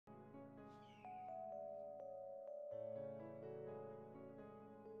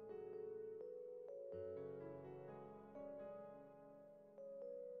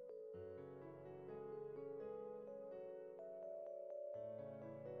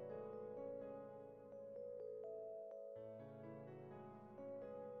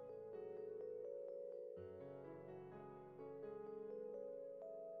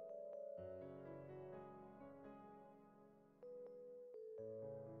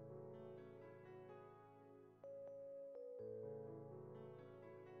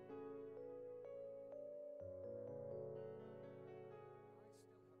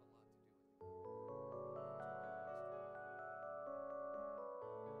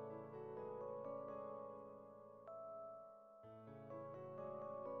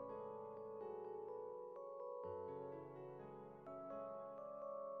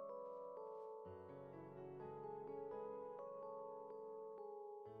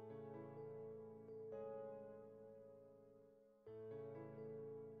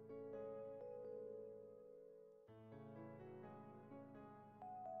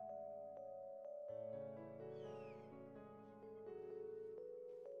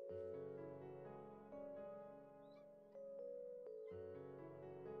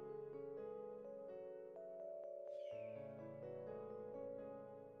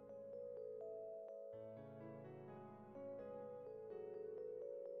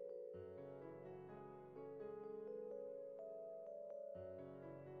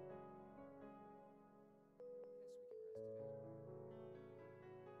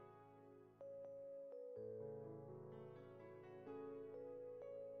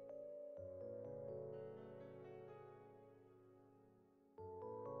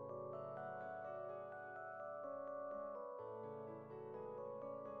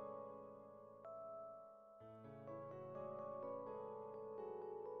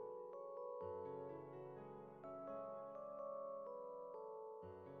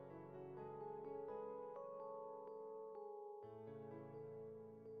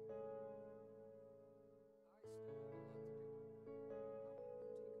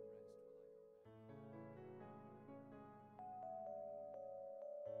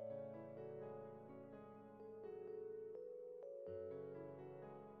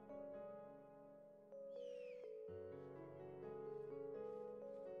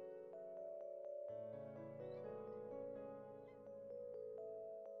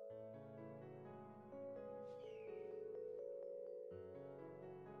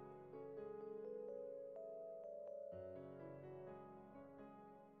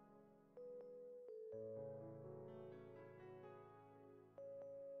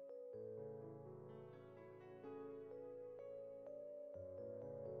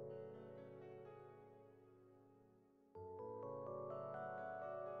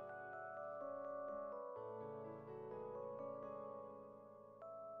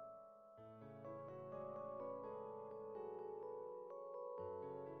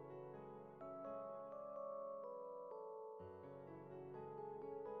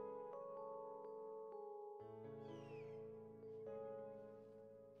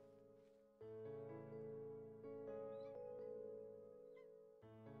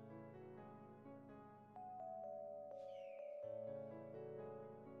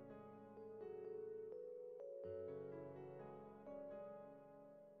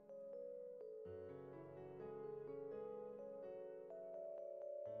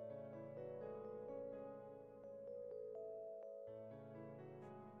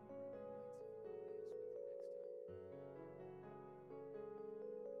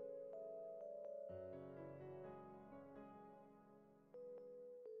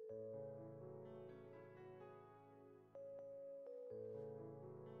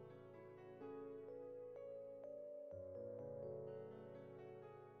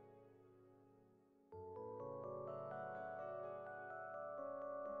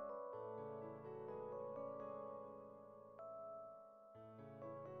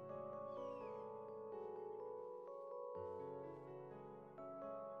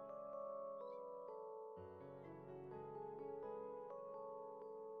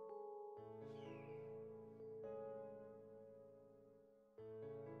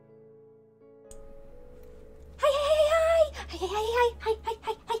Hi.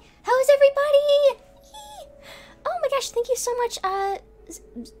 How's everybody? Oh my gosh, thank you so much.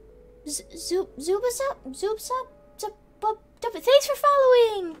 Thanks for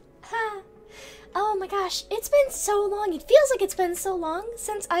following. Oh my gosh, it's been so long. It feels like it's been so long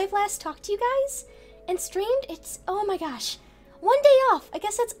since I've last talked to you guys and streamed. Oh my gosh, one day off. I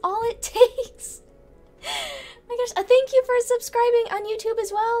guess that's all it takes. My gosh, thank you for subscribing on YouTube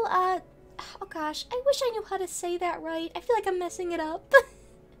as well. Oh gosh, I wish I knew how to say that right. I feel like I'm messing it up.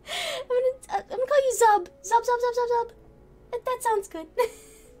 I'm gonna call you Zub. Zub. That sounds good.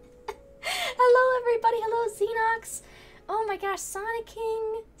 Hello everybody, hello Xenox. Oh my gosh, Sonic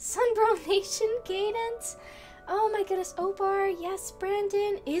King, Sunbro Nation, Cadence. Oh my goodness, Obar, yes,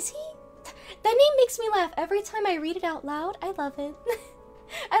 Brandon. Is he? That name makes me laugh every time I read it out loud. I love it.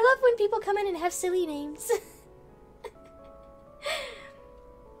 I love when people come in and have silly names.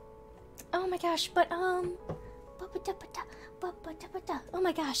 Oh my gosh, but oh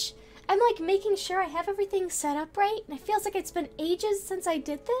my gosh, I'm like making sure I have everything set up right, and it feels like it's been ages since I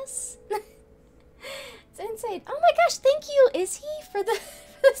did this. It's insane. Oh my gosh, thank you, Is he, for the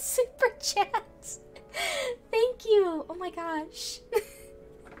super chat. Thank you. Oh my gosh.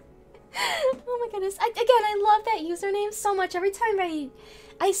 Oh my goodness. I love that username so much. Every time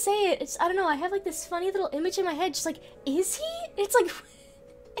I say it, I don't know, I have like this funny little image in my head, just like, is he? It's like,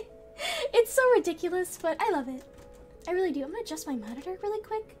 it's so ridiculous, but I love it. I really do. I'm gonna adjust my monitor really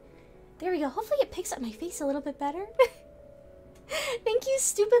quick. There we go. Hopefully it picks up my face a little bit better. Thank you,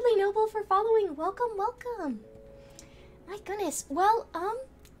 Stupidly Noble, for following. Welcome. My goodness. Well,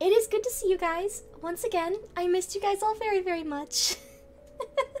 it is good to see you guys. Once again, I missed you guys all very, very much.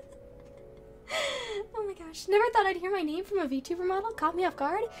 Oh my gosh. Never thought I'd hear my name from a VTuber model. Caught me off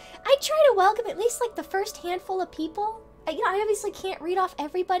guard. I try to welcome at least like the first handful of people. I obviously can't read off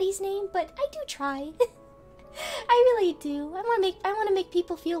everybody's name, but I do try. I really do. I want to make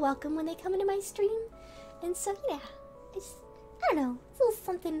people feel welcome when they come into my stream. And so, yeah. I don't know. It's a little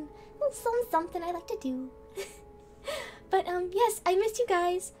something I like to do. But, yes, I missed you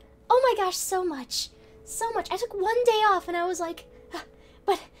guys. Oh my gosh, so much. I took one day off and I was like,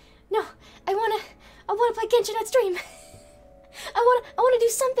 but no, I wanna play Genshin at stream. I wanna do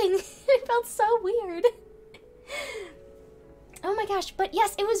something. It felt so weird. Oh my gosh, but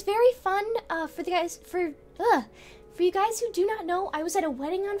yes, it was very fun. For you guys who do not know, I was at a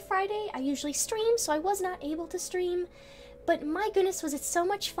wedding on Friday. I usually stream, so I was not able to stream. But my goodness, was it so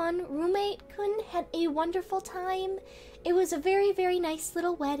much fun. Roommate Kun had a wonderful time. It was a very, very nice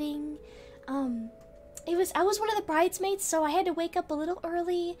little wedding. I was one of the bridesmaids, so I had to wake up a little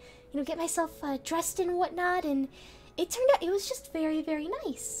early, get myself dressed and whatnot, and it turned out it was just very, very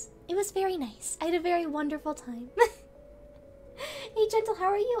nice. It was very nice. I had a very wonderful time. Hey Gentle, how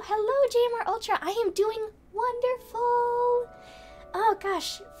are you? Hello JMR Ultra, I am doing wonderful. Oh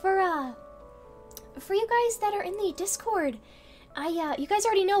gosh, for you guys that are in the Discord, you guys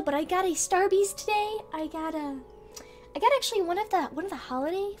already know, but I got a Starbies today. I got actually one of the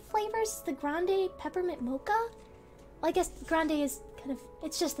holiday flavors, the Grande Peppermint Mocha. Well, I guess Grande is kind of,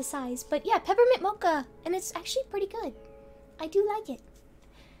 it's just the size, but yeah, Peppermint Mocha, and it's actually pretty good. I do like it.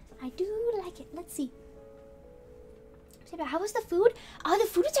 Let's see. How was the food? Oh, the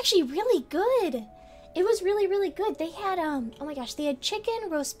food was actually really good. It was really, really good. They had, oh my gosh, they had chicken,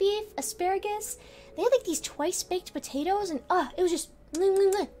 roast beef, asparagus. They had like these twice baked potatoes, and it was just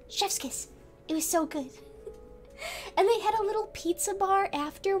chef's kiss. It was so good. And they had a little pizza bar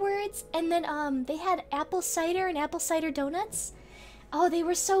afterwards, and then they had apple cider and apple cider donuts. Oh, they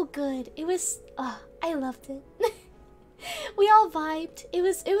were so good. It was, I loved it. We all vibed. It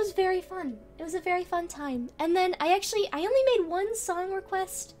was very fun. It was a very fun time. And then I only made one song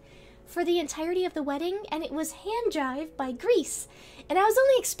request for the entirety of the wedding, and it was Hand Jive by Grease. And I was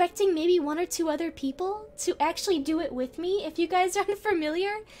only expecting maybe one or two other people to actually do it with me. If you guys aren't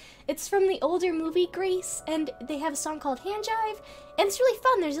familiar, it's from the older movie Grease, and they have a song called Hand Jive, and it's really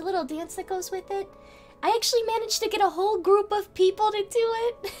fun. There's a little dance that goes with it. I actually managed to get a whole group of people to do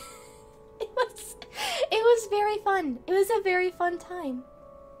it. It was very fun. It was a very fun time.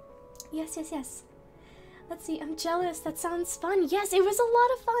 Yes. Let's see, I'm jealous. That sounds fun. Yes, it was a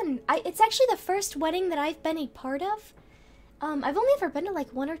lot of fun. It's actually the first wedding that I've been a part of. I've only ever been to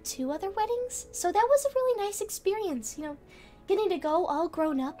like one or two other weddings, so that was a really nice experience, getting to go all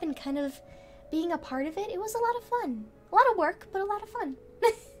grown up and kind of being a part of it. It was a lot of fun. A lot of work, but a lot of fun.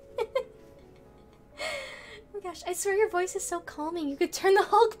 Oh my gosh, I swear your voice is so calming. You could turn the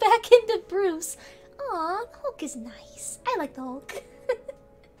Hulk back into Bruce. Aw, the Hulk is nice. I like the Hulk.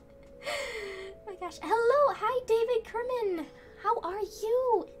 Oh my gosh. Hello, hi David Kerman. How are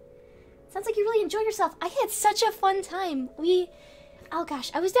you? Sounds like you really enjoyed yourself. I had such a fun time. Oh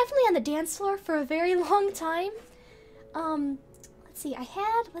gosh, I was definitely on the dance floor for a very long time. Let's see,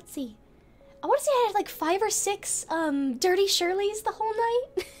 let's see. I want to say I had like 5 or 6 Dirty Shirleys the whole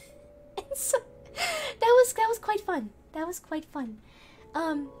night. And so that was quite fun. That was quite fun.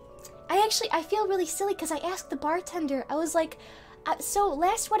 I feel really silly because I asked the bartender. I was like, so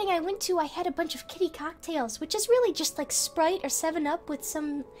last wedding I went to, I had a bunch of kitty cocktails, which is really just like Sprite or 7-Up with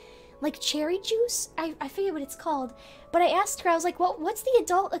some like cherry juice. I forget what it's called. But I asked her, I was like, what's the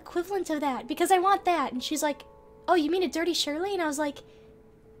adult equivalent of that? Because I want that. And she's like, oh, you mean a Dirty Shirley? And I was like,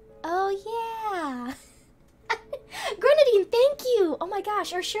 oh yeah. Grenadine, thank you. Oh my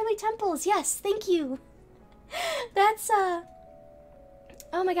gosh, or Shirley Temples, yes, thank you. That's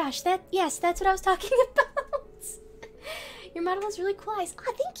oh my gosh, yes, that's what I was talking about. Your model has really cool eyes. Ah,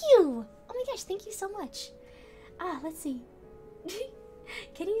 thank you. Oh my gosh, thank you so much. Let's see.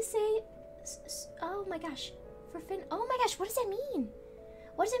 Can you say, oh my gosh, for Finn, oh my gosh, what does that mean?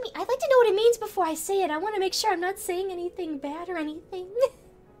 What does it mean? I'd like to know what it means before I say it. I want to make sure I'm not saying anything bad or anything.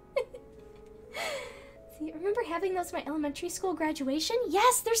 See, remember having those at my elementary school graduation?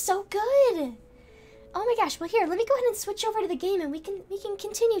 Yes, they're so good. Oh my gosh, well here, let me go ahead and switch over to the game and we can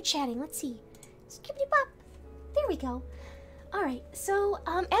continue chatting. Let's see. Skippity pop. There we go. Alright, so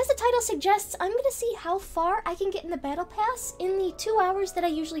as the title suggests, I'm gonna see how far I can get in the battle pass in the 2 hours that I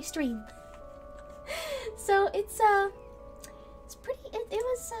usually stream. So it's pretty,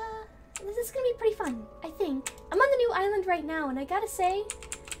 this is gonna be pretty fun, I think. I'm on the new island right now, and I gotta say,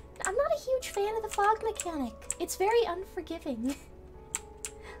 I'm not a huge fan of the fog mechanic. It's very unforgiving.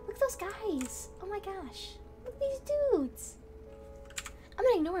 Look at those guys. Oh my gosh. Look at these dudes. I'm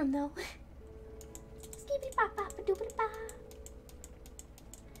gonna ignore them though.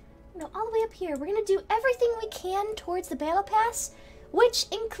 No, all the way up here. We're gonna do everything we can towards the battle pass, which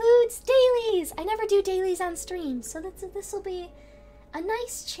includes dailies. I never do dailies on stream, so this will be a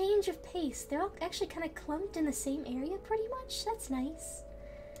nice change of pace. They're all actually kind of clumped in the same area pretty much. That's nice.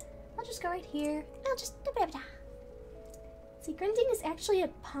 I'll just go right here. I'll just... See, Grenadine is actually a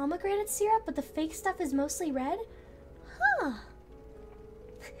pomegranate syrup, but the fake stuff is mostly red. Huh.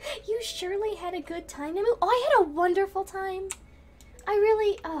 You surely had a good time, Nemu. Oh, I had a wonderful time. I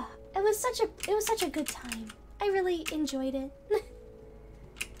really... it was such a good time. I really enjoyed it.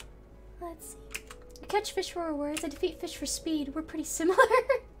 Let's see. I catch fish for rewards. I defeat fish for speed. We're pretty similar.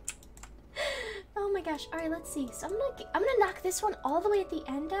 Oh my gosh. Alright, let's see. So I'm gonna knock this one all the way at the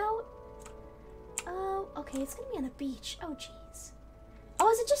end out. Oh, okay, it's gonna be on the beach. Oh, jeez. Oh,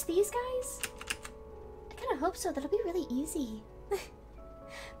 is it just these guys? I kind of hope so. That'll be really easy.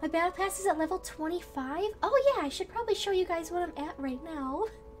 My battle pass is at level 25. Oh yeah, I should probably show you guys what I'm at right now.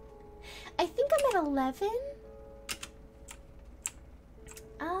 I think I'm at 11.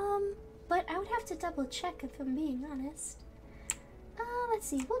 But I would have to double check if I'm being honest. Let's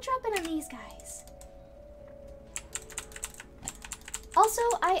see. We'll drop in on these guys. Also,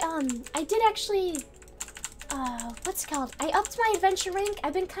 I did actually, what's it called? I upped my adventure rank.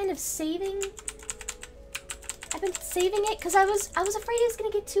 I've been kind of saving. I've been saving it because I was afraid it was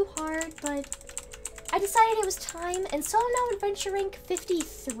gonna get too hard, but I decided it was time, and so I'm now adventure rank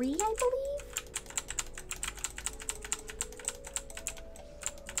 53, I believe.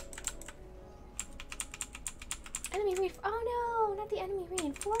 Enemy oh no, not the enemy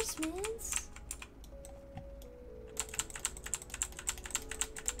reinforcements.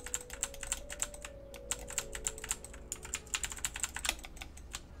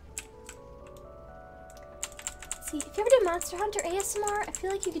 See, if you ever do Monster Hunter ASMR, I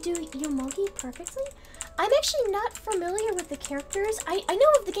feel like you could do Yomogi perfectly. I'm actually not familiar with the characters. I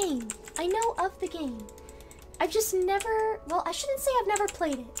know of the game. I know of the game. I've just never, well, I shouldn't say I've never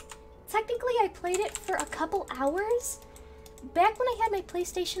played it. Technically, I played it for a couple hours back when I had my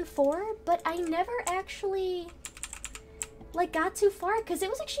PlayStation 4, but I never actually, like, got too far because it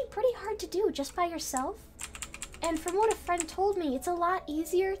was actually pretty hard to do just by yourself. And from what a friend told me, it's a lot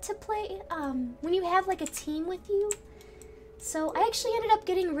easier to play when you have like a team with you. So I actually ended up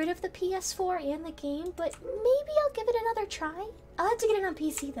getting rid of the PS4 and the game, but maybe I'll give it another try. I'll have to get it on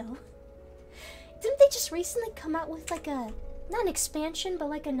PC though. Didn't they just recently come out with like a, not an expansion, but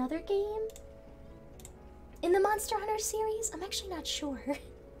like another game in the Monster Hunter series? I'm actually not sure.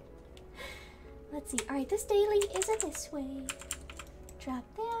 Let's see. Alright, this daily is it this way. Drop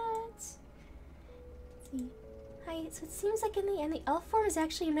that. Let's see. Hi, so it seems like in the end, the elf form is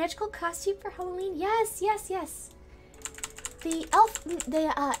actually a magical costume for Halloween. Yes, yes, yes. The elf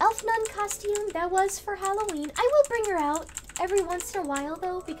nun costume, that was for Halloween. I will bring her out every once in a while,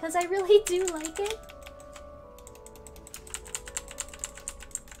 though, because I really do like it.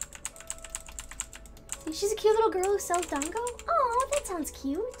 She's a cute little girl who sells dango? Oh, that sounds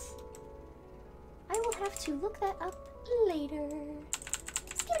cute. I will have to look that up later.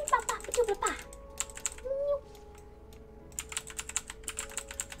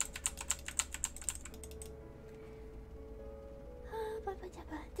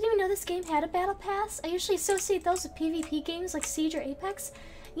 Didn't even know this game had a battle pass. I usually associate those with PvP games like Siege or Apex.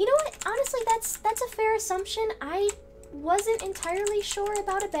 You know what? Honestly, that's a fair assumption. I wasn't entirely sure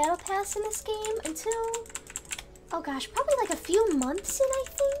about a battle pass in this game until, oh gosh, probably like a few months in, I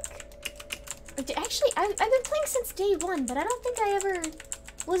think. Actually, I've been playing since day one, but I don't think I ever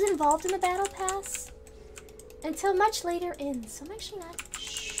was involved in the battle pass until much later in. So I'm actually not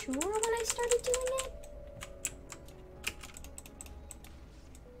sure when I started doing it.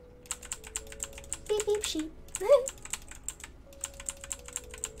 Beep beep sheep.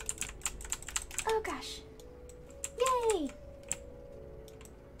 Oh gosh. Yay!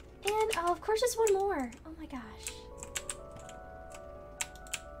 And oh, of course there's one more. Oh my gosh.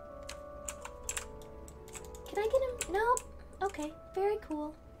 Can I get him? Nope. Okay, very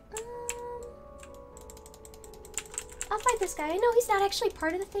cool. I'll fight this guy. I know he's not actually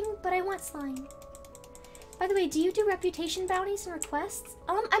part of the thing, but I want slime. By the way, do you do reputation bounties and requests?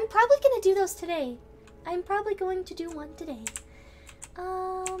 I'm probably gonna do those today. I'm probably going to do one today.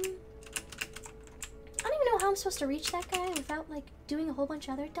 I don't even know how I'm supposed to reach that guy without like doing a whole bunch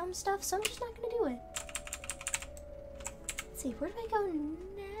of other dumb stuff, so I'm just not gonna do it. Let's see, where do I go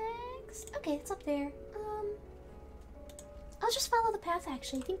next? Okay, it's up there. I'll just follow the path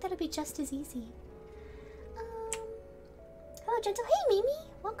actually. I think that'll be just as easy. Hello, Gentle. Hey, Mimi!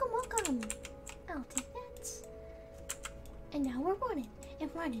 Welcome, welcome. I'll take that. And now we're running,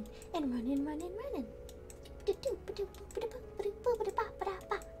 and running, and running, running, running.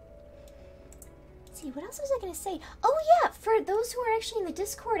 Let's see, what else was I gonna say? Oh yeah, for those who are actually in the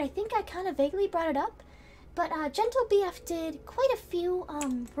Discord, I think I kind of vaguely brought it up, but GentleGF did quite a few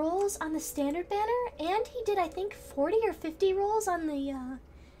rolls on the standard banner, and he did I think 40 or 50 rolls on the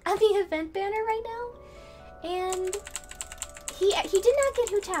event banner right now, and he did not get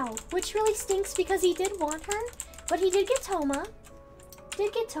Hu Tao, which really stinks because he did want her, but he did get Toma.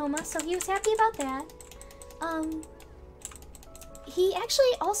 So he was happy about that. He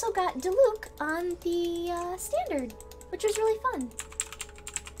actually also got Diluc on the standard, which was really fun.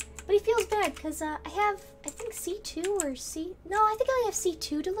 But he feels bad because I have, I think C2 or C... No, I think I only have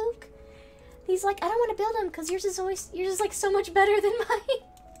C2 Diluc. He's like, I don't want to build him because yours is like so much better than mine.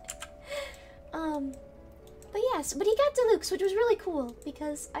 But yes, but he got Diluc, which was really cool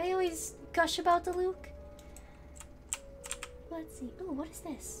because I always gush about Diluc. Let's see. Oh, what is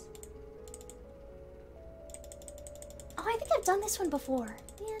this? Oh, I think I've done this one before.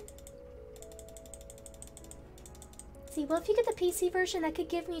 Man. Let's see, well, if you get the PC version, that could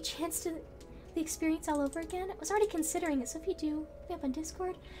give me a chance to the experience all over again. I was already considering it, so if you do, be up on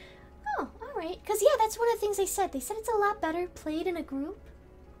Discord. Oh, alright. Because, yeah, that's one of the things they said. They said it's a lot better played in a group.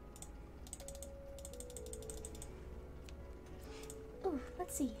 Ooh,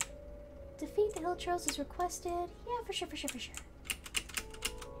 let's see. Defeat the hill trolls is requested. Yeah, for sure, for sure, for sure.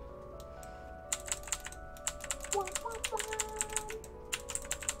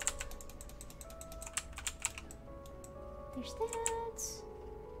 There's that.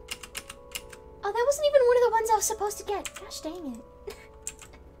 Oh, that wasn't even one of the ones I was supposed to get. Gosh dang it.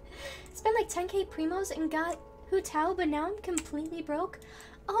 Spent like 10k primos and got Hu Tao, but now I'm completely broke.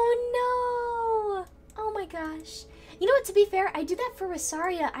 Oh no! Oh my gosh. You know what, to be fair, I did that for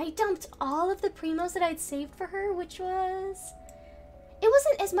Rosaria. I dumped all of the primos that I'd saved for her, which was... It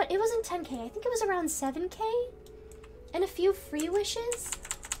wasn't as much, it wasn't 10k. I think it was around 7k. And a few free wishes.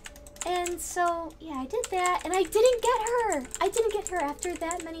 And so, yeah, I did that, and I didn't get her! I didn't get her after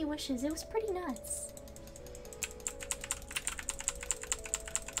that many wishes. It was pretty nuts.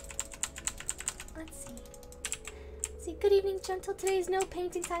 Let's see. Let's see, good evening, Gentle. Today is no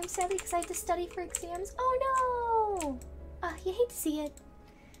painting time, sadly, because I have to study for exams. Oh no! Ah, you hate to see it.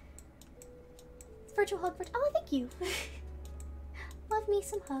 It's virtual hug for... Oh, thank you. Love me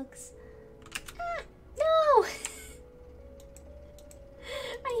some hugs. Ah, no!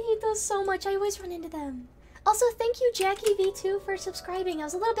 I hate those so much. I always run into them. Also, thank you, Jackie V2, for subscribing. I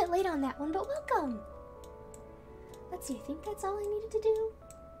was a little bit late on that one, but welcome. Let's see. I think that's all I needed to do.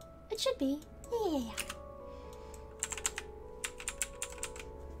 It should be. Yeah.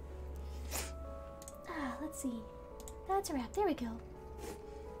 Ah, let's see. That's a wrap. There we go.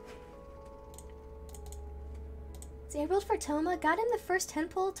 See, I rolled for Toma, got him the first 10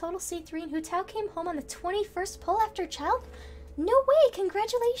 pull, total C3, and Hu Tao came home on the 21st pull after child. No way!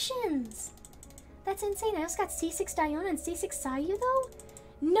 Congratulations! That's insane. I also got C6 Diona and C6 Sayu, though.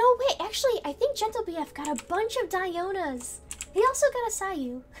 No way, actually, I think GentleGF got a bunch of Dionas. He also got a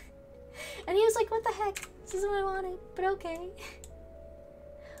Sayu. And he was like, what the heck? This isn't what I wanted, but okay.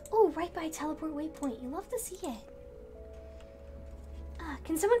 Oh, right by teleport waypoint. You love to see it.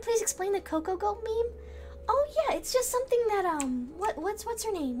 Can someone please explain the Coco Goat meme? Oh yeah, it's just something that what's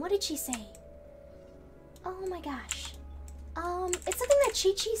her name? What did she say? Oh my gosh. It's something that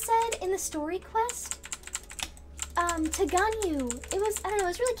Chi-Chi said in the story quest. To Ganyu. It was, I don't know, it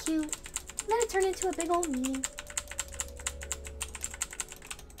was really cute. And then it turned into a big old meme.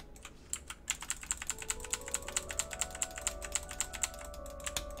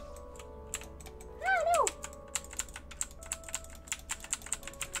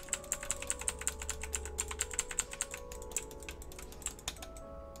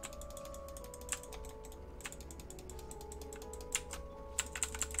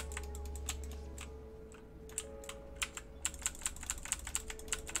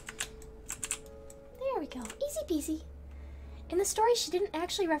 In the story, she didn't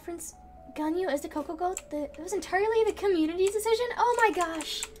actually reference Ganyu as the Coco Goat. It was entirely the community's decision. Oh my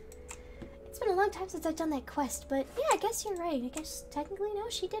gosh. It's been a long time since I've done that quest, but yeah, I guess you're right. I guess technically, no,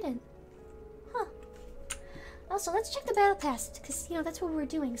 she didn't. Huh. Also, let's check the Battle Pass, because, you know, that's what we're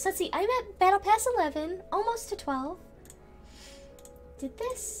doing. So let's see, I'm at Battle Pass 11, almost to 12. Did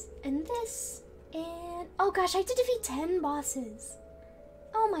this, and this, and... oh gosh, I have to defeat 10 bosses.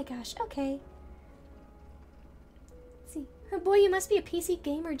 Oh my gosh, okay. Oh boy, you must be a PC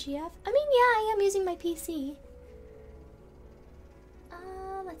gamer, GF. I mean, yeah, I am using my PC.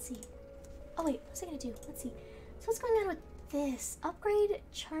 Let's see. Oh wait, what was I gonna do? Let's see. So what's going on with this? Upgrade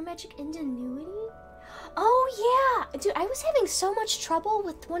Charm Magic Ingenuity? Oh yeah! Dude, I was having so much trouble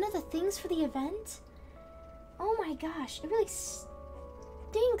with one of the things for the event. Oh my gosh, it really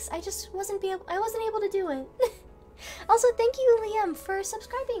stinks. I just wasn't able to do it. Also, thank you, Liam, for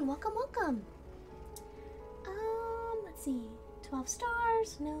subscribing. Welcome, welcome. Let's see. 12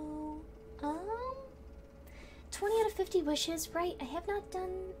 stars, no. 20 out of 50 wishes, right? I have not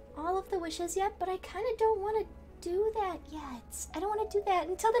done all of the wishes yet, but I kind of don't want to do that yet. I don't want to do that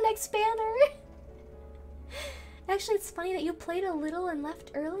until the next banner. Actually, it's funny that you played a little and left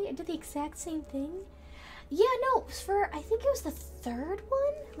early. I did the exact same thing. Yeah, no, I think it was the third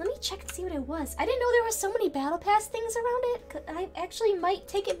one. Let me check and see what it was. I didn't know there were so many Battle Pass things around it. I actually might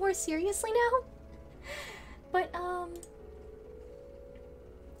take it more seriously now. But, oh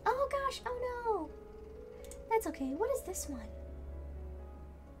gosh, oh no. That's okay. What is this one?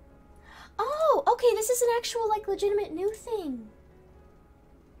 Oh, okay, this is an actual, like, legitimate new thing.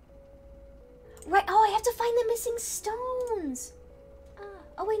 Right, oh, I have to find the missing stones.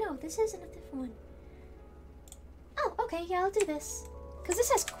 Oh wait, no, this isn't a different one. Oh, okay, yeah, I'll do this. Because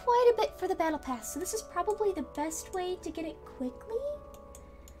this has quite a bit for the Battle Pass, so this is probably the best way to get it quickly.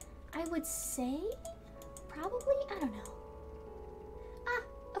 I would say... probably? I don't know.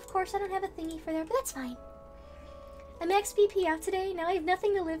 Of course, I don't have a thingy for there, but that's fine. I maxed BP out today. Now I have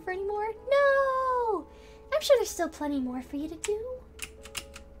nothing to live for anymore. No! I'm sure there's still plenty more for you to do.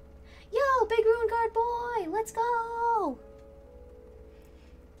 Yo, big Ruin Guard boy! Let's go!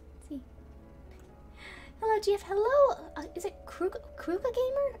 Let's see. Hello, GF. Hello! Is it Kruka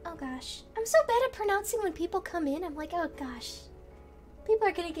Gamer? Oh gosh. I'm so bad at pronouncing when people come in. I'm like, oh gosh. People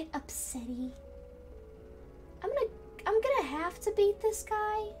are gonna get upsetty. I'm gonna have to beat this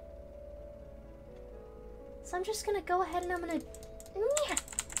guy. So I'm just gonna go ahead and I'm gonna... yeah.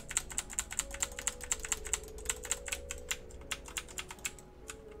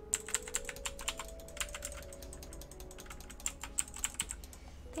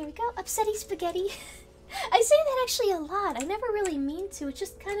 There we go, upsetty spaghetti. I say that actually a lot. I never really mean to. It's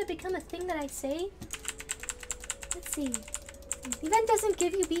just kind of become a thing that I say. Let's see. The event doesn't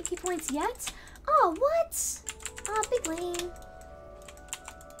give you BP points yet? Oh, what? Oh, big lame.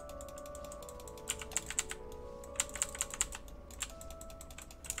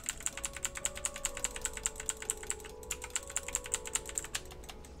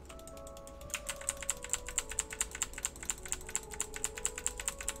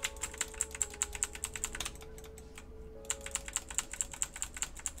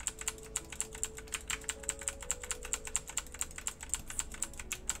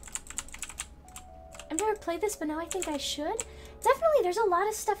 I've never played this, but now I think I should. Definitely, there's a lot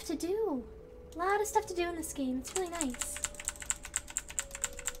of stuff to do. A lot of stuff to do in this game. It's really nice.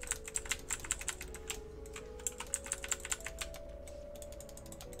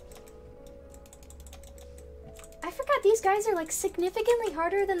 I forgot these guys are like significantly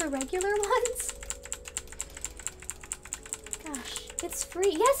harder than the regular ones. Gosh, it's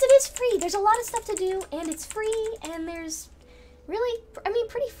free. Yes, it is free. There's a lot of stuff to do, and it's free, and there's really, I mean,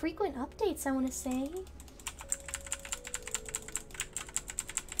 pretty frequent updates, I want to say.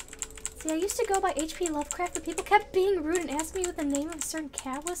 See, I used to go by HP Lovecraft, but people kept being rude and asked me what the name of a certain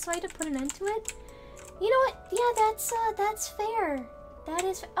cat was, so I had to put an end to it. You know what? Yeah, that's fair. That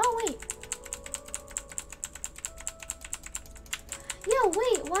is. Oh wait. Yo,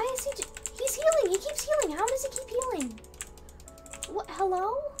 wait. Why is he? He's healing. He keeps healing. How does he keep healing? What?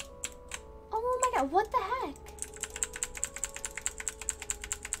 Hello? Oh my god. What the heck?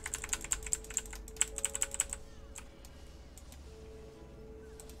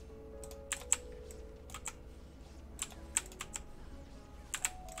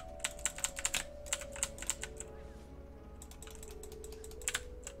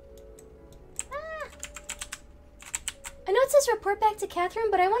 I know it says report back to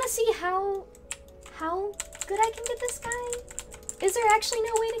Catherine, but I want to see how good I can get this guy. Is there actually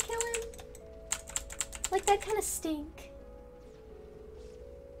no way to kill him? Like, that kind of stink.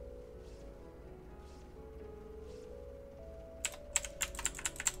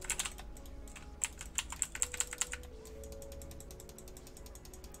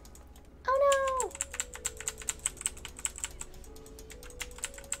 Oh no!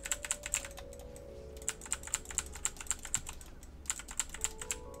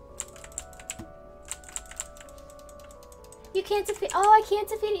 You can't defeat. Oh, I can't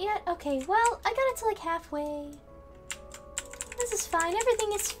defeat it yet? Okay, well, I got it to like halfway. This is fine.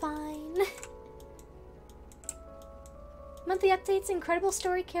 Everything is fine. Monthly updates, incredible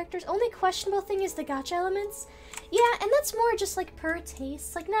story characters. Only questionable thing is the gacha elements. Yeah, and that's more just like per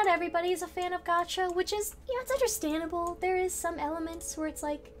taste. Like, not everybody is a fan of gacha, which is, you know, it's understandable. There is some elements where it's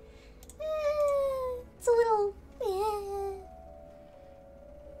like, it's a little,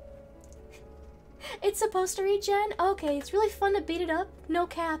 It's supposed to regen? Okay, it's really fun to beat it up. No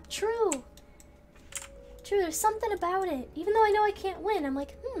cap. True. True, there's something about it. Even though I know I can't win, I'm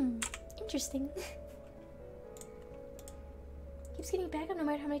like, interesting. Keeps getting back up no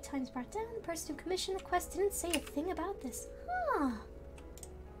matter how many times brought down. The person who commissioned the quest didn't say a thing about this. Huh.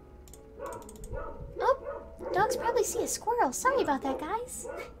 Oh, dogs probably see a squirrel. Sorry about that, guys.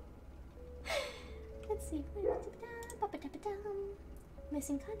 Let's see.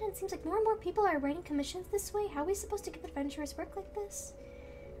 Missing content. Seems like more and more people are writing commissions this way. How are we supposed to get adventurers work like this?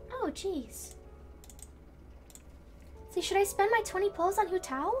 Oh, jeez. See, should I spend my 20 pulls on Hu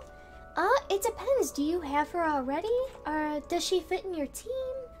Tao? It depends. Do you have her already? Does she fit in your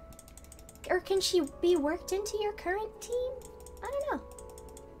team? Or can she be worked into your current team? I don't know.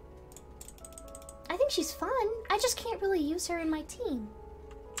 I think she's fun. I just can't really use her in my team.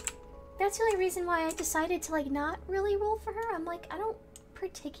 That's the only reason why I decided to, like, not really roll for her. I'm like, I don't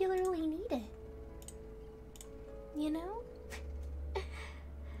particularly need it. You know?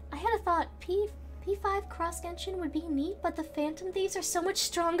 I had a thought, P5 cross Genshin would be neat, but the Phantom Thieves are so much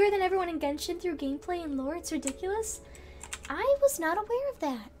stronger than everyone in Genshin through gameplay and lore. It's ridiculous. I was not aware of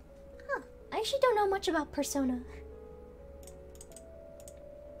that. Huh. I actually don't know much about Persona.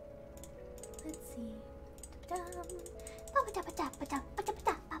 Let's see.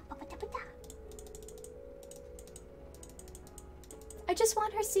 I just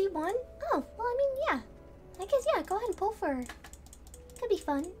want her C1? Oh, well, I mean, yeah. I guess, yeah, go ahead and pull for her. Could be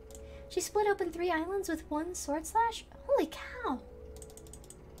fun. She split open 3 islands with 1 sword slash? Holy cow.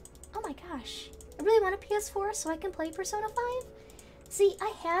 Oh my gosh. I really want a PS4 so I can play Persona 5. See,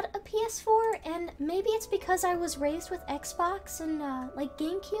 I had a PS4, and maybe it's because I was raised with Xbox and, like,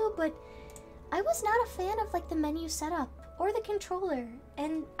 GameCube, but I was not a fan of, like, the menu setup or the controller.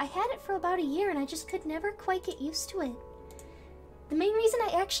 And I had it for about a year, and I just could never quite get used to it. The main reason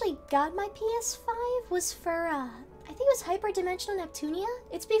I actually got my PS5 was for, I think it was Hyperdimensional Neptunia.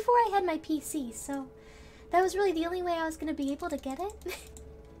 It's before I had my PC, so that was really the only way I was going to be able to get it.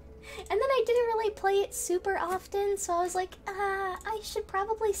 And then I didn't really play it super often, so I was like, I should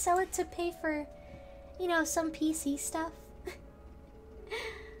probably sell it to pay for, you know, some PC stuff.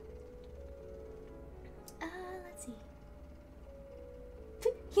 Let's see.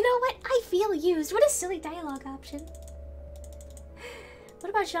 You know what? I feel used. What a silly dialogue option. What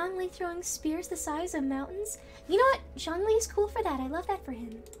about Zhongli throwing spears the size of mountains? You know what? Zhongli is cool for that. I love that for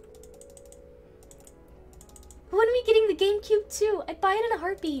him. When are we getting the GameCube too? I'd buy it in a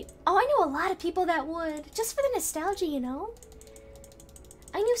heartbeat. Oh, I know a lot of people that would. Just for the nostalgia, you know?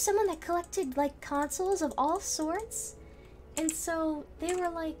 I knew someone that collected, like, consoles of all sorts. And so, they were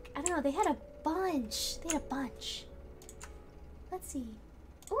like, I don't know, they had a bunch. They had a bunch. Let's see.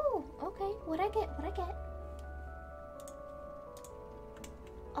 Ooh, okay. What'd I get? What'd I get?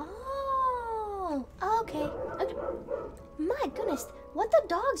 Oh, okay. My goodness, what the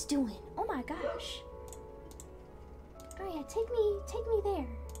dog's doing? Oh my gosh. Oh yeah, take me there.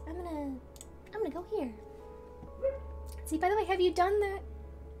 here. See, by the way, have you done that?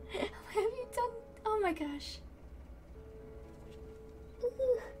 Have you done... Oh my gosh.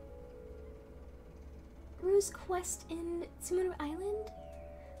 Ooh. Rue's quest in Tsumuru Island?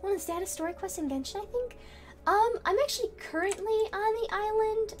 One of the status story quests in Genshin, I think? I'm actually currently on the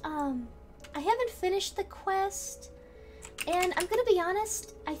island. I haven't finished the quest. And I'm gonna be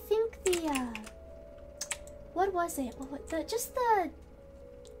honest, I think the, what was it?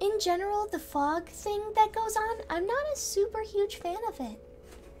 In general, the fog thing that goes on, I'm not a super huge fan of it.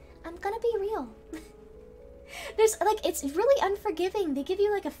 I'm gonna be real. There's, like, it's really unforgiving. They give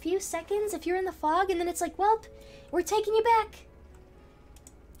you, like, a few seconds if you're in the fog, and then it's like, well, we're taking you back.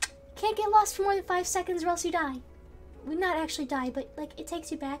 Can't get lost for more than 5 seconds or else you die. Well, not actually die, but, like, it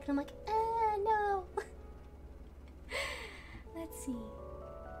takes you back, and I'm like, no. Let's see.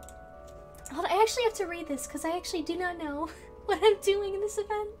 Hold on, I actually have to read this, because I actually do not know what I'm doing in this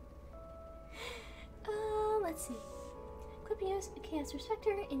event. Let's see. Equip Chaos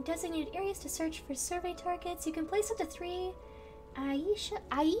Respector in designated areas to search for survey targets. You can place up to 3 Aisha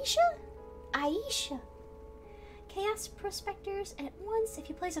Chaos Prospectors at once. If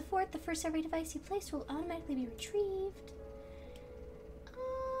you place a 4th, the first survey device you placed will automatically be retrieved.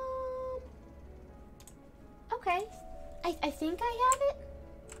 Okay. I think I have it.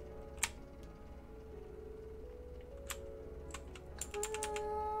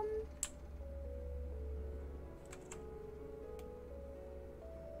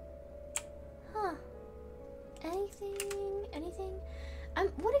 Anything?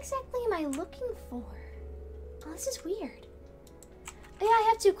 What exactly am I looking for? Oh, this is weird. Oh, yeah, I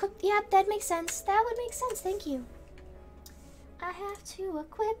have to equip. Yeah, that makes sense. That would make sense. Thank you. I have to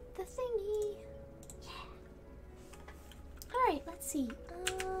equip the thingy. Yeah. All right. Let's see.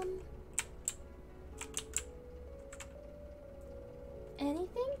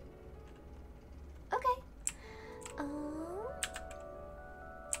 Anything? Okay.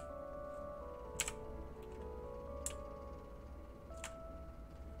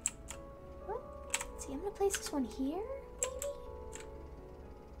 I'm gonna place this one here, maybe?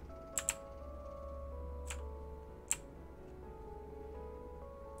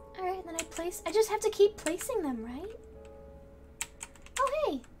 Alright, then I just have to keep placing them, right? Oh,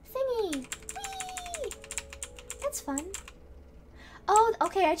 hey! Thingy! Whee! That's fun. Oh,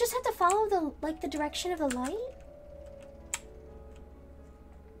 okay, I just have to follow the direction of the light?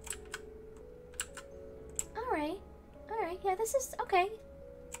 Alright. Alright, yeah, this is... okay.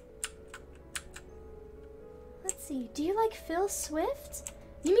 Let's see, do you like Phil Swift?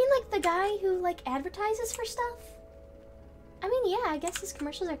 You mean like the guy who like advertises for stuff? I mean, yeah, I guess his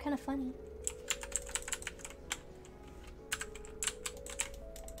commercials are kind of funny.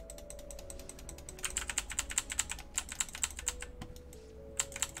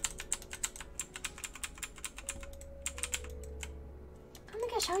 Oh my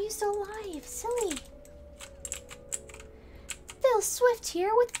gosh, how are you still alive? Silly. Phil Swift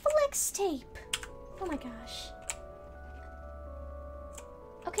here with flex tape. Oh my gosh.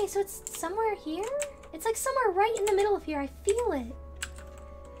 Okay, so it's somewhere here? It's like somewhere right in the middle of here. I feel it.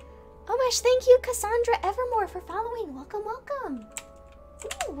 Oh my gosh, thank you, Cassandra Evermore, for following. Welcome, welcome.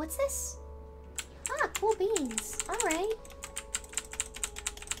 Ooh, what's this? Ah, cool beans. Alright.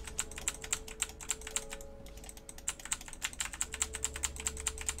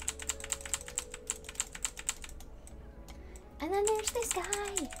 And then there's this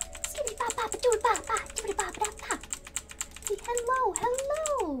guy. Hello,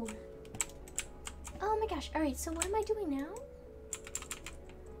 hello. Oh my gosh. Alright, so what am I doing now?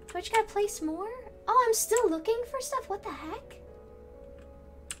 Do I just gotta place more? Oh, I'm still looking for stuff. What the heck?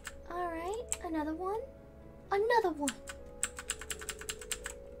 Alright, another one. Another one.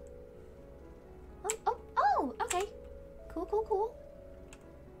 Oh, okay. Cool, cool, cool.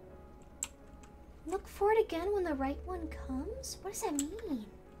 Look for it again when the right one comes? What does that mean?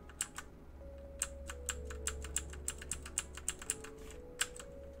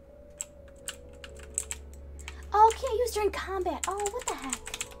 Oh, can't use during combat. Oh, what the heck?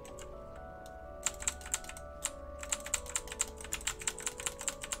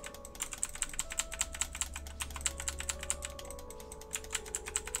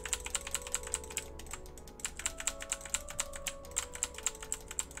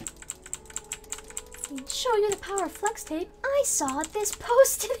 Show you the power of flex tape. I saw this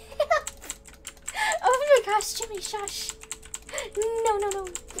posted. Oh my gosh, Jimmy, shush. No, no, no.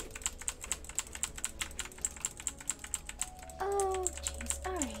 Oh, jeez.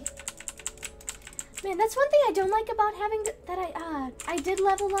 Alright. Man, that's one thing I don't like about having I did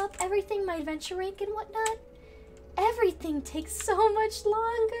level up everything, my adventure rank and whatnot. Everything takes so much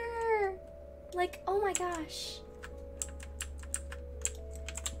longer. Like, oh my gosh.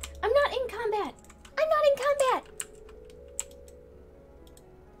 I'm not in combat. I'm not in combat.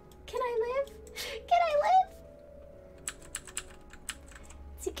 Can I live? Can I live?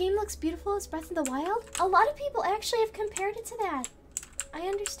 The game looks beautiful as Breath of the Wild. A lot of people actually have compared it to that. I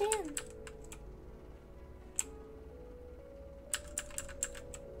understand.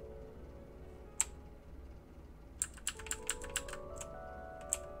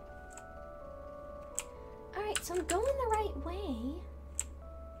 Alright, so I'm going the right way.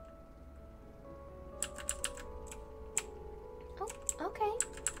 Oh, okay.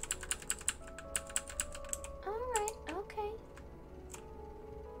 Alright, okay.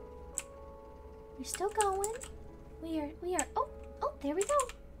 We're still going. We are, oh, there we go.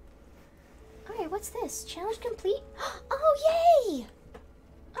 Alright, what's this? Challenge complete? Oh, yay!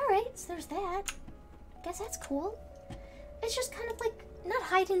 Alright, so there's that. Guess that's cool. It's just kind of like, not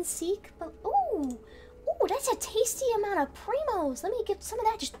hide and seek, but, ooh, that's a tasty amount of primos. Let me get some of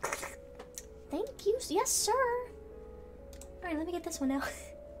that, just, thank you, yes sir. Alright, let me get this one now.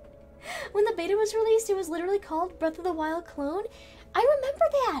 When the beta was released, it was literally called Breath of the Wild Clone. I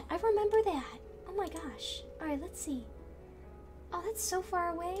remember that, Oh my gosh. Alright, let's see. Oh, that's so far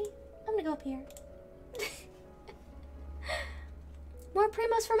away. I'm gonna go up here. More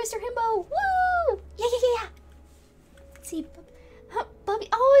primos for Mr. Himbo! Woo! Yeah! Let's see. Bubby.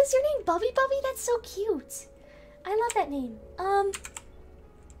 Oh, is your name Bubby? That's so cute. I love that name.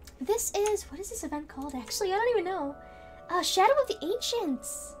 This is... What is this event called, actually? I don't even know. Shadow of the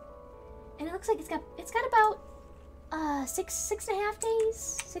Ancients. And it looks like it's got about... 6.5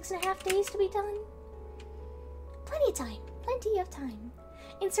 days? 6.5 days to be done? Plenty of time. Plenty of time.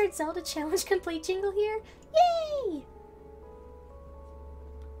 Insert Zelda challenge complete jingle here. Yay!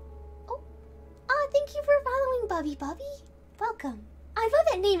 Oh, thank you for following, Bubby. Welcome. I love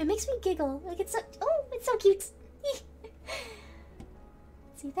that name. It makes me giggle. Like, it's so... Oh, it's so cute.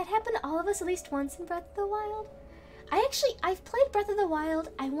 See, that happened to all of us at least once in Breath of the Wild. I've played Breath of the Wild,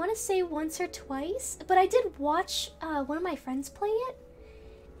 I want to say once or twice, but I did watch one of my friends play it,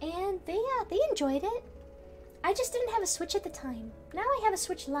 and they enjoyed it. I just didn't have a Switch at the time. Now I have a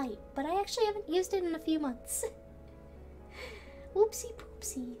Switch Lite, but I actually haven't used it in a few months. Whoopsie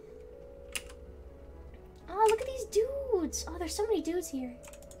poopsie. Oh, look at these dudes! Oh, there's so many dudes here.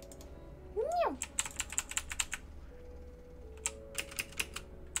 Meow.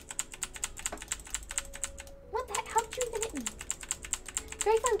 What the heck? How'd you even hit me?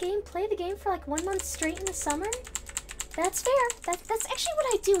 Very fun game. Play the game for like 1 month straight in the summer. That's fair. That's actually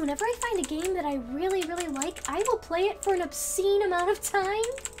what I do. Whenever I find a game that I really, really like, I will play it for an obscene amount of time.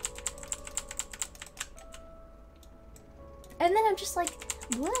 And then I'm just like,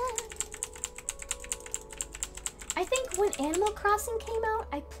 what? I think when Animal Crossing came out,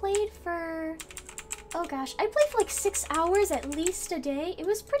 I played for... Oh gosh, I played for like 6 hours at least a day. It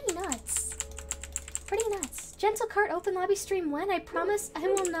was pretty nuts. Pretty nuts. Gentle Cart open lobby stream when? I promise I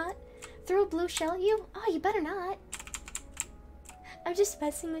will not throw a blue shell at you. Oh, you better not. I'm just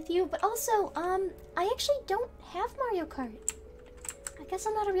messing with you. But also, I actually don't have Mario Kart. I guess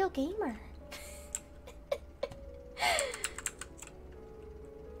I'm not a real gamer.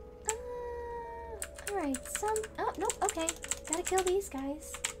 Alright, oh, nope, okay. Gotta kill these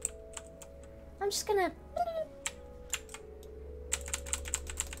guys. I'm just gonna...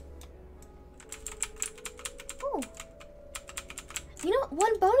 Oh. You know,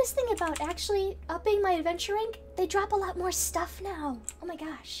 one bonus thing about actually upping my adventure rank, they drop a lot more stuff now. Oh my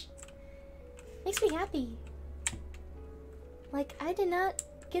gosh. Makes me happy. Like, I did not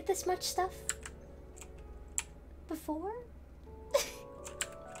get this much stuff before.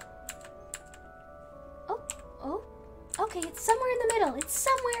 Oh, okay, it's somewhere in the middle. It's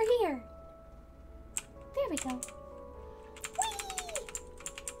somewhere here. There we go. Whee!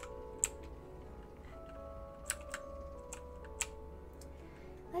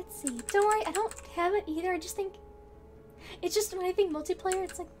 Let's see. Don't worry, I don't have it either. I just think... It's just when I think multiplayer,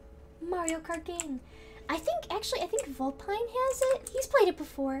 it's like Mario Kart game. I think Vulpine has it. He's played it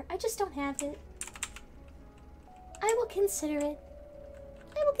before. I just don't have it. I will consider it.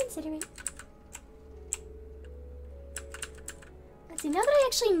 See, now that I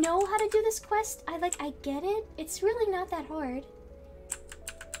actually know how to do this quest, I get it. It's really not that hard.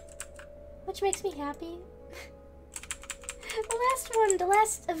 Which makes me happy. The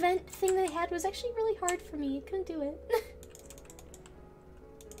last event thing they had was actually really hard for me. I couldn't do it.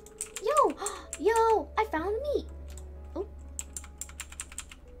 Yo, I found meat. Oh.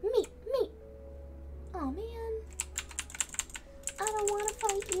 Meat. Oh man. I don't want to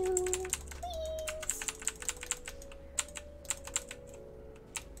fight you.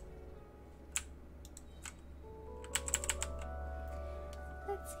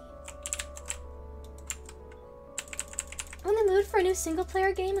 new single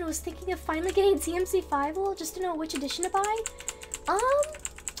player game and was thinking of finally getting DMC5 just to know which edition to buy.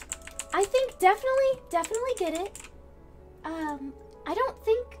 I think definitely get it. I don't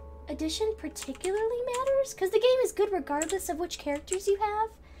think edition particularly matters because the game is good regardless of which characters you have.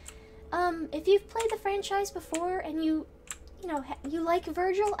 If you've played the franchise before and you know, you like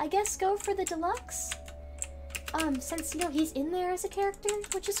Virgil, I guess go for the deluxe. Since, you know, he's in there as a character,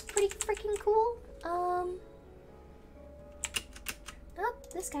 which is pretty freaking cool. Oh,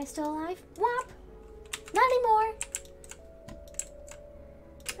 this guy's still alive. Whop! Not anymore!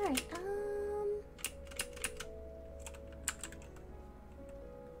 Alright,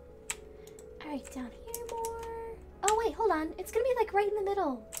 Alright, down here more. Oh, wait, hold on. It's gonna be, like, right in the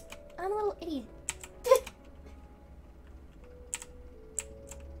middle. I'm a little idiot.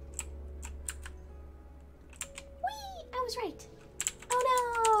 Whee! I was right. Oh, no!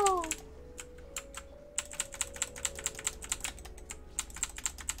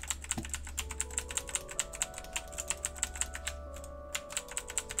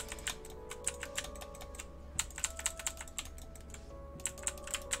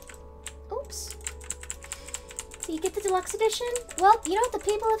 Oops. So you get the deluxe edition? Well, you know what? The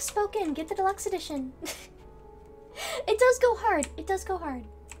people have spoken. Get the deluxe edition. It does go hard. It does go hard.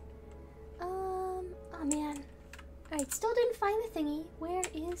 Oh man. Alright, still didn't find the thingy. Where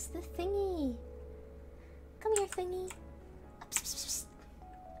is the thingy? Come here, thingy. See,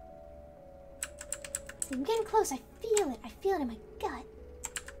 I'm getting close. I feel it. I feel it in my gut.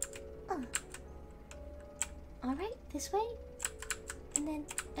 Alright, this way. And then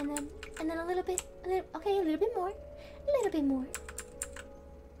a little bit. Okay, a little bit more. A little bit more.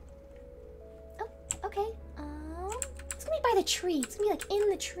 Oh, okay. It's gonna be by the tree. It's gonna be like in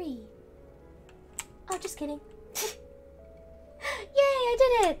the tree. Oh, just kidding. Yay, I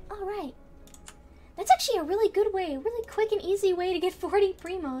did it! Alright. That's actually a really good way, a really quick and easy way to get 40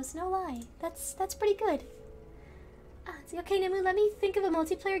 primos, no lie. That's pretty good. Okay, Nemu, let me think of a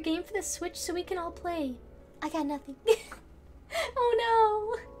multiplayer game for the Switch so we can all play. I got nothing. Oh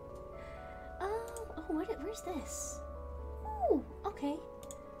no! Where's this? Ooh, okay.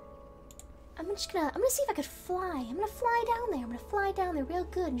 I'm gonna see if I could fly. I'm gonna fly down there. I'm gonna fly down there real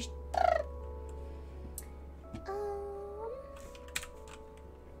good and just...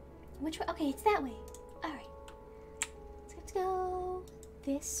 Which way? Okay, it's that way. Alright. So let's go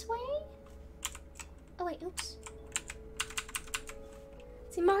this way. Oh wait, oops.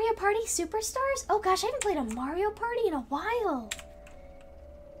 See, Mario Party Superstars? Oh gosh, I haven't played a Mario Party in a while.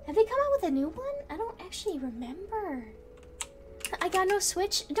 Have they come out with a new one? I don't actually remember. I got no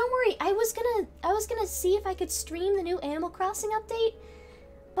Switch. Don't worry, I was gonna see if I could stream the new Animal Crossing update,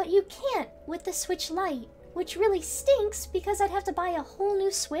 but you can't with the Switch Lite, which really stinks because I'd have to buy a whole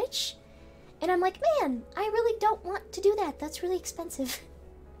new Switch. And I'm like, man, I really don't want to do that. That's really expensive.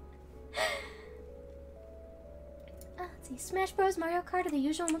 Let's see, Smash Bros, Mario Kart are the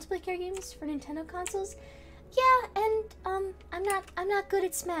usual multiplayer games for Nintendo consoles. Yeah, and I'm not good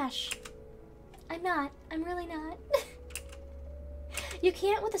at Smash. I'm not. I'm really not. You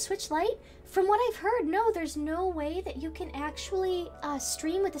can't with the Switch Lite? From what I've heard, no, there's no way that you can actually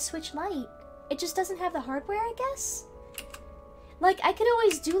stream with the Switch Lite. It just doesn't have the hardware, I guess? Like, I could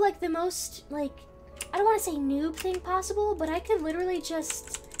always do, like, the most, like, I don't want to say noob thing possible, but I could literally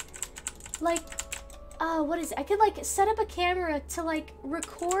just, like, what is it? I could, like, set up a camera to, like,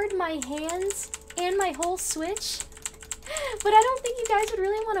 record my hands and my whole Switch. But I don't think you guys would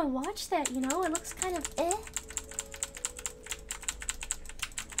really want to watch that, you know? It looks kind of eh.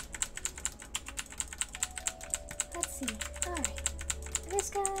 Let's see. Alright. This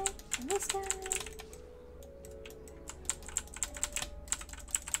guy, and this guy.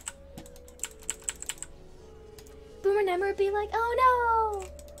 Boomer Nemu would be like, oh no!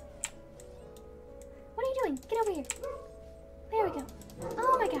 What are you doing? Get over here. There we go.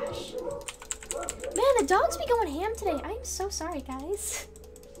 Oh my gosh. Man, the dogs be going ham today. I'm so sorry, guys.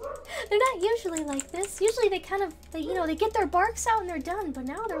 They're not usually like this. Usually they kind of, you know, they get their barks out and they're done. But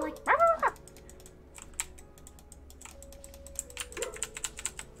now they're like, rah, rah, rah.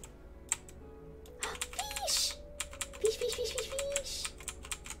 Fish! Fish, fish, fish, fish, fish.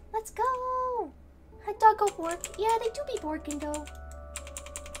 Let's go. Hot dog go bork. Yeah, they do be borking though.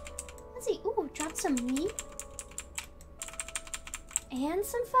 Let's see. Ooh, drop some meat. And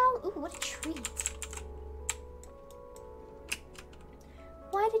some fowl? Ooh, what a treat.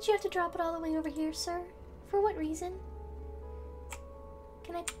 Why did you have to drop it all the way over here, sir? For what reason?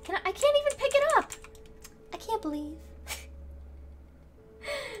 I can't even pick it up! I can't believe.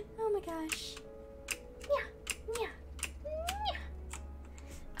 Oh my gosh. Yeah, yeah, yeah.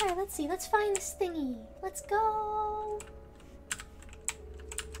 Alright, let's see. Let's find this thingy. Let's go.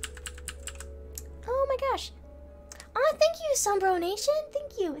 you, Sombro Nation.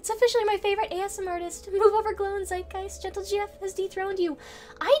 Thank you. It's officially my favorite ASM artist. Move over, Glow and Zeitgeist. GentleGF has dethroned you.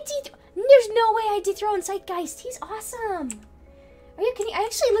 There's no way I dethroned Zeitgeist. He's awesome. Are you kidding? I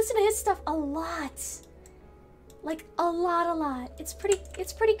actually listen to his stuff a lot. Like, a lot. It's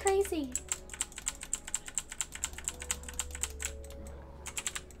pretty crazy.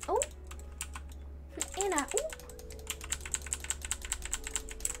 Oh. Anna. Ooh.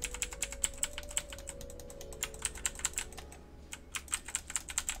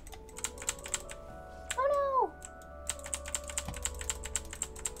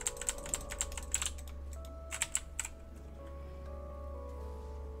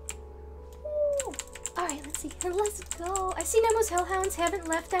 Let's go. I see Nemu's Hellhounds haven't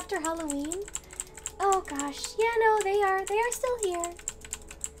left after Halloween. Oh gosh. Yeah, no, they are still here.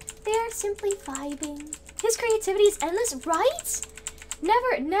 They are simply vibing. His creativity is endless, right?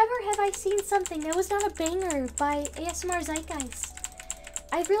 Never have I seen something that was not a banger by ASMR Zeitgeist.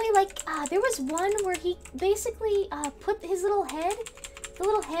 I really like, there was one where he basically put his little head,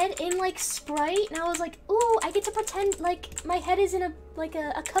 in like Sprite, and I was like, ooh, I get to pretend like my head is in a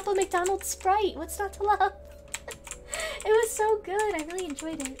cup of McDonald's Sprite. What's not to love? It was so good. I really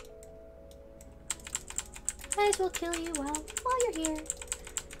enjoyed it. Might as well kill you while you're here.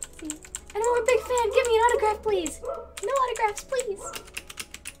 Let's see. And I'm a big fan. Give me an autograph, please. No autographs, please.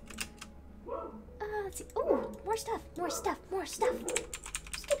 Let's see. Ooh, more stuff.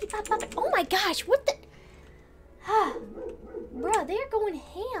 Skippy pop pop. Oh my gosh, what the? Bruh, they are going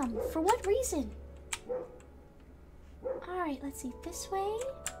ham. For what reason? Alright, let's see. This way.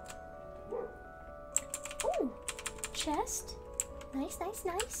 Ooh. Chest. Nice.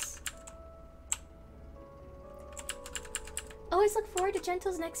 Always look forward to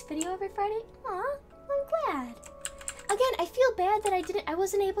Gentle's next video every Friday. Aw, I'm glad. Again, I feel bad that I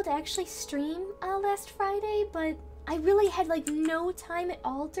wasn't able to actually stream last Friday, but I really had like no time at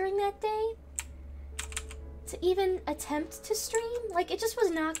all during that day to even attempt to stream. Like, it just was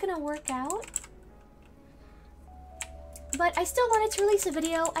not gonna work out. But I still wanted to release a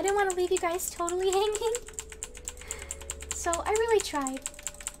video. I didn't want to leave you guys totally hanging. So I really tried.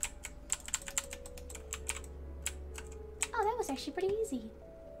 Oh, that was actually pretty easy.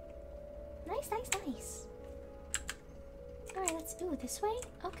 Nice. Alright, let's do it this way.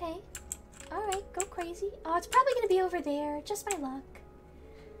 Okay. Alright, go crazy. Oh, it's probably gonna be over there. Just my luck.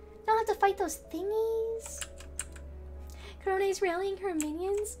 Don't have to fight those thingies. Corone's rallying her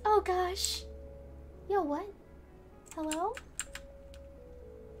minions. Oh gosh. Yo, what? Hello?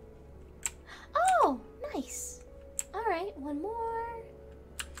 Oh, nice. Alright, one more.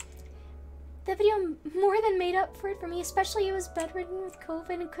 The video more than made up for it for me, especially it was bedridden with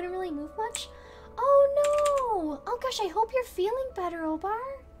COVID and couldn't really move much. Oh no! Oh gosh, I hope you're feeling better, Obar.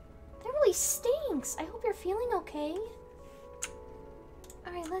 That really stinks. I hope you're feeling okay.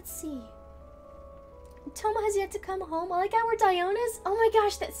 Alright, let's see. Toma has yet to come home. I got where Diona's. Oh my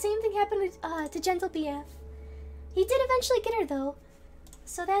gosh, that same thing happened to GentleGF. He did eventually get her though.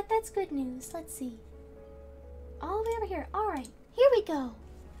 So that's good news. Let's see. All the way over here. Alright, here we go.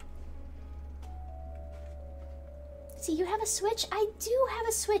 See, you have a Switch? I do have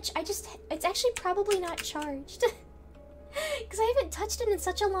a Switch. It's actually probably not charged. Because I haven't touched it in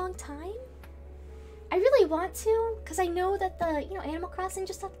such a long time. I really want to, because I know that the, Animal Crossing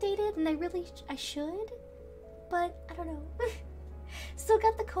just updated, and I should. But, I don't know. Still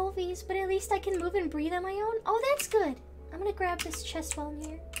got the Colvies, but at least I can move and breathe on my own. Oh, that's good. I'm gonna grab this chest while I'm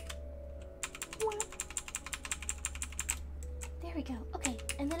here. There we go. Okay,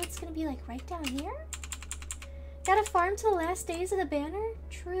 and then it's gonna be like right down here. Gotta farm to the last days of the banner?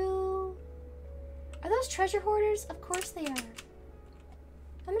 True. Are those treasure hoarders? Of course they are.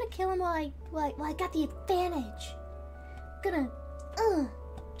 I'm gonna kill him while I got the advantage.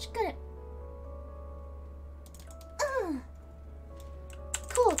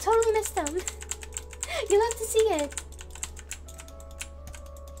 Cool, totally missed them. You'll have to see it.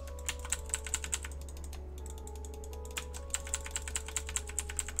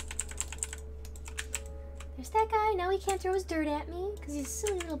 There's that guy. Now he can't throw his dirt at me because he's a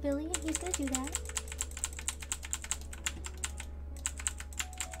silly little Billy and he's gonna do that.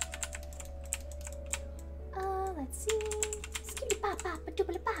 Let's see.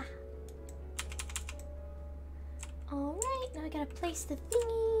 Alright, now I gotta place the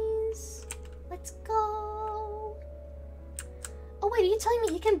thingies. Let's go. Oh wait, are you telling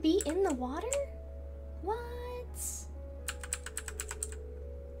me he can be in the water? What?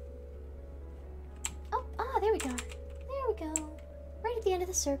 Oh, there we go. There we go. Right at the end of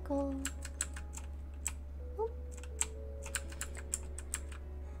the circle. Oh.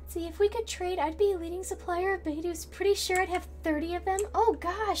 Let's see, if we could trade, I'd be a leading supplier of Beidus. Pretty sure I'd have 30 of them. Oh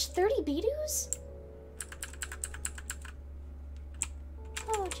gosh, 30 Beidus?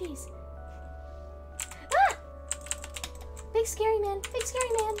 Oh jeez. Ah! Big scary man, big scary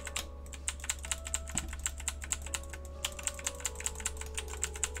man.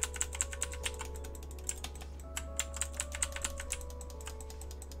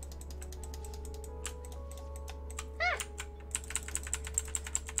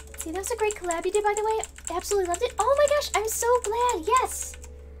 See, that was a great collab you did, by the way. Absolutely loved it. Oh my gosh, I'm so glad. Yes.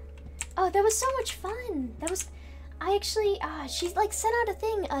 Oh, that was so much fun. That was, I actually, she like sent out a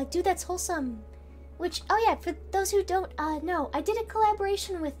thing, Dude That's Wholesome. Which, oh yeah, for those who don't know, I did a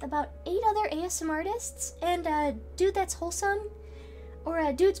collaboration with about 8 other ASM artists. And Dude That's Wholesome,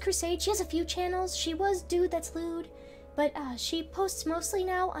 or Dude's Crusade, she has a few channels. She was Dude That's Lewd, but she posts mostly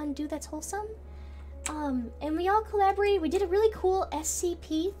now on Dude That's Wholesome. And we all collaborated. We did a really cool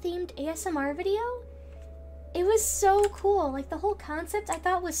SCP themed ASMR video. It was so cool. Like the whole concept I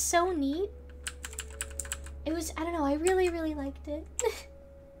thought was so neat. It was, I don't know, I really, really liked it. Let's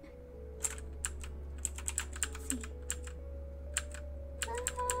see.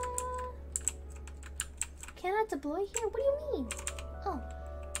 Cannot deploy here? What do you mean? Oh,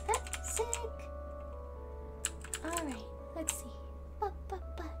 that's sick. Alright, let's see.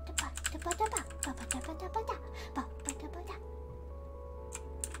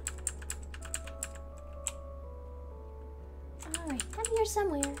 Alright, I'm here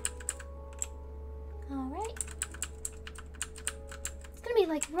somewhere. Alright. It's gonna be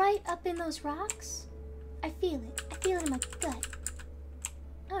like right up in those rocks. I feel it. I feel it in my gut.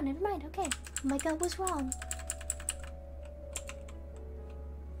 Oh, never mind. Okay. My gut was wrong.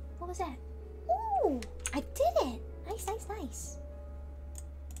 What was that? Ooh! I did it! Nice, nice, nice.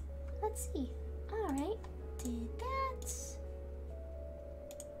 Let's see. Alright. Did that.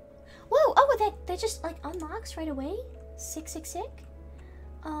 Whoa! Oh, that just like unlocks right away? Sick, sick, sick.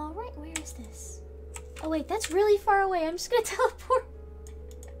 Alright, where is this? Oh wait, that's really far away. I'm just gonna teleport.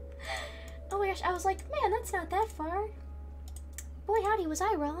 Oh my gosh, I was like, man, that's not that far. Boy howdy, was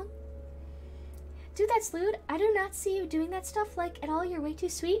I wrong. Dude, that's lewd. I do not see you doing that stuff like at all. You're way too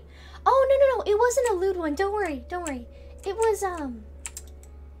sweet. Oh no, it wasn't a lewd one. Don't worry, don't worry. It was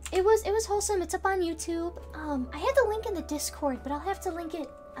it was wholesome. It's up on YouTube. I had the link in the Discord, but I'll have to link it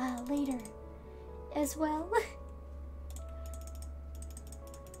later as well.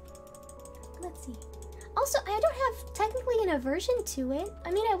 Let's see. Also, I don't have technically an aversion to it.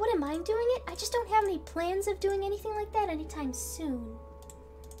 I mean, I wouldn't mind doing it. I just don't have any plans of doing anything like that anytime soon.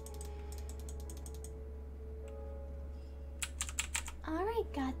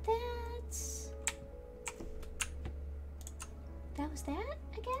 Alright, got that. That was that,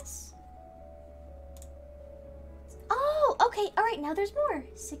 I guess? Oh, okay. Alright, now there's more.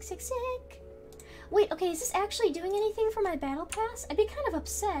 Sick, sick, sick. Wait, okay, is this actually doing anything for my battle pass? I'd be kind of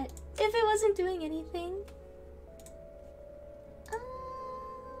upset if it wasn't doing anything.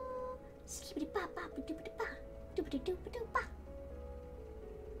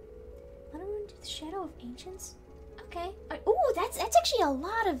 I don't want to do the Shadow of Ancients. Okay. Ooh, that's actually a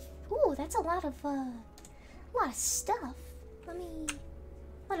lot of. Ooh, that's a lot of stuff. Let me.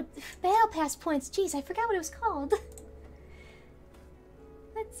 A lot of battle pass points. Jeez, I forgot what it was called.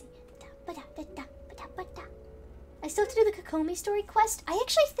 Let's see. I still have to do the Kokomi story quest. I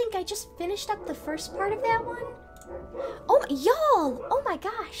actually think I just finished up the first part of that one. Oh, y'all! Oh my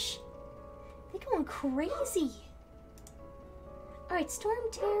gosh. They're going crazy. Alright,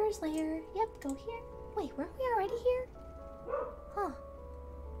 Storm Terror's lair. Yep, go here. Wait, weren't we already here? Huh.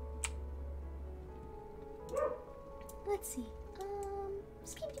 Let's see.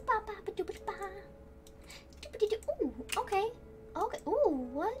 Ooh, okay. Okay. Ooh,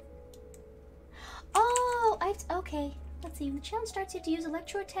 what? Oh, okay. Let's see. When the challenge starts, you have to use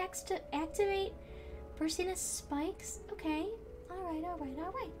electro attacks to activate burstiness spikes. Okay. Alright.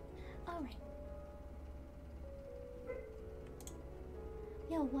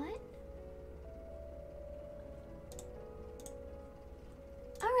 Yo, what?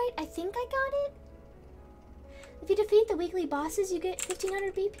 Alright, I think I got it. If you defeat the weekly bosses, you get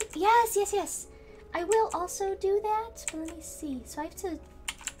 1500 BP. Yes. I will also do that. But let me see. So I have to.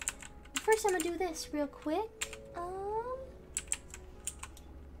 First, I'm gonna do this real quick.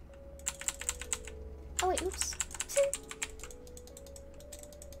 Oh wait, oops.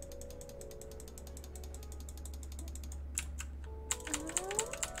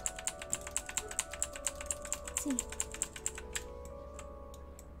 Let's see.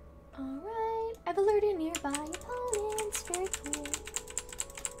 Alright, I've alerted nearby opponents. Very cool.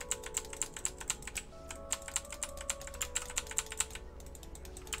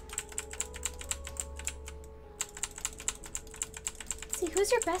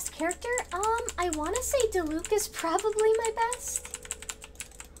 Who's your best character? I want to say Diluc is probably my best.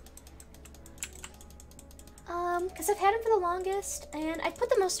 Because I've had him for the longest, and I've put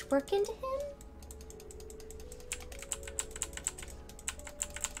the most work into him.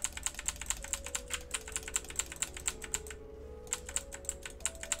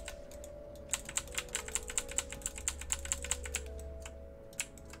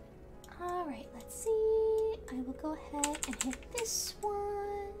 Alright, let's see. I will go ahead and hit this one.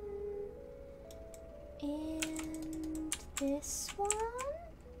 And this one,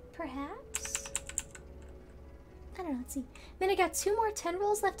 perhaps? I don't know, let's see. Then I got 2 more 10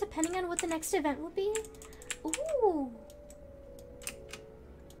 rolls left depending on what the next event will be. Ooh!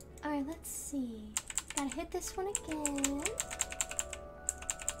 Alright, let's see. Gotta hit this one again.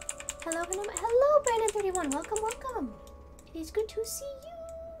 Hello, hello, Brandon31. Welcome, welcome. It is good to see you.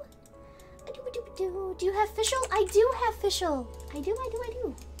 Do you have Fischl? I do have Fischl. I do.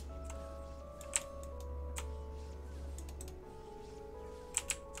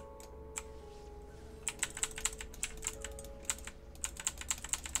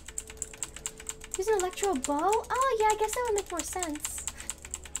 Use an electro bow? Oh yeah, I guess that would make more sense.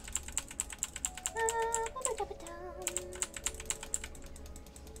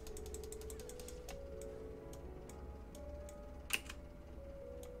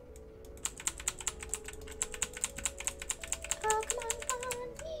 Oh, come on,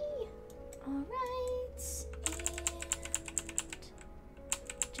 me. Alright, and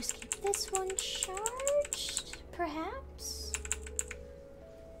just keep this one charged, perhaps?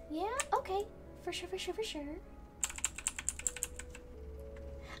 Yeah, okay. For sure.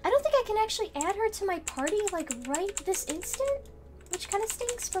 I don't think I can actually add her to my party, like, right this instant. Which kind of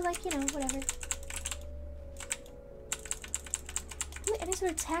stinks, but, like, you know, whatever. Any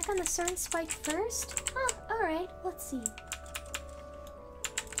sort of attack on the certain spike first? Huh, alright, let's see.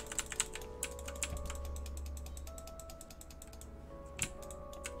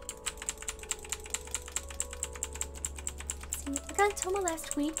 I got Toma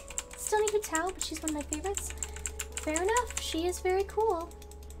last week. Still need to tell, but she's one of my favorites. Fair enough, she is very cool.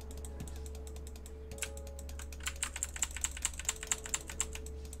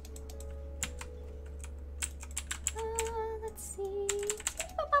 Let's see.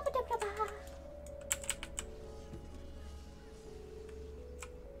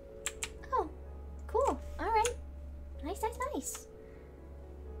 Oh, cool. Alright. Nice.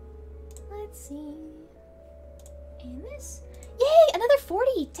 Let's see. And this. Yay! Another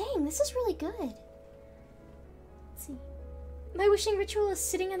 40! Dang, this is really good. Let's see. My wishing ritual is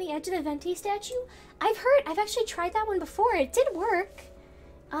sitting on the edge of the Venti statue. I've actually tried that one before. It did work.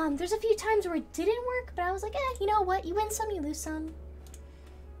 There's a few times where it didn't work, but I was like, you know what? You win some, you lose some.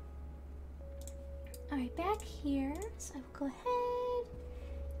 Alright, back here. So I will go ahead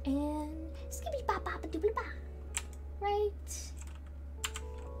and skippy bop bop doobly ba. Right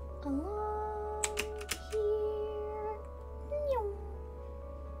along here.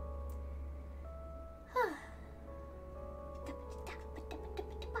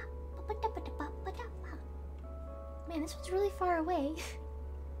 Man, this one's really far away.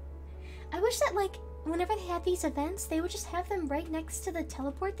 I wish that, like, whenever they had these events, they would just have them right next to the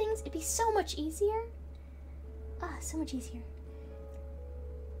teleport things. It'd be so much easier. So much easier.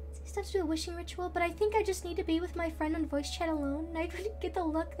 Stuff to do a wishing ritual, but I think I just need to be with my friend on voice chat alone, and I wouldn't get the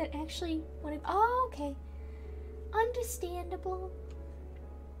luck that actually wanted. Oh, okay. Understandable.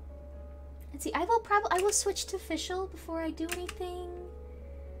 Let's see. I will switch to Fischl before I do anything,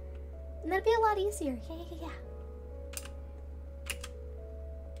 and that'd be a lot easier. Yeah.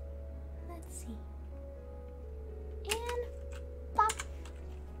 Let's see. And pop.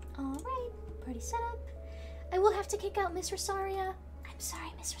 All right. Party setup. I will have to kick out Miss Rosaria. I'm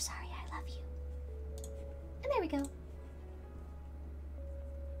sorry, Miss Rosaria. I love you. And there we go.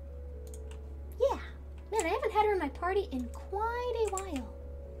 Yeah. Man, I haven't had her in my party in quite a while.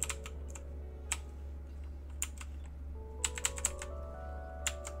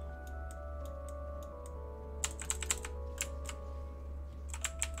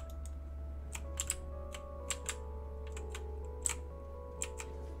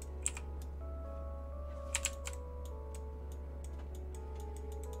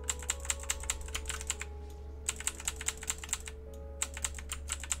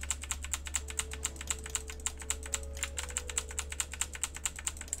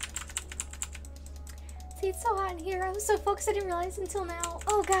 See, it's so hot in here. I was so focused I didn't realize until now.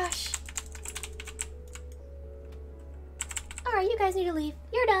 Oh gosh. Alright, you guys need to leave.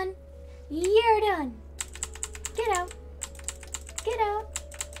 You're done. You're done. Get out. Get out.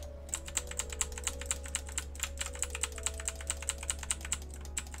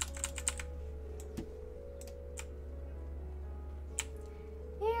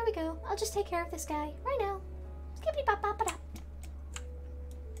 I'll just take care of this guy right now. Skippity bop bop bop.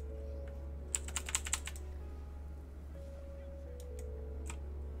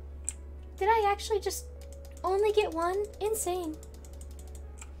 Did I actually just only get one? Insane.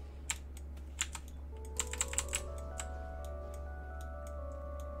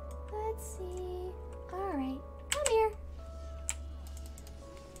 Let's see. Alright, come here.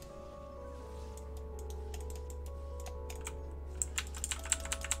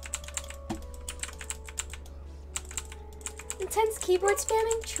 Intense keyboard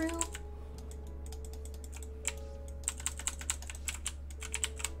spamming? True.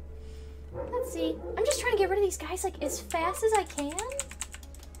 Let's see. I'm just trying to get rid of these guys like as fast as I can.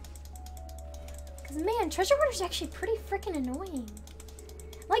 Cause man, treasure hoarders are actually pretty freaking annoying.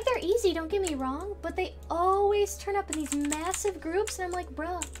 Like they're easy, don't get me wrong, but they always turn up in these massive groups and I'm like,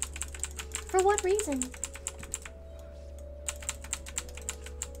 bruh, for what reason?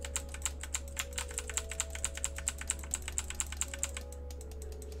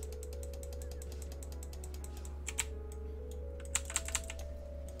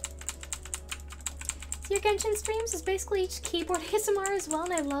 Your Genshin streams is basically each keyboard ASMR as well,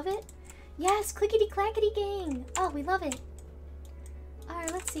 and I love it. Yes, clickety clackety gang. Oh, we love it.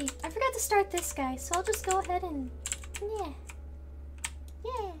 Alright, let's see. I forgot to start this guy, so I'll just go ahead and... Yeah.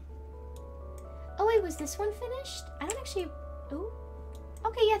 Yeah. Oh wait, was this one finished? I don't actually... Ooh.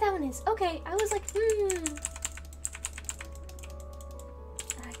 Okay, yeah, that one is. Okay, I was like,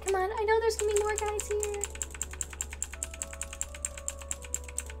 Alright, come on. I know there's gonna be more guys here.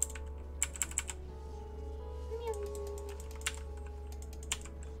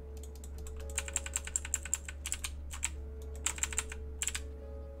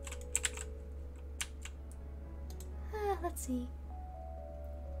 Let's see.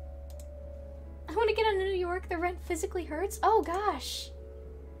 I want to get on to New York. The rent physically hurts. Oh gosh.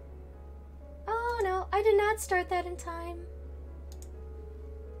 Oh no, I did not start that in time.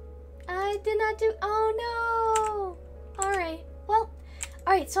 I did not do. Oh no. All right. Well,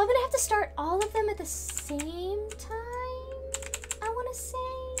 all right. So I'm gonna have to start all of them at the same time. I want to say.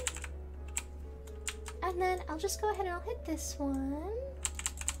 And then I'll just go ahead and I'll hit this one.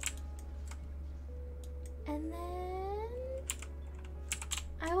 And then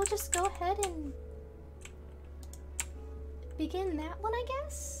I will just go ahead and begin that one, I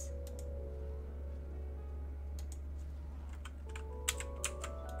guess.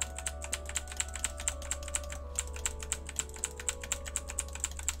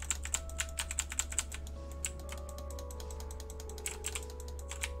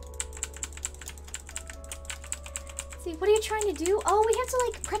 Let's see, what are you trying to do? Oh, we have to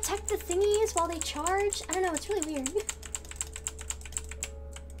like protect the thingies while they charge. I don't know, it's really weird.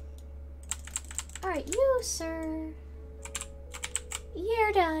 Alright, you, sir.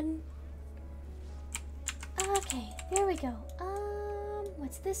 You're done. Okay, there we go.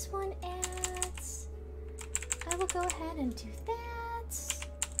 What's this one at? I will go ahead and do that.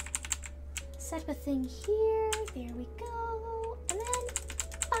 Set up a thing here. There we go. And then,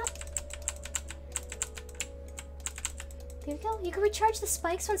 pop. There we go. You can recharge the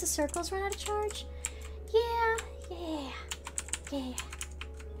spikes once the circles run out of charge. Yeah.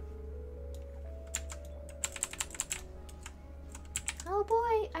 Oh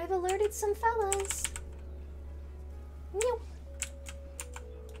boy, I've alerted some fellas. Nope.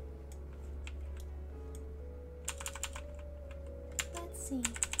 Let's see.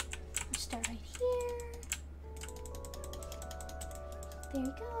 We'll start right here. There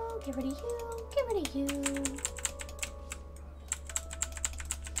you go. Get rid of you. Get rid of you.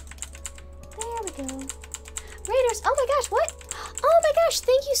 There we go. Raiders. Oh my gosh, what? Oh my gosh,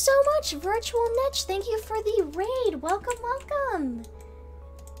 thank you so much, Virtual Netch. Thank you for the raid. Welcome, welcome.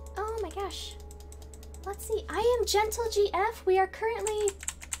 Oh my gosh. Let's see. I am GentleGF. We are currently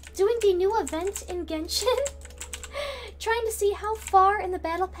doing the new event in Genshin. Trying to see how far in the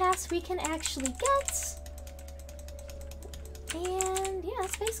battle pass we can actually get. And yeah,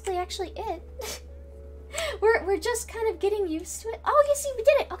 that's basically actually it. We're just kind of getting used to it. Oh, you see, we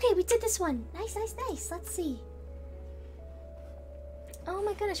did it. Okay, we did this one. Nice. Let's see. Oh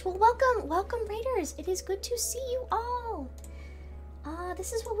my goodness. Well, welcome Raiders. It is good to see you all.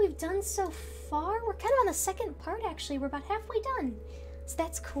 This is what we've done so far. We're kind of on the second part, actually. We're about halfway done. So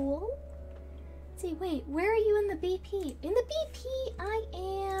that's cool. Let's see, wait, where are you in the BP? In the BP, I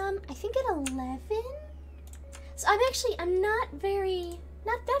am, I think at 11? So I'm not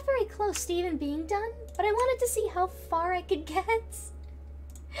that very close to even being done, but I wanted to see how far I could get.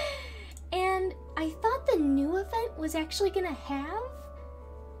 And I thought the new event was actually gonna have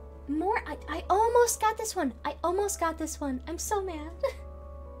more. I almost got this one. I'm so mad.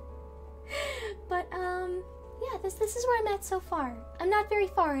 yeah, this is where I'm at so far. I'm not very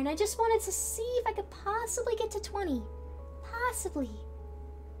far, and I just wanted to see if I could possibly get to 20. Possibly.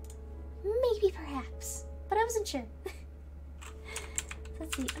 Maybe, perhaps. But I wasn't sure.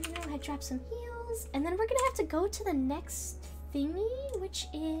 Let's see. I'm gonna go ahead and drop some heals, and then we're gonna have to go to the next thingy, which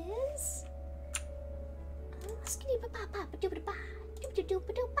is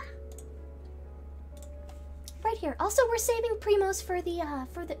right here. Also, we're saving Primos for the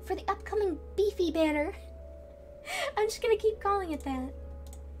upcoming beefy banner. I'm just gonna keep calling it that.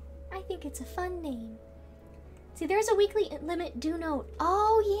 I think it's a fun name. See, there's a weekly limit, do note.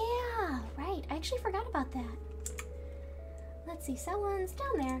 Oh yeah, right. I actually forgot about that. Let's see, someone's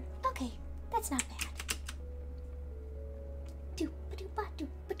down there. Okay, that's not bad.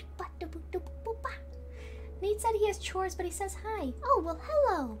 Nate said he has chores, but he says hi. Oh, well,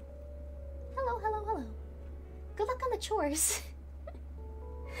 hello. Hello, hello, hello. Good luck on the chores.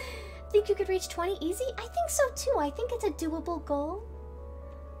 Think you could reach 20 easy? I think so too. I think it's a doable goal.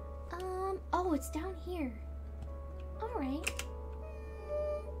 Oh, it's down here. Alright.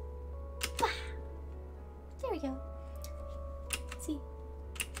 There we go. Let's see.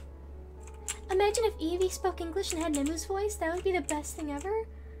 Imagine if Evie spoke English and had Nemu's voice. That would be the best thing ever.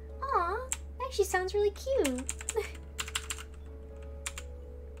 Aw, that actually sounds really cute.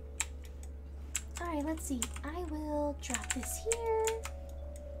 Alright, let's see. I will drop this here.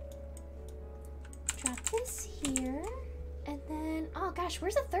 Drop this here. And then, oh gosh,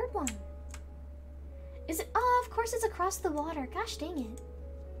 where's the third one? Is it? Oh, of course it's across the water. Gosh dang it.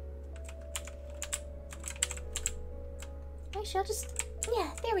 Actually, I'll just,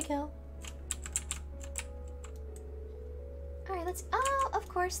 yeah, there we go. Alright, let's, oh, of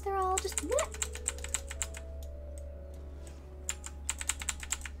course, they're all just, bleh.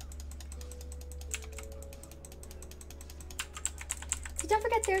 So don't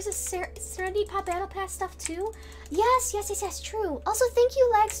forget, there's a Serenity Pop Battle Pass stuff too. Yes, yes, yes, yes, true. Also, thank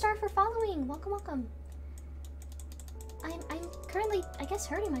you, Lagstar, for following. Welcome, welcome. I'm currently, I guess,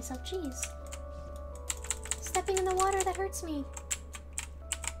 hurting myself. Jeez. Stepping in the water, that hurts me.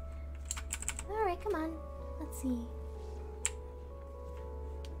 Alright, come on. Let's see.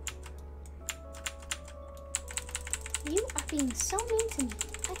 You are being so mean to me.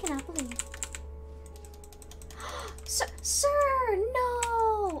 I cannot believe. Sir,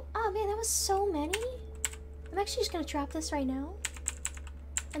 no! Oh man, that was so many. I'm actually just gonna drop this right now.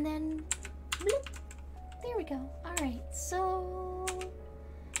 And then, bloop. There we go. Alright, so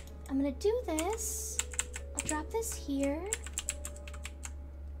I'm gonna do this. I'll drop this here.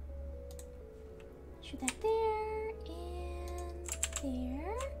 Shoot that there and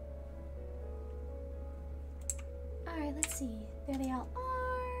there. Alright, let's see. There they all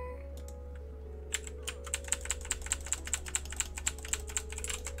are.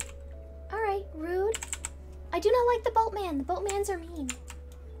 Alright, rude. I do not like the boatman. The boatmans are mean.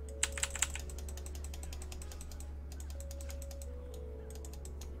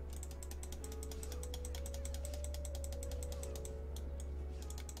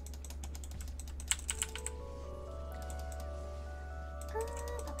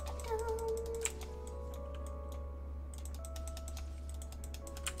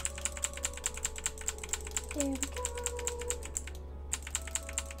 There we go.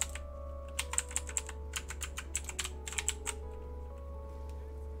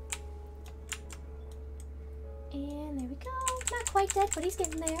 And there we go. Not quite dead, but he's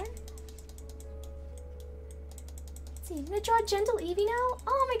getting there. Let's see, I'm gonna draw GentleGF now.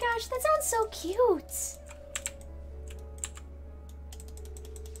 Oh my gosh, that sounds so cute.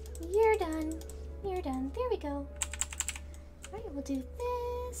 You're done. You're done. There we go. Alright, we'll do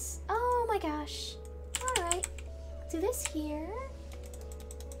this. Oh my gosh. Alright. Do this here.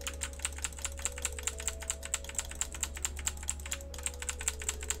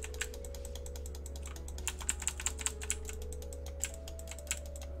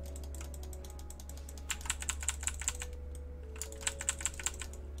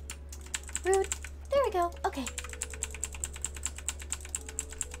 Rude. There we go. Okay.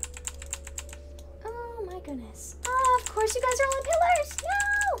 Oh my goodness. Oh, of course you guys are all on pillars. No!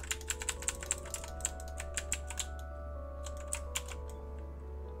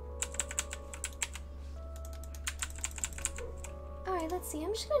 Alright, let's see.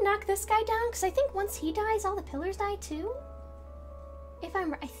 I'm just gonna knock this guy down because I think once he dies, all the pillars die too. If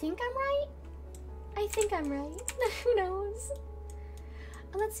I'm, I think I'm right. I think I'm right. Who knows?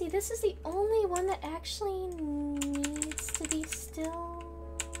 Let's see. This is the only one that actually needs to be still.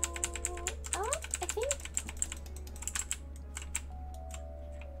 Oh, I think.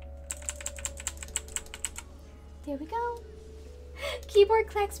 There we go. Keyboard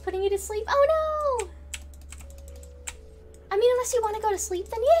clacks putting you to sleep. Oh no! mean, unless you want to go to sleep,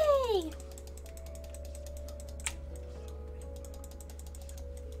 then yay!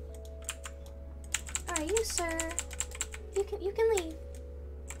 Alright, you sir. You can leave.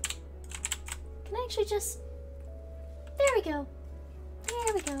 Can I actually just... There we go.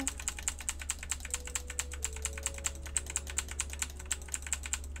 There we go.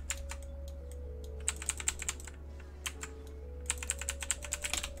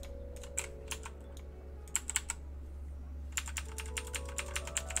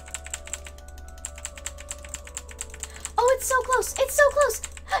 Oh, it's so close! It's so close!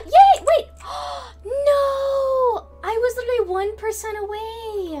 Yay! Wait! No! I was literally 1%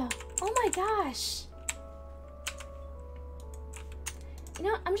 away! Oh my gosh. You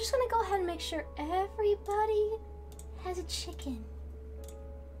know what? I'm just gonna go ahead and make sure everybody has a chicken.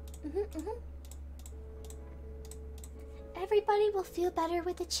 Everybody will feel better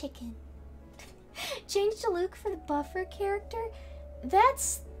with a chicken. Change to Luke for the buffer character?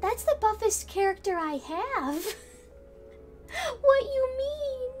 That's the buffest character I have. What you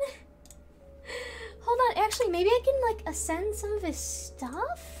mean? Hold on, actually maybe I can like ascend some of his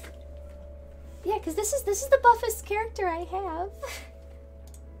stuff? Yeah, because this is the buffest character I have.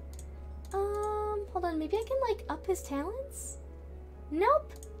 Hold on, maybe I can like up his talents?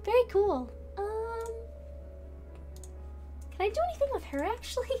 Nope. Very cool. Can I do anything with her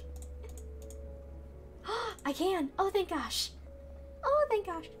actually? I can. Oh, thank gosh. Oh, thank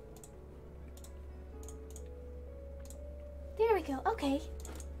gosh. There we go. Okay.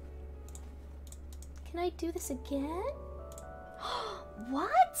 Can I do this again?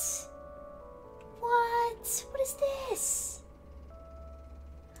 What? What? What is this?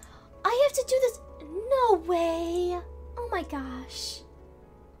 I have to do this. No way. Oh my gosh.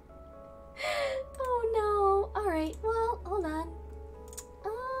 Oh no. Alright, well, hold on.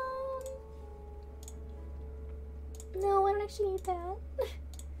 No, I don't actually need that.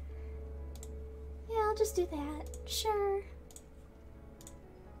 Yeah, I'll just do that. Sure.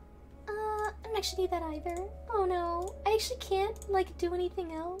 I don't actually need that either. Oh no. I actually can't, like, do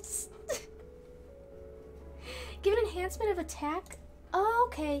anything else. Give an enhancement of attack? Oh,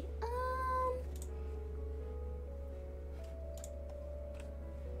 okay.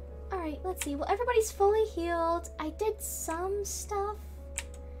 Alright, let's see. Well, everybody's fully healed. I did some stuff.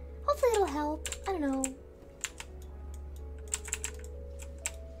 Hopefully it'll help. I don't know.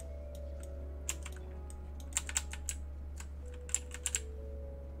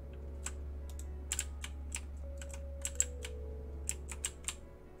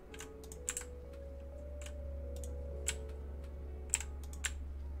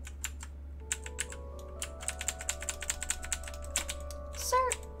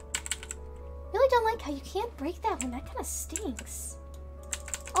 How you can't break that one. That kind of stinks.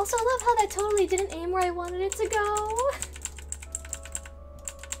 Also, I love how that totally didn't aim where I wanted it to go.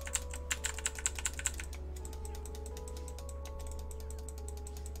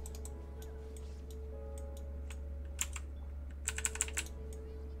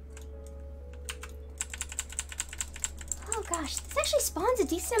 Oh gosh, this actually spawns a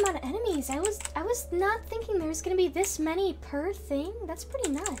decent amount of enemies. I was not thinking there was gonna be this many per thing. That's pretty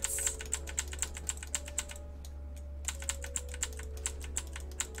nuts.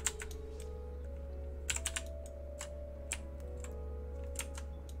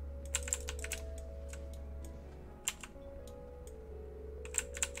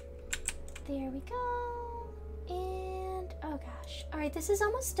 There we go. And oh gosh. Alright, this is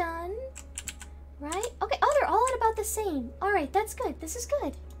almost done. Right? Okay, oh, they're all at about the same. Alright, that's good. This is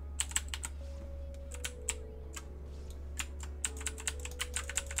good.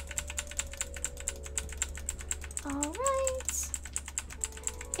 Alright.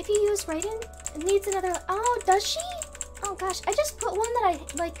 If you use Raiden, it needs another. Oh, does she? Oh gosh, I just put one that I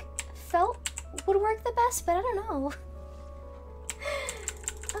like felt would work the best, but I don't know.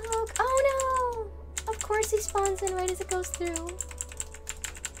 Oh no! Of course he spawns in right as it goes through.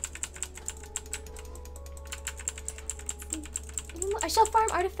 I shall farm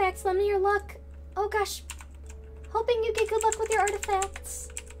artifacts. Lend me your luck. Oh gosh. Hoping you get good luck with your artifacts.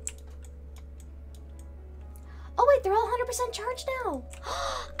 Oh wait, they're all 100% charged now.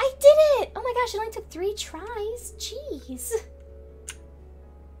 I did it! Oh my gosh, it only took 3 tries. Jeez.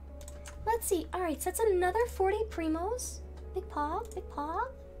 Let's see. Alright, so that's another 40 primos. Big paw, big paw.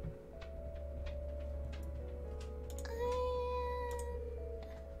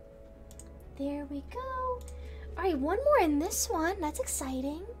 There we go. Alright, one more in this one. That's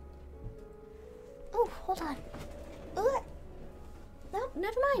exciting. Oh, hold on. Ugh. Nope,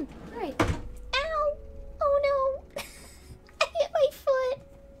 never mind. Alright. Ow! Oh no! I hit my foot!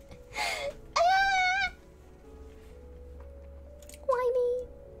 Ah!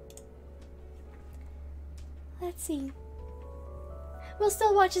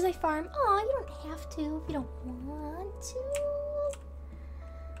 still watch as I farm. Aw, you don't have to if you don't want to.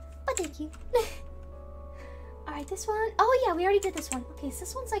 But thank you. Alright, this one. Oh yeah, we already did this one. Okay, so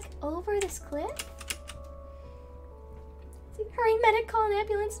this one's like over this cliff. Hurry, medic, call an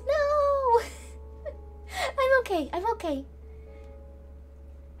ambulance. No! I'm okay, I'm okay.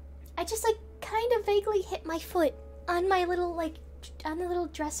 I just like kind of vaguely hit my foot on my little like, on the little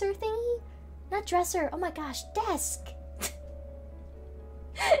dresser thingy. Not dresser, oh my gosh, desk.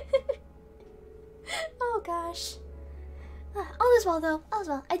 Oh gosh. All is well though, all is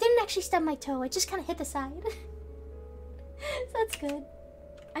well. I didn't actually stub my toe, I just kind of hit the side. So that's good.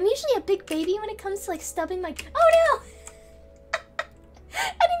 I'm usually a big baby when it comes to like stubbing my... Oh no!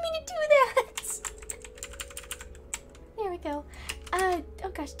 I didn't mean to do that! There we go. Oh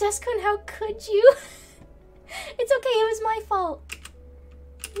gosh, Deskun, how could you? It's okay, it was my fault.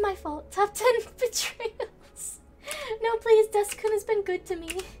 My fault. Top 10 betrayals. No, please, Deskun has been good to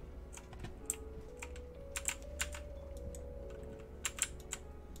me.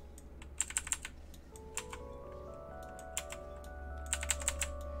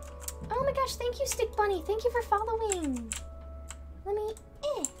 Oh my gosh, thank you, Stick Bunny. Thank you for following. Let me...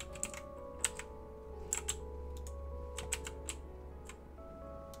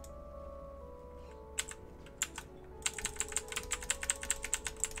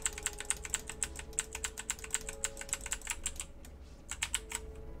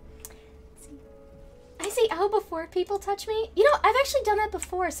 I say ow before people touch me. You know, I've actually done that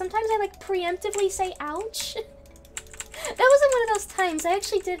before. Sometimes I like preemptively say ouch. That wasn't one of those times. I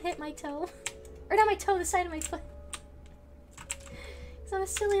actually did hit my toe. Or not my toe, the side of my foot. Because I'm a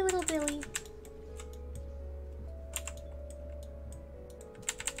silly little Billy.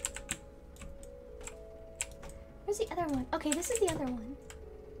 Where's the other one? Okay, this is the other one.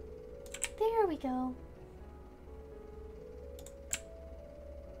 There we go.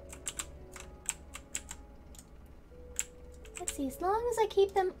 Let's see, as long as I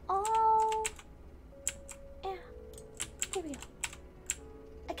keep them all... Yeah. Here we go.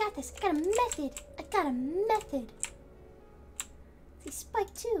 I got this. I got a method. I got a method. See,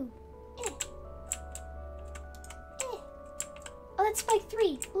 spike 2. Eh. Eh. Oh, that's spike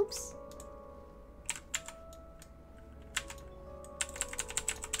 3. Oops.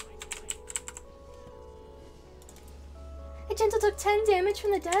 I gentle took 10 damage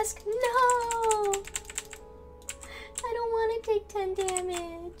from the desk? No! I don't want to take 10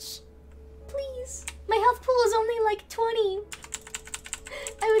 damage. Please. My health pool is only like 20.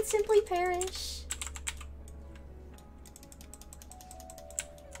 I would simply perish.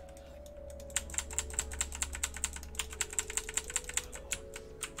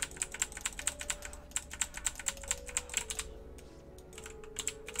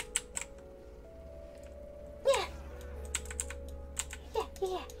 Yeah.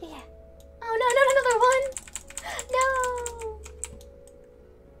 Yeah. Oh no, not another one. No.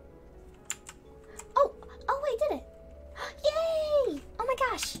 Oh, I did it. Yay! Oh my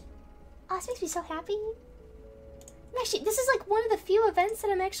gosh. Oh, this makes me so happy. Actually, this is like one of the few events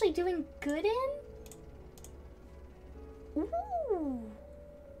that I'm actually doing good in. Ooh.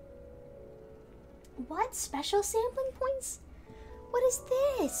 What? Special sampling points? What is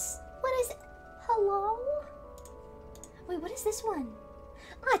this? What is... Hello? Wait, what is this one?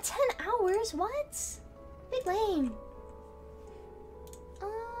 Ah, 10 hours? What? Big lame.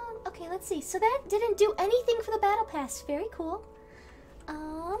 Okay, let's see. So that didn't do anything for the battle pass. Very cool.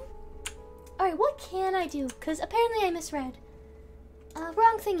 Alright, what can I do? Because apparently I misread.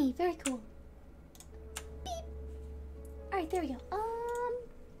 Wrong thingy. Very cool. Beep. Alright, there we go.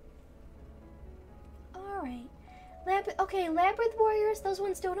 Alright. Okay, Labyrinth Warriors, those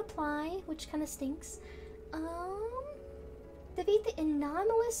ones don't apply, which kind of stinks. Defeat the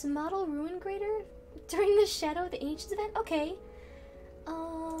anomalous model Ruin Grader during the Shadow of the Ancients event? Okay.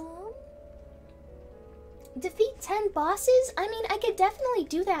 Defeat 10 bosses? I mean, I could definitely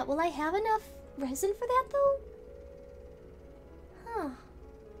do that. Will I have enough resin for that, though? Huh.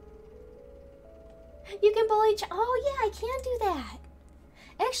 You can bully oh, yeah, I can do that.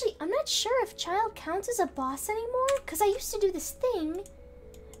 Actually, I'm not sure if Child counts as a boss anymore, because I used to do this thing.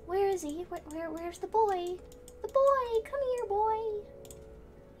 Where is he? Where's the boy? The boy! Come here, boy!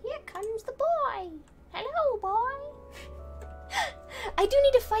 Here comes the boy! Hello, boy! I do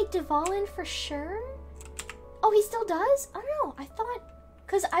need to fight Dvalin for sure. Oh, he still does? I don't know. I thought...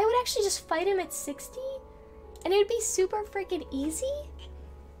 Because I would actually just fight him at 60, and it would be super freaking easy.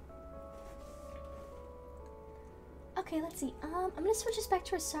 Okay, let's see. I'm gonna switch this back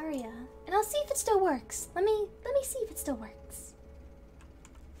to Rosaria, and I'll see if it still works. Let me see if it still works.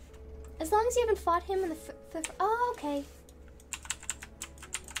 As long as you haven't fought him in the... Oh, okay.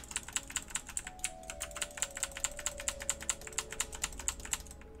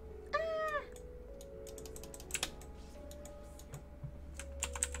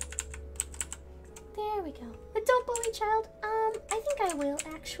 I will,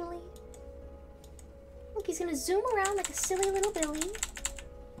 actually. Look, he's gonna zoom around like a silly little Billy.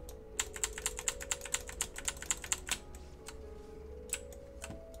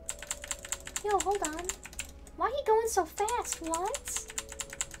 Yo, hold on. Why are you going so fast? What?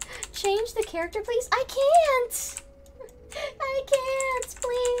 Change the character, please? I can't! I can't,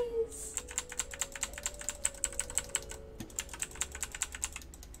 please!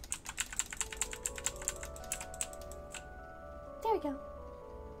 There we go.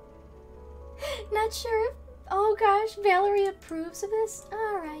 Not sure if... Oh gosh, Valerie approves of this?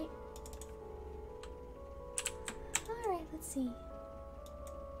 Alright. Alright, let's see.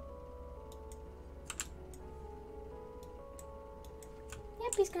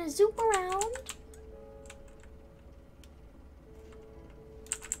 Yep, he's gonna zoop around.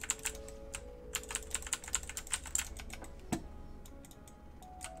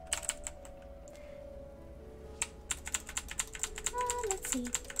 Let's see.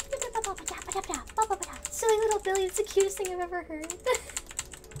 Silly little Billy, it's the cutest thing I've ever heard.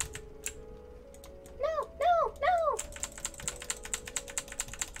 No, no, no!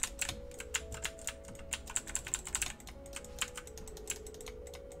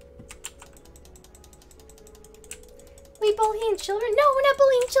 We bullying children? No, we're not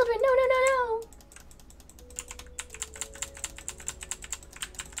bullying children! No, no, no, no!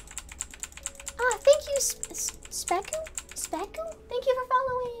 Ah, thank you, Speku? Speku? Thank you for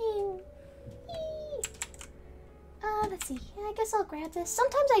following! Let's see. Yeah, I guess I'll grab this.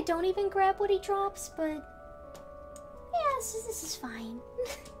 Sometimes I don't even grab what he drops, but... Yeah, this is fine.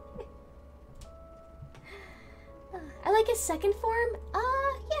 I like his second form.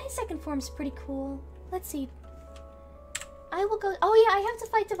 Yeah, his second form's pretty cool. Let's see. I will go... Oh yeah, I have to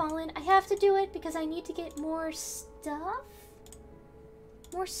fight Dvalin. I have to do it because I need to get more stuff.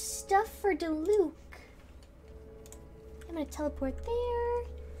 More stuff for Diluc. I'm gonna teleport there.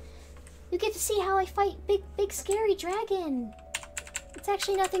 You get to see how I fight big scary dragon. It's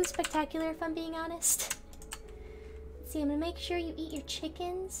actually nothing spectacular if I'm being honest. Let's see, I'm gonna make sure you eat your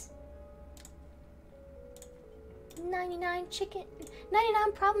chickens. 99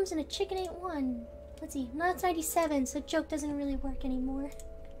 problems and a chicken ain't one. Let's see, no, it's 97, so joke doesn't really work anymore.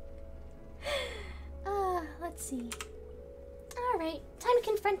 Let's see. Alright, time to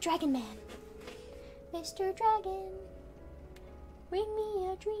confront Dragon Man. Mr. Dragon, bring me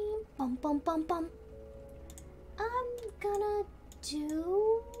a dream. Bum bum bum bum. I'm gonna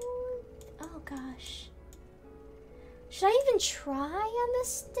do... Oh gosh. Should I even try on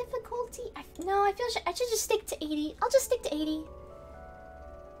this difficulty? No, I feel I should just stick to 80. I'll just stick to 80.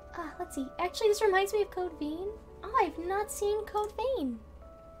 Let's see. Actually, this reminds me of Code Vein. Oh, I've not seen Code Vein.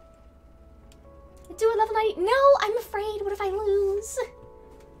 Do a level 90. No, I'm afraid. What if I lose?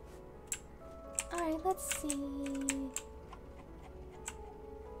 Alright, let's see.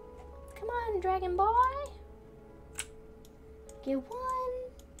 Come on, Dragon Boy. Get 1.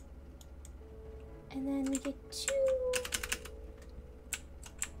 And then we get 2.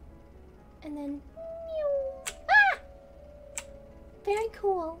 And then... Ah! Very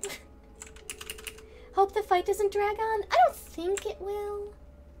cool. Hope the fight doesn't drag on. I don't think it will.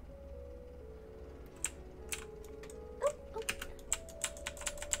 Oh, oh.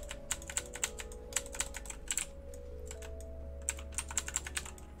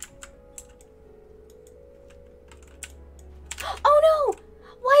 Oh no!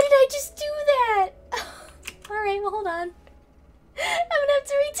 Why did I just do that? Alright, well hold on. I'm gonna have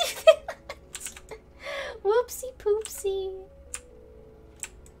to redo that. Whoopsie poopsie.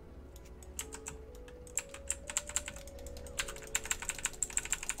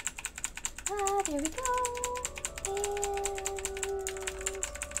 There we go. And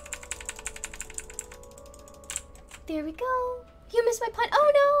there we go. You missed my pun.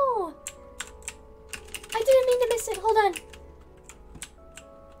 Oh no! I didn't mean to miss it. Hold on.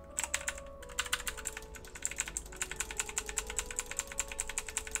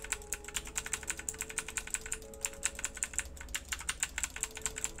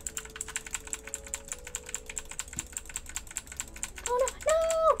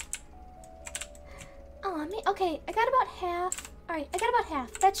 Okay, I got about half. Alright, I got about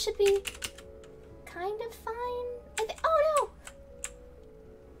half. That should be kind of fine. Oh no!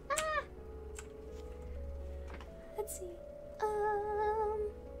 Ah! Let's see.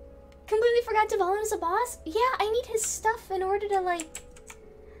 Completely forgot Dvalin is a boss? Yeah, I need his stuff in order to, like,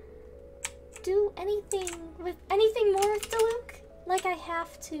 do anything more with Diluc. Like, I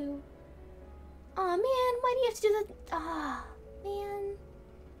have to. Aw, man, why do you have to do that? Ah, man.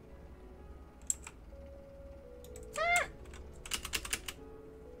 Ah!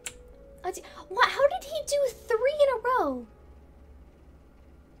 Let's see. What? How did he do 3 in a row?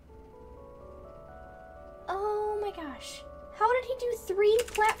 my gosh. How did he do 3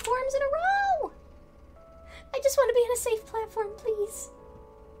 platforms in a row? I just want to be on a safe platform, please.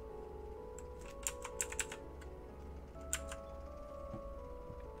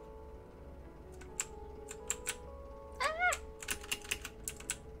 Ah!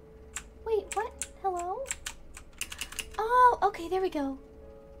 Wait, what? Hello? Oh, okay, there we go.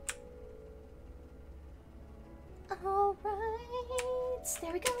 Alright,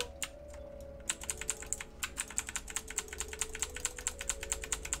 there we go.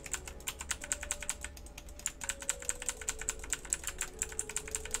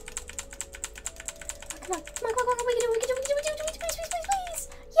 Come on, come on, come on, come on, we can do it, please.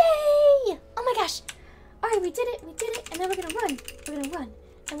 Yay! Oh my gosh. Alright, we did it, and then we're gonna run. We're gonna run,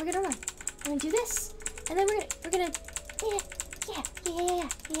 and we're gonna run. I'm gonna do this, and then we're gonna, yeah.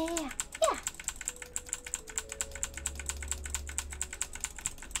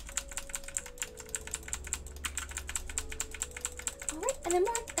 Alright, and then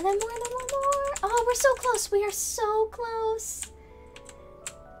more, and then more. Oh, we're so close, we are so close.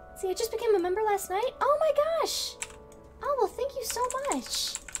 See, I just became a member last night. Oh my gosh! Oh, well, thank you so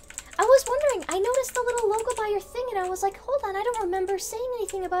much. I was wondering, I noticed the little logo by your thing, and I was like, hold on, I don't remember saying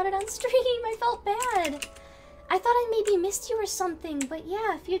anything about it on stream. I felt bad. I thought I maybe missed you or something, but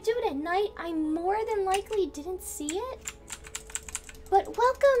yeah, if you do it at night, I more than likely didn't see it. But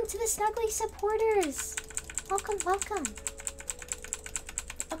welcome to the Snuggly supporters. Welcome, welcome.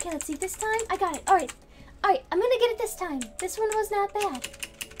 Okay, let's see, this time, I got it. Alright, I'm gonna get it this time. This one was not bad.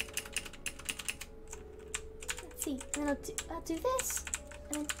 See, and then I'll do this,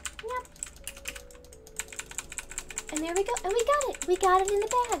 and then, yep. And there we go, and we got it. We got it in the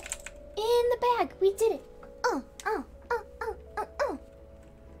bag. In the bag, we did it. Oh no.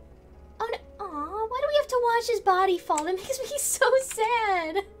 Aw, why do we have to watch his body fall? That makes me so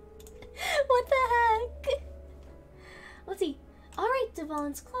sad. What the heck? Let's see. Alright,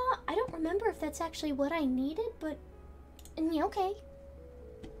 Devon's Claw. I don't remember if that's actually what I needed, but, yeah, okay.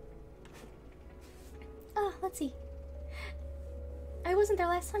 Oh, let's see. I wasn't there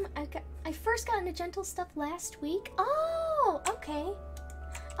last time. I first got into gentle stuff last week. Oh, okay.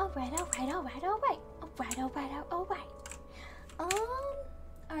 Alright.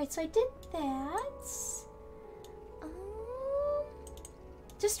 Alright, so I did that.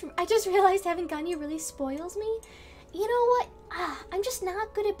 I just realized having Ganyu really spoils me. You know what? I'm just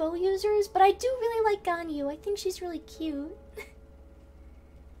not good at bow users, but I do really like Ganyu. I think she's really cute.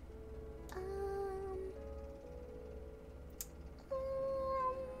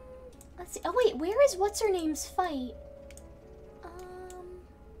 Let's see. Oh wait, where is what's her name's fight?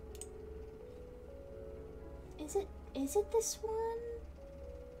 Is it this one?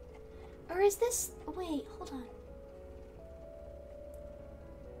 Or is this? Wait, hold on.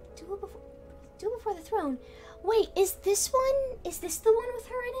 Do it before the throne. Wait, is this one? Is this the one with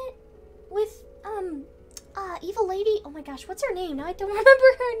her in it? With evil lady? Oh my gosh, what's her name? Now I don't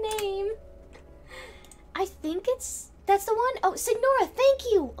remember her name. I think that's the one. Oh, Signora, thank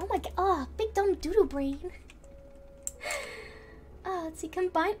you. Oh my god. Big dumb doodoo brain. Let's see.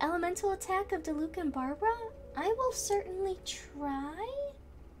 Combined elemental attack of Diluc and Barbara. I will certainly try.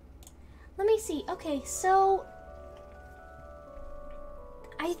 Let me see. Okay, so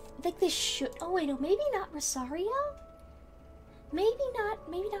I think this should. Oh wait, no, maybe not Rosaria. Maybe not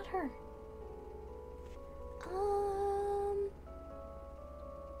her.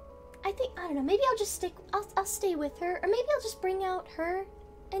 I don't know, maybe I'll just I'll stay with her, or maybe I'll just bring out her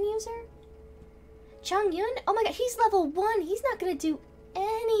and use her. Chang Yun? Oh my god, he's level 1. He's not gonna do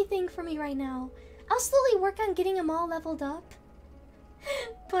anything for me right now. I'll slowly work on getting him all leveled up.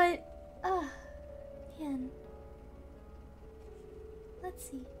 But, man. Let's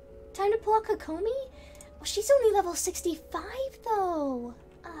see. Time to pull out Kokomi? Well, she's only level 65 though.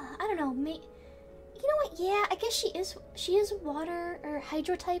 I don't know, you know what? Yeah, I guess she is water or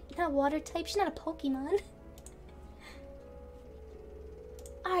hydro type, not water type. She's not a Pokemon.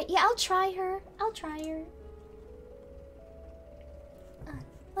 Alright, yeah, I'll try her.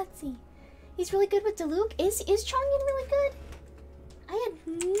 Let's see. He's really good with Diluc. Is Chongyun really good? I had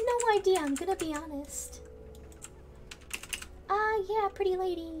no idea, I'm gonna be honest. Yeah, pretty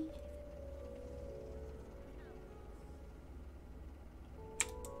lady.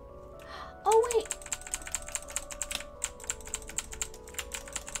 Oh, wait.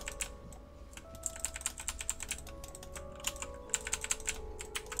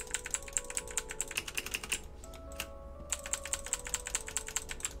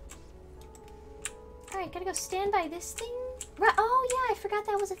 Alright, gotta go stand by this thing. Oh, yeah, I forgot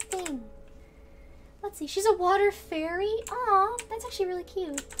that was a thing. Let's see, she's a water fairy. Aw, that's actually really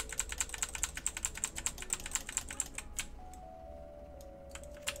cute.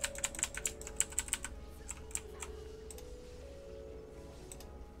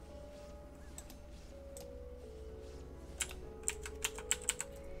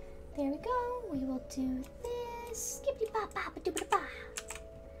 There we go. We will do this. Skippity-bop-bop-a-doo-ba-da-ba.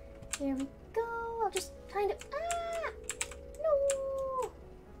 There we go. I'll just kind of... Ah! No!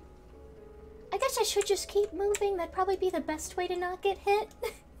 I guess I should just keep moving. That'd probably be the best way to not get hit.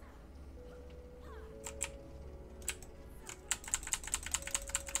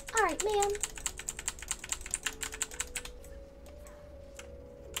 Alright, ma'am.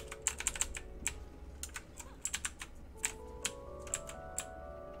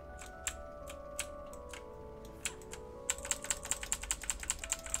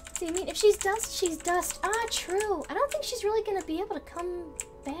 See, I mean, if she's dust, she's dust. Ah, true. I don't think she's really gonna be able to come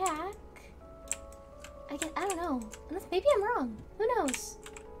back. I don't know. Unless, maybe I'm wrong. Who knows?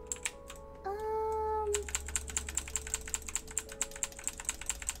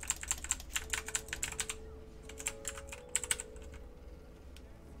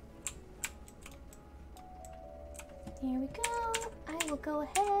 Here we go. I will go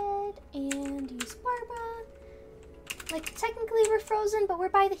ahead and use Barbara. Like, technically we're frozen, but we're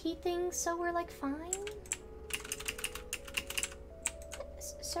by the heat thing, so we're, like, fine.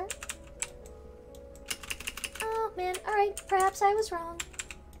 Sir? Oh, man. Alright, perhaps I was wrong.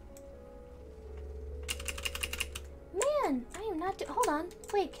 Man, I am not hold on.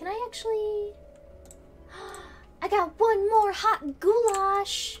 Wait, can I actually... I got one more hot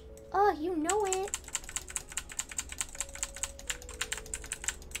goulash! Oh, you know it.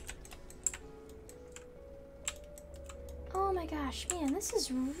 Oh my gosh, man, this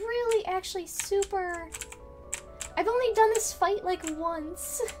is really actually super... I've only done this fight like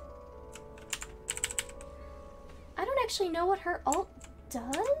once. I don't actually know what her ult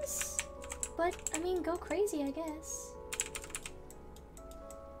does, but I mean, go crazy, I guess.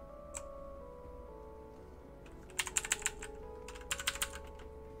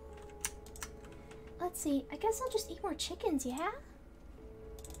 Let's see, I guess I'll just eat more chickens, yeah?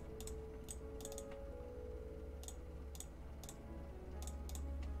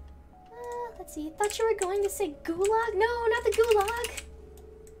 Let's see, thought you were going to say gulag? No, not the gulag!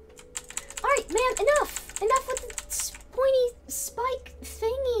 Alright, man, enough! Enough with the pointy spike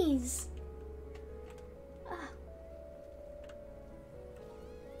thingies!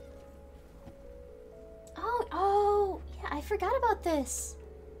 Oh, yeah, I forgot about this.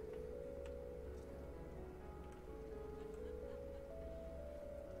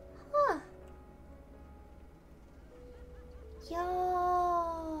 Huh. Yo.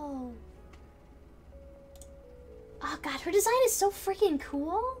 Oh god, her design is so freaking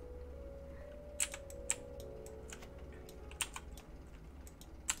cool.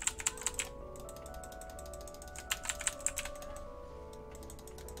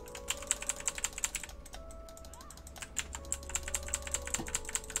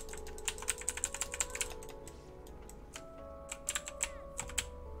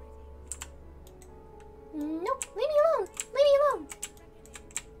 Nope, leave me alone. Leave me alone.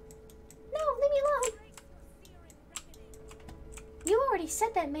 No, leave me alone. You already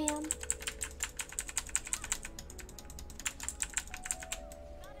said that, ma'am.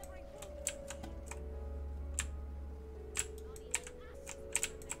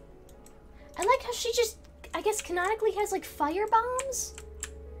 I like how she just, I guess, canonically has, like, fire bombs.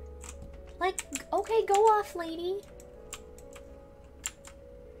 Like, okay, go off, lady.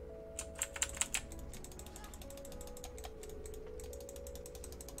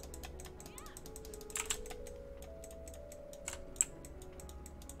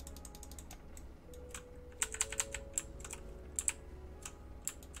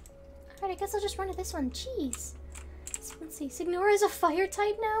 Alright, I guess I'll just run to this one. Jeez. Let's see. Signora is a fire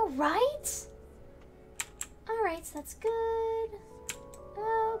type now, right? Alright, so that's good.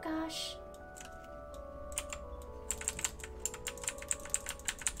 Oh, gosh.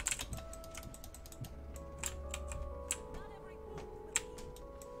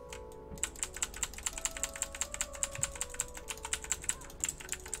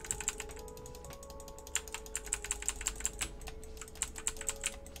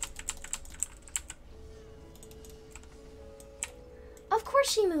 Of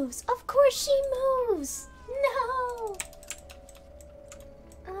course she moves! Of course she moves! No!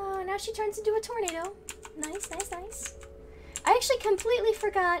 Oh, now she turns into a tornado. Nice, nice, nice. I actually completely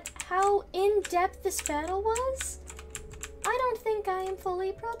forgot how in-depth this battle was. I don't think I am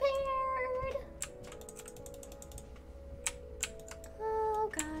fully prepared. Oh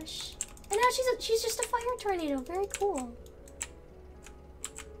gosh. And now she's just a fire tornado. Very cool.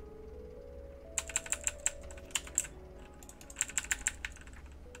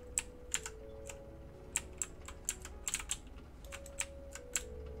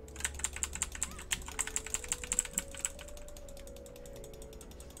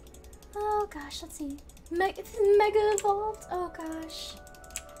 gosh, let's see. Mega evolved. Oh gosh.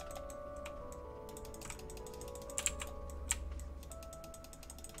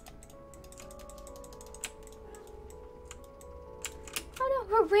 Oh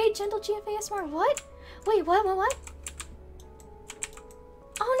no, raid GentleGF ASMR. What? Wait, what?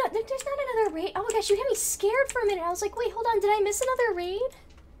 Oh no, there's not another raid. Oh my gosh, you had me scared for a minute. I was like, wait, hold on, did I miss another raid?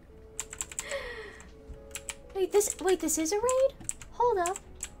 Wait, this is a raid? Hold up.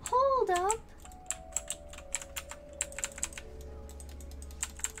 Oh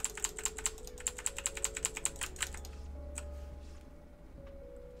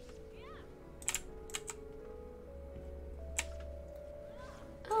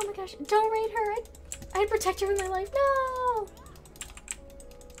my gosh, don't raid her. I'd protect her with my life. No!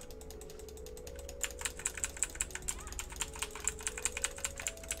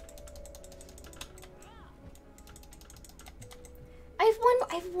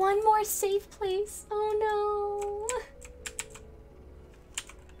 I have one more safe place. Oh no.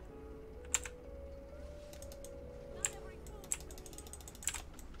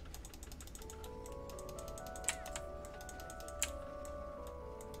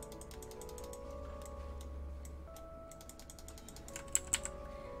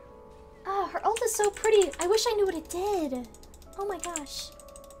 Oh, her ult is so pretty. I wish I knew what it did. Oh my gosh.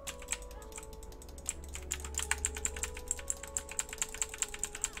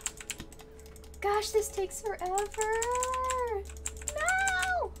 Gosh, this takes forever.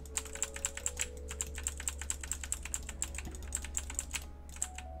 No!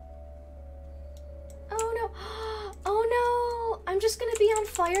 Oh no. Oh no. I'm just gonna be on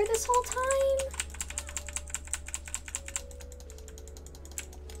fire this whole time.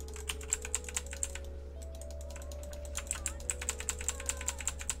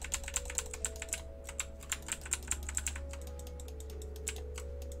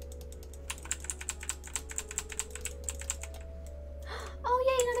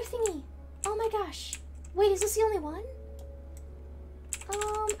 Wait, is this the only one?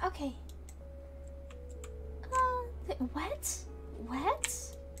 Okay. Wet?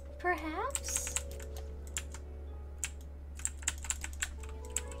 Wet? Perhaps?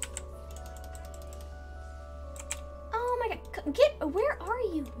 Oh my god, where are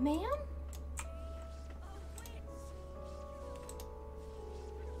you, ma'am?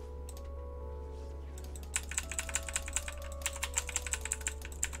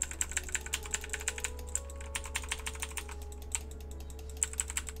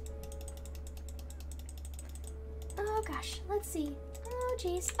 Oh gosh, let's see. Oh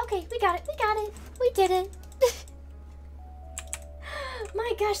jeez. Okay, we got it. We did it.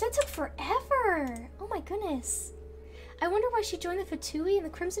 My gosh, that took forever. Oh my goodness. I wonder why she joined the Fatui and the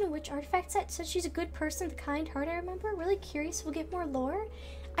Crimson Witch artifact set. Said she's a good person, the kind heart, I remember. Really curious if we'll get more lore.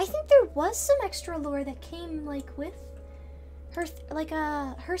 I think there was some extra lore that came like with her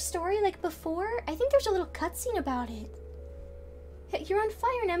her story like before. I think there's a little cutscene about it. You're on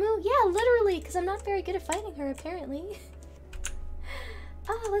fire, Nemu. Yeah, literally, because I'm not very good at fighting her, apparently.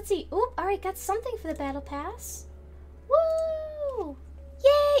 Oh, let's see. Oop, alright, got something for the battle pass. Woo!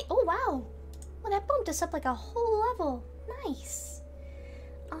 Yay! Oh, wow. Well, that bumped us up like a whole level. Nice.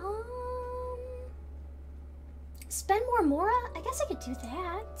 Spend more Mora? I guess I could do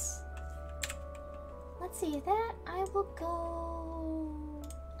that. Let's see, that I will go...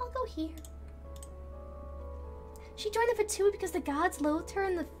 I'll go here. She joined the Fatui because the gods loathed her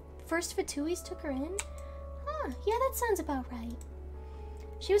and the first Fatuis took her in? Huh, yeah, that sounds about right.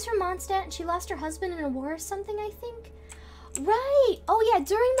 She was from Mondstadt and she lost her husband in a war or something, I think. Right! Oh yeah,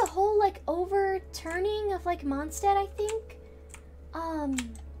 during the whole, like, overturning of, like, Mondstadt, I think.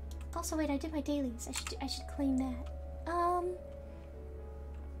 Also, wait, I did my dailies. I should claim that.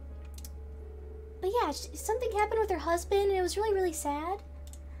 But yeah, something happened with her husband and it was really, really sad.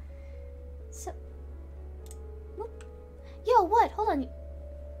 So... Yo, what? Hold on.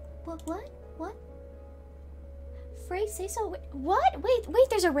 What? Frey, say so. What? Wait,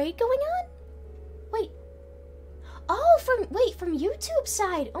 there's a raid going on? Wait. Oh, from YouTube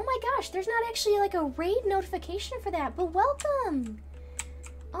side. Oh my gosh, there's not actually like a raid notification for that, but welcome.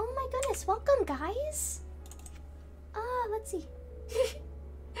 Oh my goodness, welcome guys. Let's see.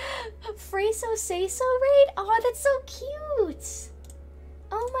 Frey, so say so raid? Oh, that's so cute.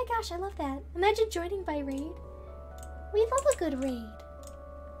 Oh my gosh, I love that. Imagine joining by raid. We love a good raid.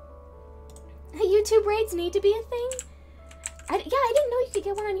 YouTube raids need to be a thing? Yeah, I didn't know you could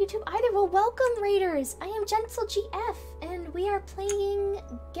get one on YouTube either. Well, welcome, raiders. I am GentleGF, and we are playing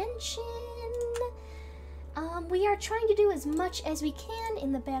Genshin. We are trying to do as much as we can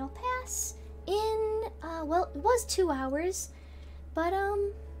in the Battle Pass in, well, it was 2 hours, but,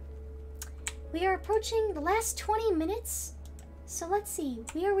 We are approaching the last 20 minutes. So let's see.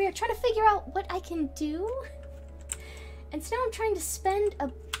 We are trying to figure out what I can do. And so now I'm trying to spend a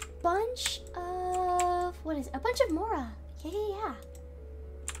bunch of... What is it? A bunch of Mora. Yeah.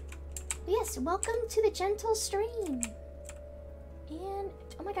 But yes, welcome to the Gentle stream. And,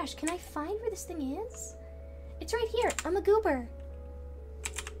 oh my gosh, can I find where this thing is? It's right here. I'm a goober.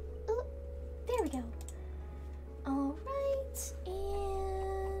 Oh, there we go. Alright,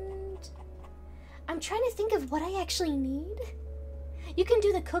 and... I'm trying to think of what I actually need. You can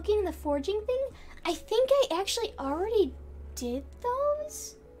do the cooking and the forging thing. I think I actually already did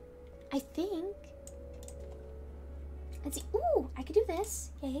those. I think. Let's see. Ooh, I could do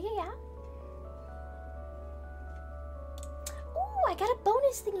this. Yeah. Ooh, I got a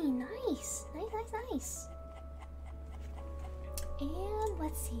bonus thingy. Nice. Nice. And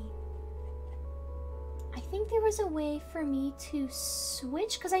let's see. I think there was a way for me to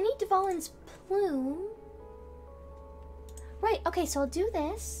switch, because I need Dvalin's plume. Right, okay, so I'll do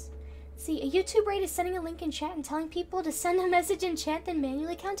this. See, a YouTube raid is sending a link in chat and telling people to send a message in chat, then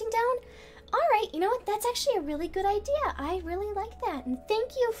manually counting down. Alright, you know what? That's actually a really good idea. I really like that. And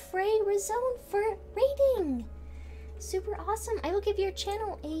thank you, Frey Razone, for raiding. Super awesome. I will give your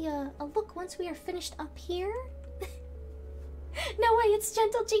channel a look once we are finished up here. No way, it's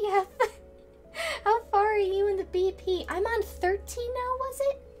GentleGF. How far are you in the BP? I'm on 13 now, was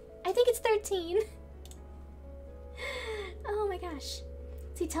it? I think it's 13. Oh my gosh.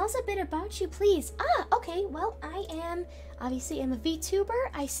 See, tell us a bit about you, please. Okay, well, obviously I'm a VTuber.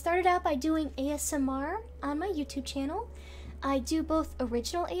 I started out by doing ASMR on my YouTube channel. I do both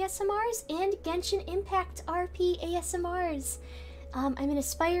original ASMRs and Genshin Impact RP ASMRs. I'm an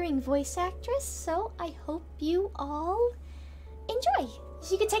aspiring voice actress, so I hope you all enjoy.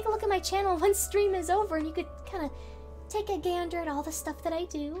 So you could take a look at my channel once stream is over and you could kind of take a gander at all the stuff that I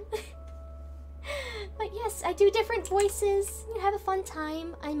do. But yes, I do different voices, have a fun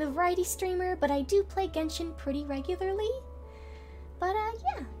time. I'm a variety streamer, but I do play Genshin pretty regularly. But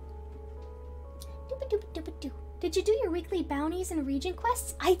yeah. Did you do your weekly bounties and region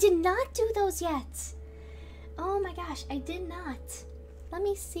quests? I did not do those yet. Oh my gosh, I did not. Let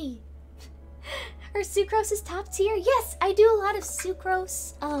me see. Her sucrose is top tier? Yes, I do a lot of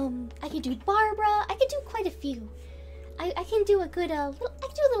sucrose. I could do Barbara. I could do quite a few. I can do a good I can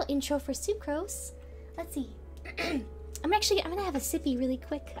do a little intro for sucrose. Let's see. I'm gonna have a sippy really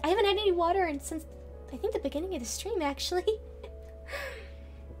quick. I haven't had any water since I think the beginning of the stream actually.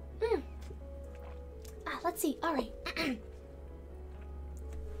 Let's see. All right.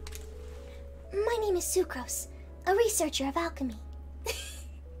 My name is Sucrose, a researcher of alchemy.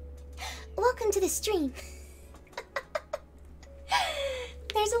 Welcome to the stream.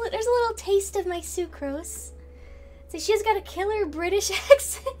 There's a little taste of my Sucrose. So she's got a killer British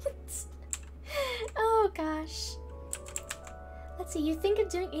accent. Oh gosh. Let's see, you think of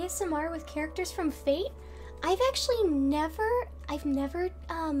doing ASMR with characters from Fate? I've never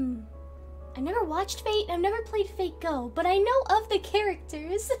watched Fate, I've never played Fate Go, but I know of the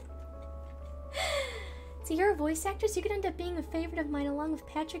characters. So you're a voice actor, so you could end up being a favorite of mine along with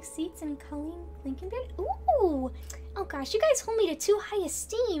Patrick Seats and Colleen Lincolnbeard. Ooh! Oh gosh, you guys hold me to too high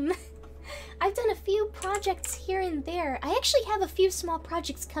esteem. I've done a few projects here and there. I actually have a few small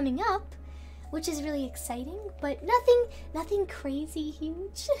projects coming up, which is really exciting, but nothing crazy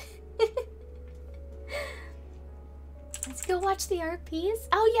huge. Let's go watch the RPs.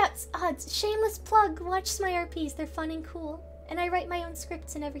 Oh yes, shameless plug, watch my RPs, they're fun and cool. And I write my own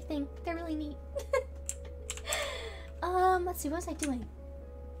scripts and everything. They're really neat. Let's see, what was I doing?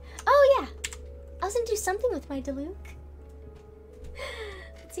 Oh yeah, I was gonna do something with my Diluc.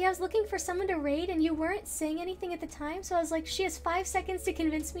 See, I was looking for someone to raid and you weren't saying anything at the time, so I was like, she has 5 seconds to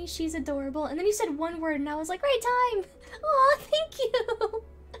convince me she's adorable. And then you said one word and I was like, right time! Aw, thank you!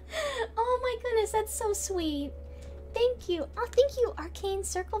 Oh my goodness, that's so sweet. Thank you. Oh, thank you, Arcane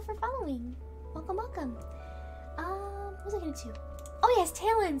Circle, for following. Welcome, welcome. What was I gonna do? Oh yes,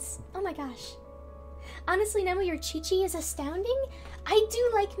 Talons! Oh my gosh. Honestly, Nemu, your Chi-Chi is astounding. I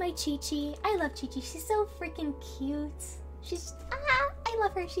do like my Chi-Chi. I love Chi-Chi. She's so freaking cute. I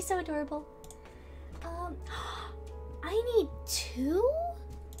love her. She's so adorable. I need 2?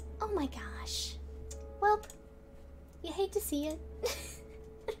 Oh my gosh. Well, you hate to see it.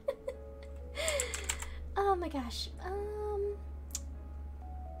 Oh my gosh.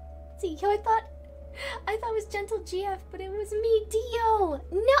 Let's see, I thought it was GentleGF, but it was me, Dio.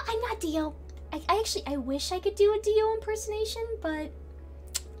 No, I'm not Dio. I wish I could do a Dio impersonation, but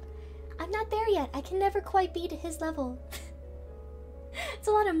I'm not there yet. I can never quite be to his level. It's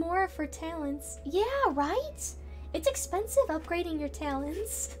a lot of Mora for talents. Yeah, right? It's expensive upgrading your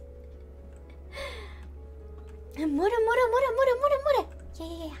talents.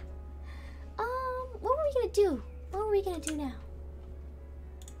 Yeah. What were we gonna do? What were we gonna do now?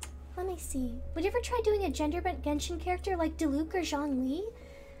 Let me see. Would you ever try doing a gender-bent Genshin character like Diluc or Zhongli?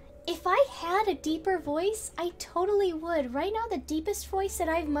 If I had a deeper voice, I totally would. Right now, the deepest voice that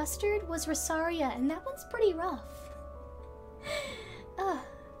I've mustered was Rosaria, and that one's pretty rough.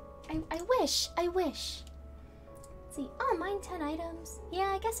 I wish. Let's see. Oh, mine 10 items.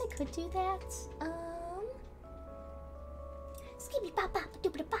 Yeah, I guess I could do that.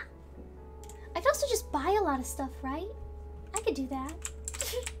 I could also just buy a lot of stuff, right? I could do that.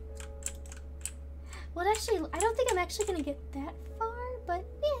 Well, actually, I don't think I'm actually gonna get that far, but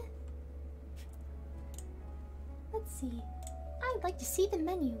yeah. Let's see. I'd like to see the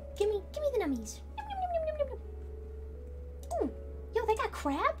menu. Give me the nummies. Ooh, yo, they got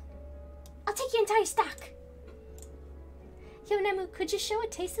crab? I'll take your entire stock. Yo, Nemu, could you show a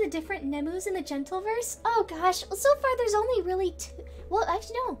taste of the different Nemus in the Gentleverse? Oh gosh, well, so far there's only really two. Well,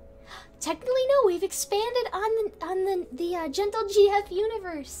 actually, no. Technically, no. We've expanded on the GentleGF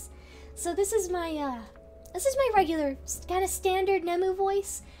universe. So this is my regular kind of standard Nemu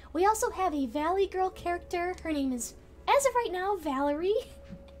voice. We also have a Valley Girl character. Her name is, as of right now, Valerie.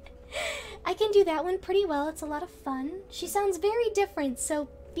 I can do that one pretty well. It's a lot of fun. She sounds very different, so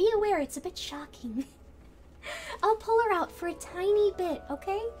be aware. It's a bit shocking. I'll pull her out for a tiny bit,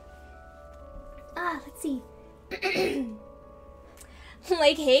 okay? Let's see.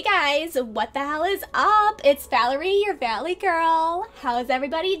 Like, hey guys, what the hell is up? It's Valerie, your Valley Girl. How's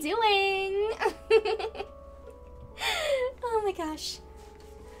everybody doing? Oh my gosh.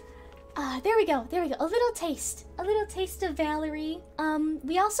 There we go. A little taste of Valerie.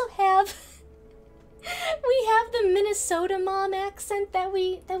 We also have the Minnesota mom accent that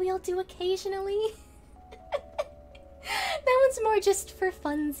we all do occasionally. That one's more just for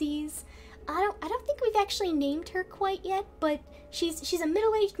funsies. I don't think we've actually named her quite yet, but she's a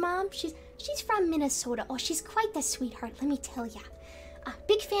middle-aged mom. She's from Minnesota. Oh, she's quite the sweetheart, let me tell ya.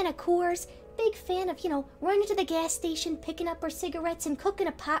 Big fan of Coors. Big fan of, running to the gas station, picking up our cigarettes, and cooking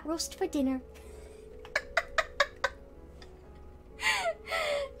a pot roast for dinner.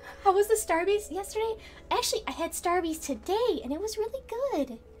 How was the Starbucks yesterday? Actually, I had Starbucks today, and it was really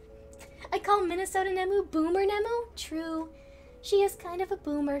good. I call Minnesota Nemu Boomer Nemu. True. She is kind of a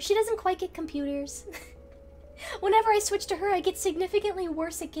boomer. She doesn't quite get computers. Whenever I switch to her, I get significantly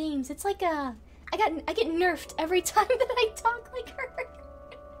worse at games. It's like I get nerfed every time that I talk like her.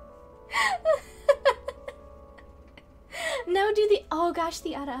 No, do the, oh gosh,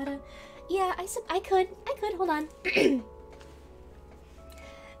 the Ada. Yeah, I could, hold on.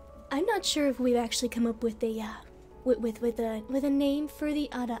 I'm not sure if we've actually come up with a, with a name for the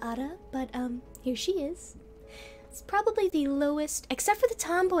Ada, but, here she is. It's probably the lowest, except for the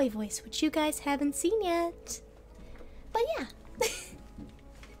tomboy voice, which you guys haven't seen yet. But yeah.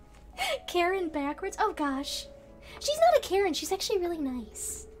 Karen backwards, oh gosh. She's not a Karen, she's actually really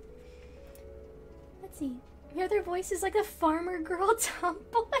nice. Let's see. Her other voice is like a farmer girl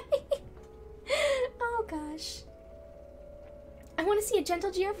tomboy. Oh gosh. I want to see a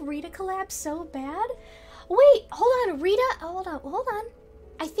GentleGF Rita collab so bad. Wait, hold on, Rita. Oh, hold on.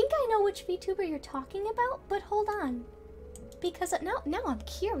 I think I know which VTuber you're talking about, but hold on. Because now I'm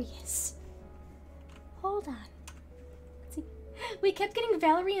curious. Hold on. Let's see. We kept getting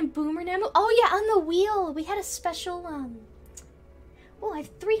Valerie and Boomer Nemu. Oh yeah, on the wheel. We had a special, oh, I have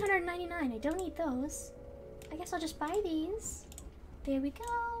 399. I don't need those. I guess I'll just buy these. There we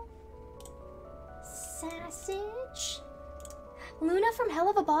go. Sausage. Luna from Hell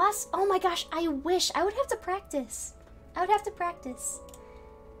of a Boss. Oh my gosh, I wish. I would have to practice.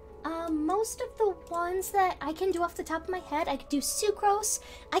 Most of the ones that I can do off the top of my head, I could do Sucrose.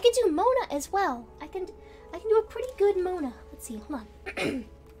 I could do Mona as well. I can do a pretty good Mona. Let's see, hold on. I'm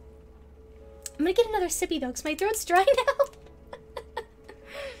gonna get another sippy though, because my throat's dry now.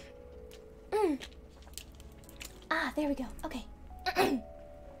 There we go. Okay.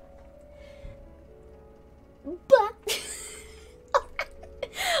 But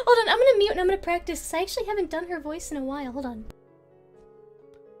hold on, I'm gonna mute and I'm gonna practice, because I actually haven't done her voice in a while. Hold on.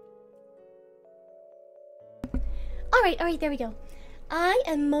 Alright, there we go. I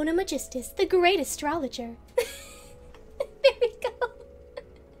am Mona Magistus, the great astrologer. There we go.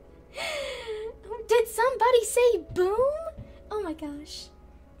 Did somebody say boom? Oh my gosh.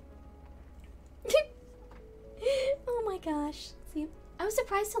 Oh my gosh. See, I was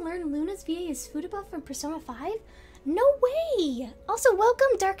surprised to learn Luna's VA is Fudabuff from Persona 5. No way! Also,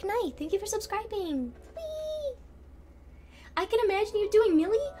 welcome, Dark Knight. Thank you for subscribing. Whee! I can imagine you doing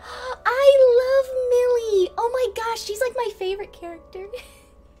Millie. I love Millie. Oh my gosh, she's like my favorite character.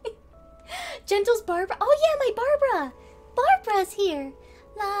 Gentle's Barbara. Oh yeah, my Barbara. Barbara's here.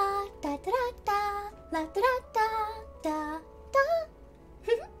 La da da da da. La da da da da.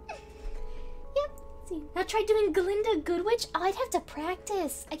 Yep. See. Now try doing Glinda Goodwitch. Oh, I'd have to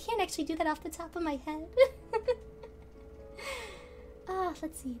practice. I can't actually do that off the top of my head.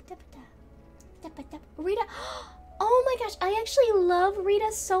 Let's see. Rita. Oh my gosh, I actually love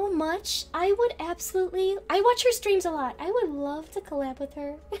Rita so much. I would absolutely... I watch her streams a lot. I would love to collab with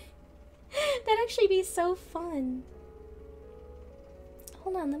her. That'd actually be so fun.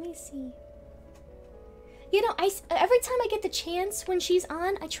 Hold on, let me see. You know, every time I get the chance when she's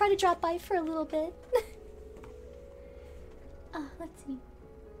on, I try to drop by for a little bit. Let's see.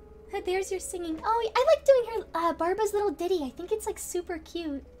 There's your singing. Oh, I like doing her Barbara's little ditty. I think it's like super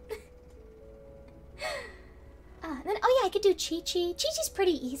cute. Then, oh yeah, I could do Chi-Chi. Chi-Chi's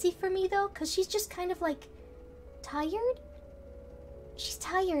pretty easy for me though, because she's just kind of like tired. She's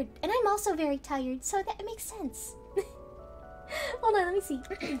tired, and I'm also very tired, so that makes sense. Hold on, let me see.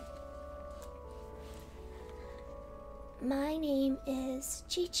 My name is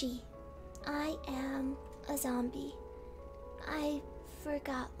Chi-Chi. I am a zombie. I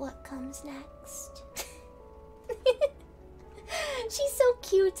forgot what comes next. She's so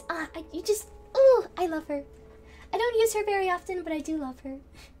cute. Oh, I love her. I don't use her very often, but I do love her.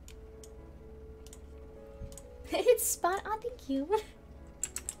 It's spot on, thank you.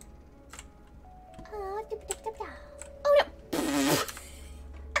 Oh no!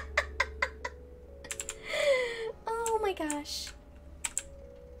 Oh my gosh.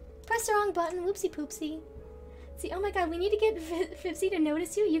 Press the wrong button, whoopsie poopsie. See, oh my god, we need to get Fibsy to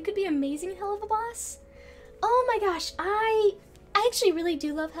notice you. You could be amazing, Hell of a Boss. Oh my gosh, I actually really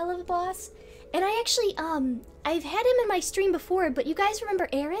do love Hell of a Boss. And I actually, I've had him in my stream before, but you guys remember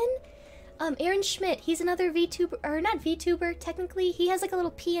Aaron? Aaron Schmidt, he's another VTuber, or not VTuber, technically. He has like a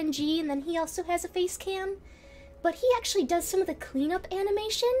little PNG, and then he also has a face cam. But he actually does some of the cleanup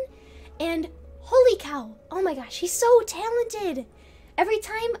animation, and holy cow, oh my gosh, he's so talented. Every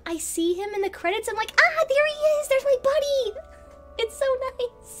time I see him in the credits, I'm like, ah, there he is, there's my buddy. It's so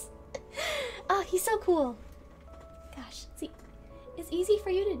nice. Oh, he's so cool. Gosh, see, it's easy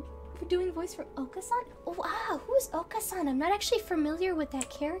for you to... doing voice for Oka-san? Oh, wow, who's Oka-san? I'm not actually familiar with that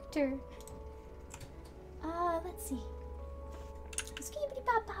character. Let's see.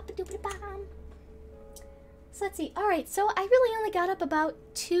 So let's see. Alright, so I really only got up about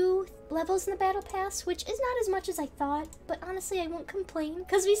 2 levels in the Battle Pass, which is not as much as I thought, but honestly I won't complain,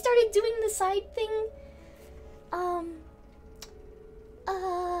 because we started doing the side thing.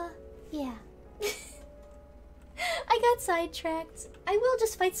 Yeah. I got sidetracked. I will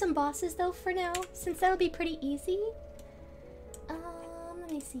just fight some bosses though for now, since that'll be pretty easy.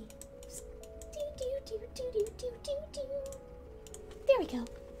 Let me see. There we go.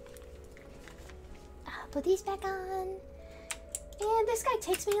 Put these back on. And this guy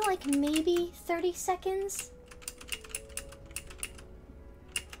takes me like maybe 30 seconds.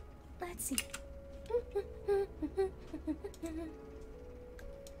 Let's see.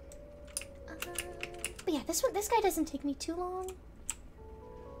 But yeah, this guy doesn't take me too long.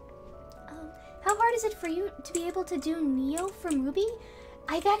 How hard is it for you to be able to do Neo from Ruby?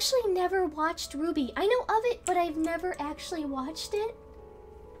 I've actually never watched Ruby. I know of it, but I've never actually watched it.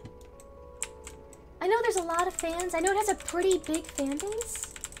 I know there's a lot of fans. I know it has a pretty big fan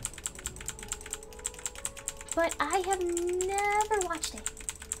base. But I have never watched it.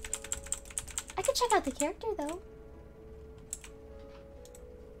 I could check out the character though.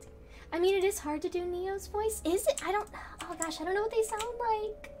 I mean, it is hard to do Neo's voice. Is it? I don't... Oh gosh, I don't know what they sound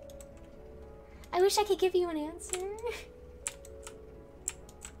like. I wish I could give you an answer.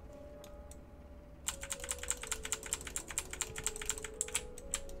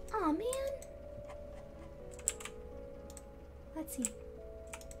 Aw, man. Let's see.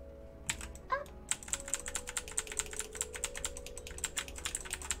 Ah.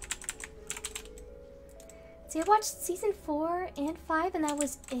 See, I watched season 4 and 5 and that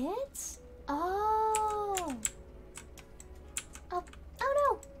was it? Oh. Oh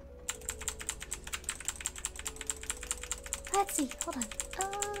no. Let's see, hold on.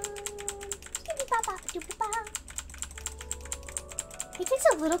 It takes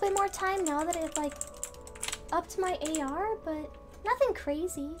a little bit more time now that I've like upped my AR, but nothing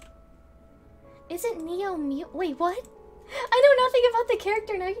crazy. Isn't Neo mute? Wait, what? I know nothing about the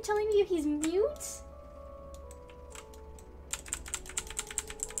character. Now you're telling me he's mute?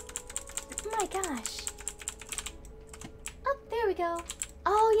 Oh my gosh. Oh, there we go.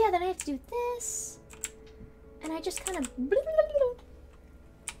 Oh yeah, then I have to do this. And I just kind of...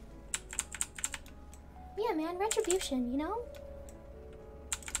 Yeah, man, retribution, you know?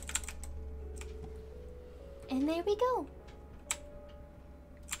 And there we go.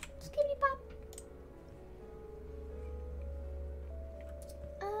 Skibbity pop.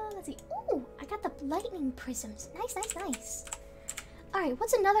 Let's see. Ooh, I got the lightning prisms. Nice, nice, nice. Alright,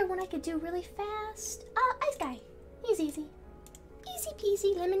 what's another one I could do really fast? Ice guy. He's easy. Easy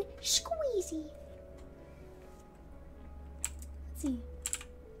peasy, lemon squeezy. Let's see.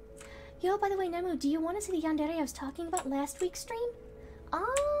 Yo, by the way, Nemu, do you want to see the yandere I was talking about last week's stream?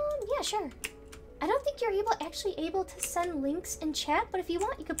 Yeah, sure. I don't think you're actually able to send links in chat, but if you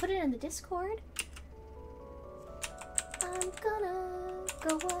want, you could put it in the Discord. I'm gonna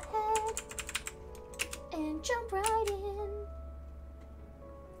go ahead and jump right in.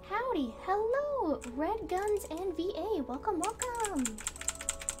 Howdy, hello, Red Guns and VA. Welcome, welcome.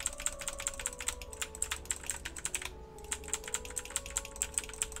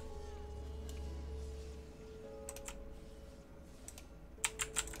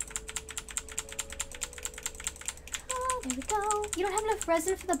 There we go. You don't have enough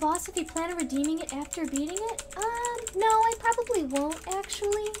resin for the boss if you plan on redeeming it after beating it? No, I probably won't,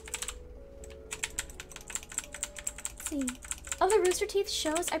 actually. Let's see. Of the Rooster Teeth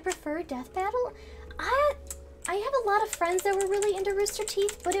shows, I prefer Death Battle. I have a lot of friends that were really into Rooster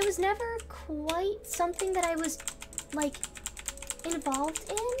Teeth, but it was never quite something that I was, like, involved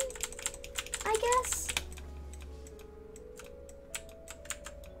in, I guess.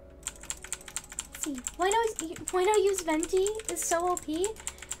 See, why not use Venti is so OP?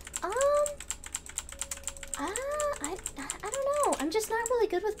 I don't know. I'm just not really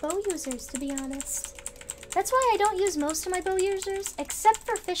good with bow users, to be honest. That's why I don't use most of my bow users, except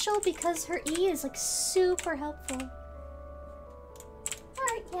for Fischl, because her E is like super helpful.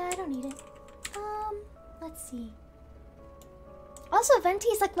 Alright, yeah, I don't need it. Let's see. Also, Venti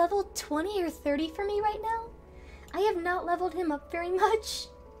is like level 20 or 30 for me right now. I have not leveled him up very much.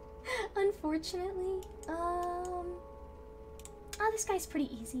 Unfortunately. Oh, this guy's pretty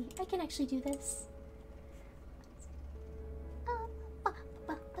easy. I can actually do this.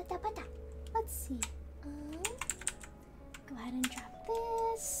 Let's see. Go ahead and drop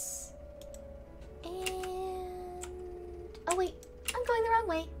this. And... oh wait, I'm going the wrong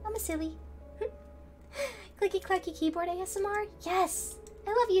way. I'm a silly. Clicky clacky keyboard ASMR? Yes! I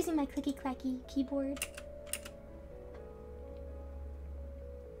love using my clicky clacky keyboard.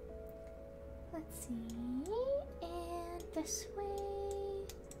 Let's see, and this way.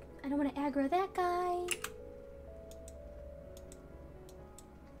 I don't want to aggro that guy.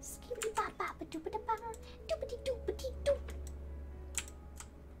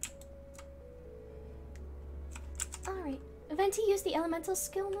 Alright, Venti used the elemental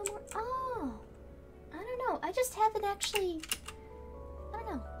skill no more. Oh, I don't know. I just haven't actually. I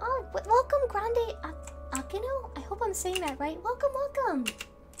don't know. Oh, welcome, Grande Akino. I hope I'm saying that right. Welcome, welcome.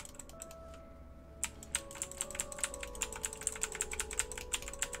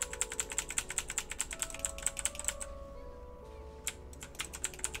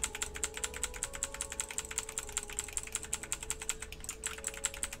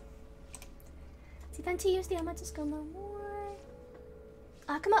 To use the elemental skill no more.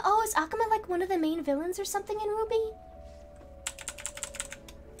 Akuma, oh, is Akuma like one of the main villains or something in Ruby?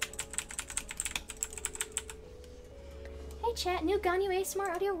 Hey chat, new Ganyu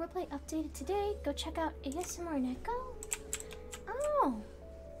ASMR audio roleplay updated today. Go check out ASMR Neko. Oh.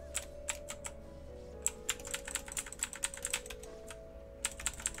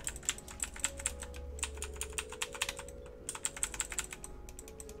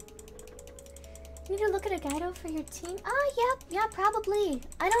 You need to look at a guido for your team? Yeah, probably.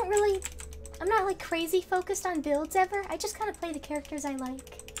 I'm not like crazy focused on builds ever. I just kind of play the characters I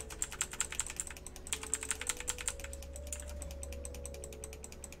like.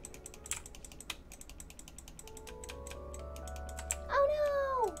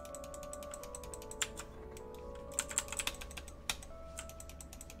 Oh no!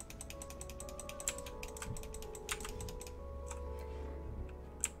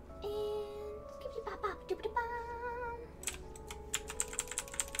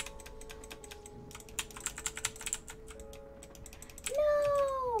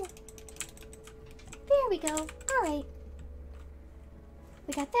 No! There we go. Alright.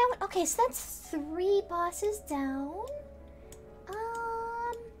 We got that one. Okay, so that's 3 bosses down.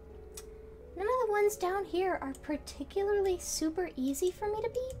 None of the ones down here are particularly super easy for me to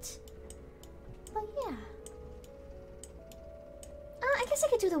beat. But yeah. I guess I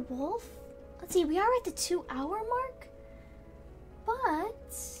could do the wolf. Let's see, we are at the 2-hour mark.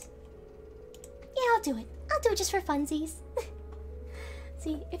 But... yeah, I'll do it. I'll do it just for funsies.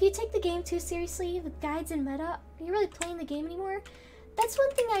 See, if you take the game too seriously with guides and meta, are you really playing the game anymore? That's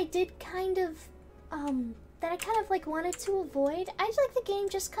one thing I did kind of, that I kind of like wanted to avoid. I just like the game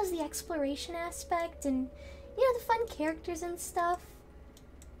just because the exploration aspect and, you know, the fun characters and stuff.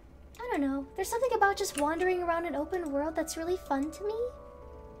 I don't know. There's something about just wandering around an open world that's really fun to me.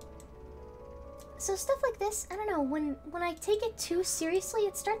 So stuff like this, I don't know, when I take it too seriously,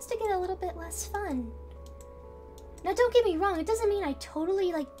 it starts to get a little bit less fun. Now don't get me wrong, it doesn't mean I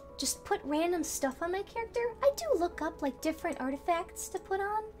totally like just put random stuff on my character. I do look up like different artifacts to put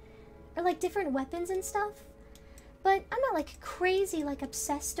on, or like different weapons and stuff. But I'm not like crazy, like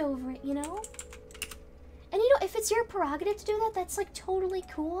obsessed over it, you know? And you know, if it's your prerogative to do that, that's like totally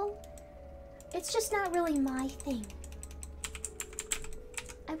cool. It's just not really my thing.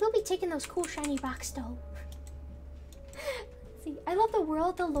 I will be taking those cool shiny rocks though. See, I love the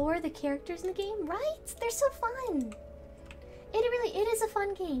world, the lore, the characters in the game, right? They're so fun. It is a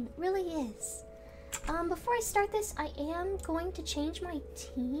fun game, it really is. Before I start this, I am going to change my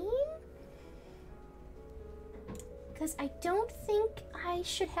team. Because I don't think I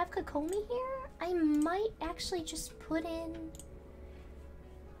should have Kokomi here. I might actually just put in...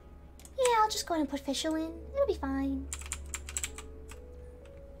 Yeah, I'll just go ahead and put Fischl in. It'll be fine.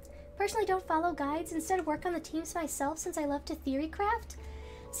 Personally, don't follow guides. Instead, work on the teams myself since I love to theory craft.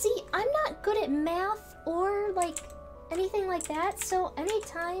 See, I'm not good at math or like anything like that. So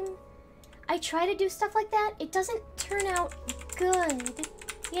anytime I try to do stuff like that, it doesn't turn out good,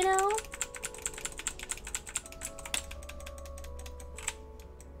 you know?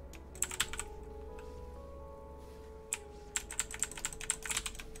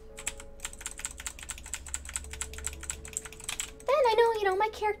 You know, my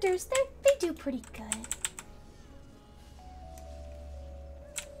characters, they do pretty good.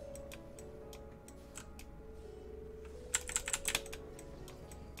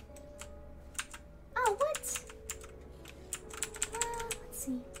 Oh, what? Let's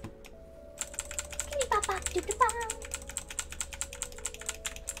see.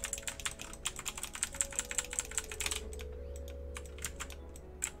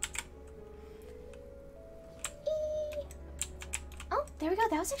 There we go,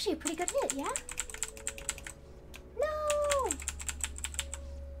 that was actually a pretty good hit, yeah? No!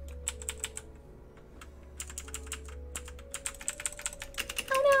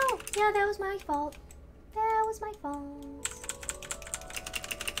 Oh no! Yeah, that was my fault. That was my fault.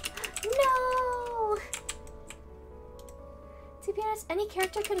 No! To be honest, any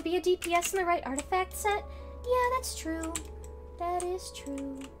character could be a DPS in the right artifact set. Yeah, that's true. That is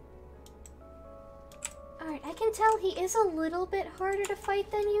true. Alright, I can tell he is a little bit harder to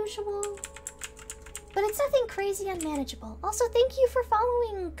fight than usual. But it's nothing crazy unmanageable. Also, thank you for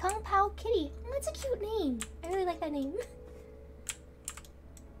following Kung Pao Kitty. Oh, that's a cute name. I really like that name.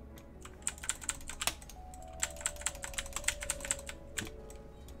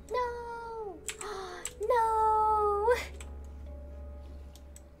 No! No!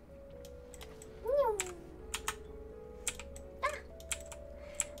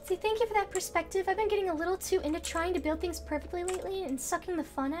 See, thank you for that perspective. I've been getting a little too into trying to build things perfectly lately and sucking the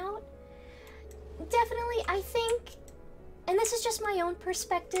fun out. Definitely, I think, and this is just my own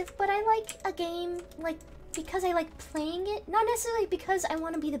perspective, but I like a game, like, because I like playing it, not necessarily because I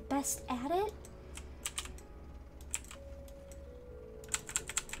want to be the best at it.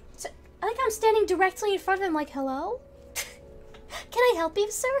 So, I like how I'm standing directly in front of him like, hello? Can I help you,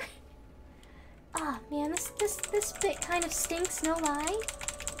 sir? Ah, man, this bit kind of stinks, no lie.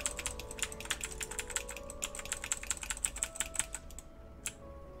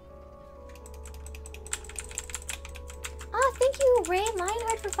 Ah, thank you, Ray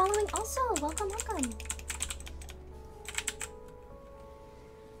Lionheart, for following also. Welcome, welcome.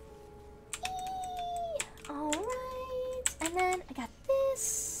 Alright, and then I got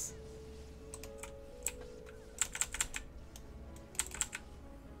this.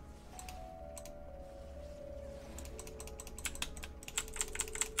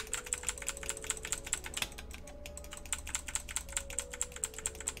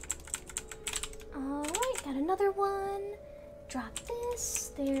 Alright, got another one. Drop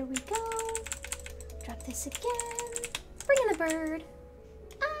this. There we go. Drop this again. Bring in the bird.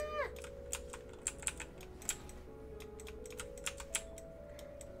 Ah!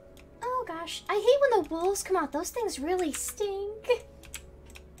 Oh gosh. I hate when the wolves come out. Those things really stink.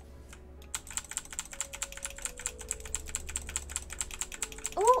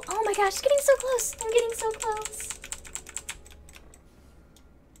 Oh my gosh. Getting so close. I'm getting so close.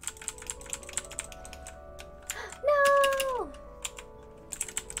 No!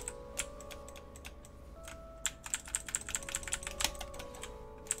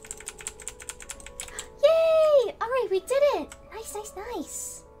 Yay! Alright, we did it! Nice, nice,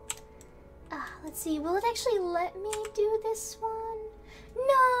 nice. Let's see. Will it actually let me do this one?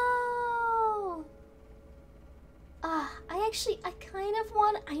 No! I kind of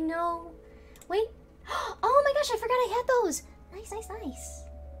want... I know. Wait. Oh my gosh, I forgot I had those. Nice, nice, nice.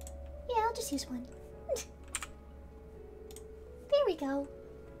 Yeah, I'll just use one. There we go.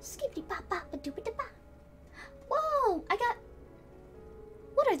 Skippity bop bop ba doo ba da ba. Whoa! I got...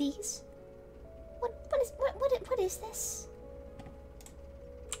 What are these? What is this?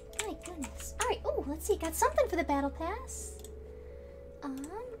 My goodness. Alright, oh, let's see. Got something for the battle pass.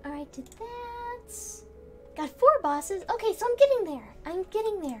 Alright, did that. Got 4 bosses. Okay, so I'm getting there. I'm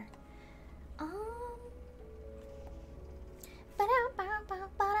getting there.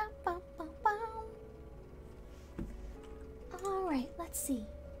 Alright, let's see.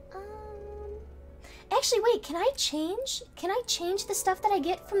 Actually, wait, can I change? Can I change the stuff that I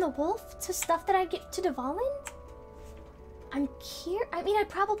get from the wolf to stuff that I get to Dvalin? I'm curious. I mean, I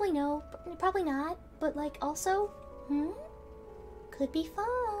probably know, but probably not. But like, also, could be fun.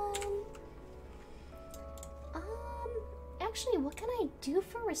 Actually, what can I do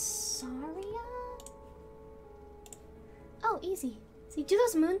for Rosaria? Oh, easy. See, do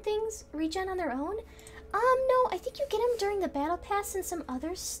those moon things regen on their own? No, I think you get them during the battle pass and some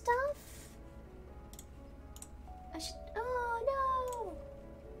other stuff. I should. Oh no.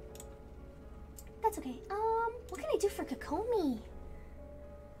 That's okay. What can I do for Kokomi?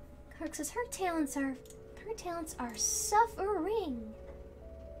 Kark says her talents are suffering.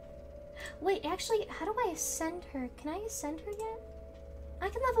 Wait, actually, how do I ascend her? Can I ascend her yet? I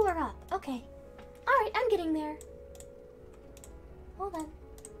can level her up. Okay. Alright, I'm getting there. Hold on.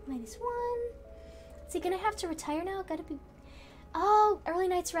 -1. Is he gonna have to retire now? Gotta be... Oh, early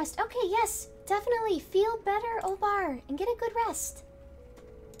night's rest. Okay, yes. Definitely. Feel better, Obar. And get a good rest.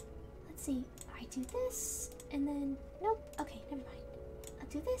 Let's see. Alright, do this. And then... Nope. Okay, never mind. I'll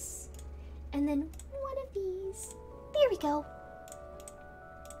do this. And then one of these. There we go.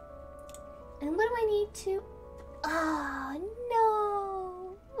 And what do I need to... Oh,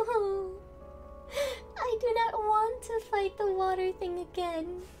 no. I do not want to fight the water thing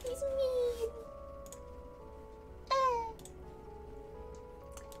again. He's mean.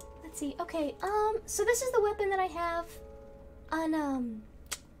 Let's see. Okay, so this is the weapon that I have on,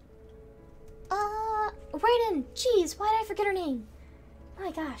 Raiden. Jeez, why did I forget her name?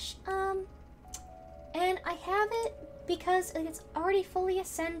 My gosh. And I have it because it's already fully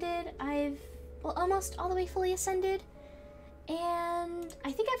ascended. Well, almost all the way fully ascended. And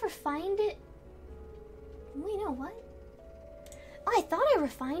I think I've refined it. Wait, no, what? Oh, I thought I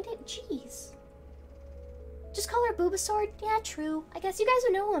refined it? Jeez. Just call her Bulbasaur? Yeah, true. I guess you guys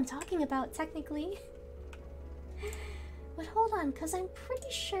would know who I'm talking about, technically. But hold on, because I'm pretty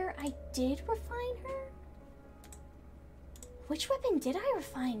sure I did refine her. Which weapon did I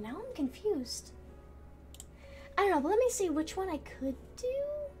refine? Now I'm confused. I don't know, but let me see which one I could do.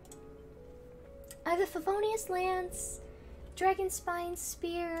 I have the Favonius Lance, Dragon Spine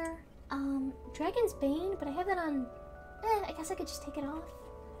Spear, Dragon's Bane, but I have that on... I guess I could just take it off.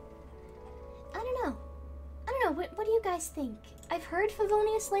 I don't know. What do you guys think? I've heard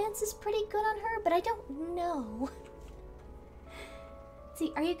Favonius Lance is pretty good on her, but I don't know.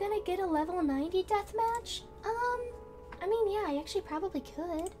 See, are you gonna get a level 90 deathmatch? I mean, yeah, I actually probably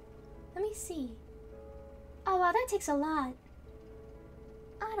could. Let me see. Oh, wow, that takes a lot.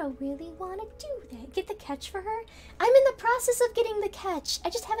 I don't really want to do that. Get the catch for her? I'm in the process of getting the catch. I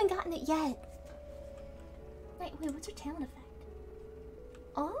just haven't gotten it yet. Wait, what's her talent effect?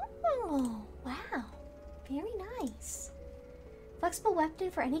 Oh, wow. Very nice. Flexible weapon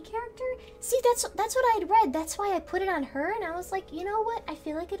for any character? See, that's what I had read. That's why I put it on her, and I was like, you know what? I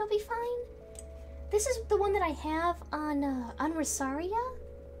feel like it'll be fine. This is the one that I have on Rosaria.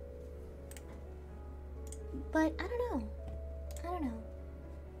 But I don't know.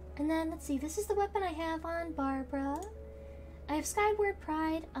 And then, let's see, this is the weapon I have on Barbara. I have Skyward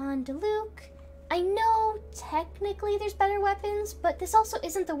Pride on Diluc. I know technically there's better weapons, but this also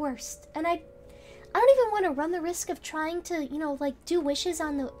isn't the worst. And I don't even want to run the risk of trying to, you know, like do wishes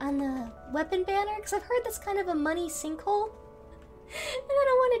on the weapon banner, because I've heard that's kind of a money sinkhole. And I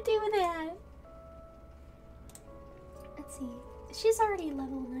don't want to do that. Let's see. She's already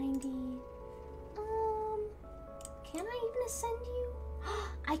level 90. Can I even ascend you?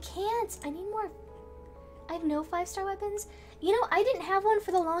 I can't. I need more. I have no 5-star weapons. You know, I didn't have one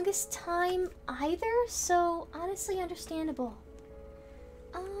for the longest time either, so honestly understandable.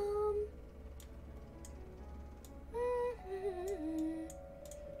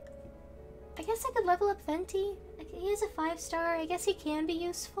 I guess I could level up Venti. He is a 5-star. I guess he can be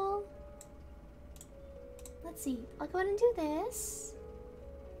useful. Let's see. I'll go ahead and do this.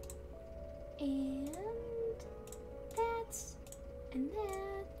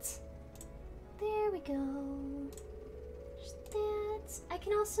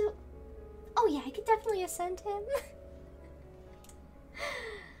 can also... Oh yeah, I could definitely ascend him.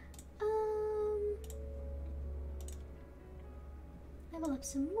 Level up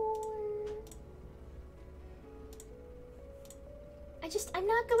some more. I'm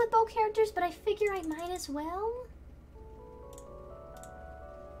not good with bow characters, but I figure I might as well.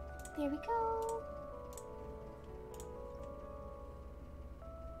 There we go.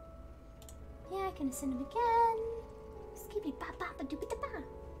 Yeah, I can ascend him again. Skippy ba ba ba doopy da ba.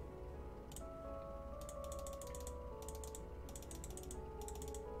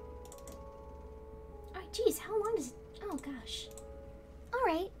 Alright, geez, how long does it... Oh gosh.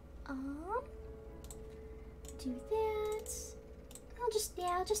 Alright. Do that.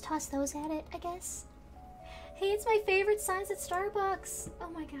 I'll just toss those at it, I guess. Hey, it's my favorite size at Starbucks. Oh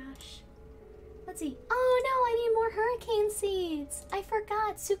my gosh. Let's see. Oh no, I need more hurricane seeds. I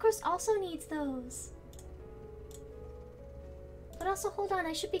forgot. Sucrose also needs those. But also, hold on.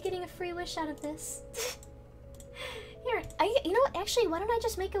 I should be getting a free wish out of this. Here, you know what? Actually, why don't I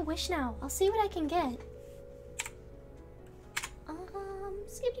just make a wish now? I'll see what I can get.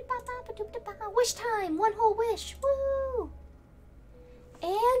 Wish time! One whole wish! Woo!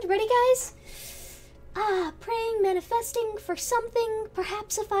 And, ready guys? Praying, manifesting for something,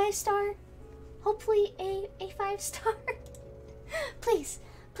 perhaps a 5-star. Hopefully a 5-star. Please,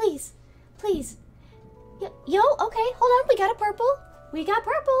 please, please. Yo, okay, hold on, we got a purple. We got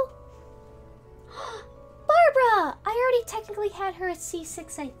purple. Barbara! I already technically had her at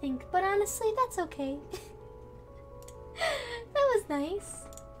C6, I think, but honestly, that's okay. That was nice.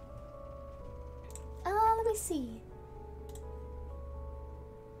 Let me see.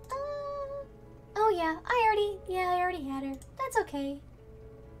 Oh yeah, I already had her. That's okay.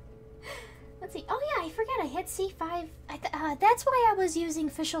 Let's see. Oh yeah, I forgot I had C5. That's why I was using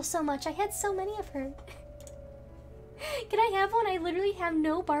Fischl so much. I had so many of her. Can I have one? I literally have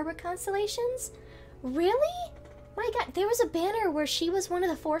no Barbara constellations. Really? My god, there was a banner where she was one of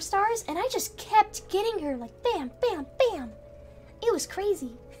the 4-stars, and I just kept getting her, like bam, bam, bam. It was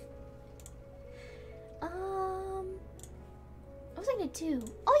crazy. What was I gonna do?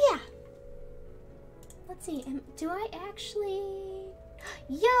 Oh yeah. Let's see. Do I actually?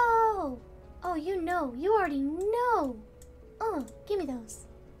 Yo! Oh, you know. You already know. Give me those.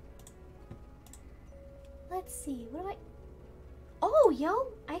 Let's see. What do I? Oh, yo!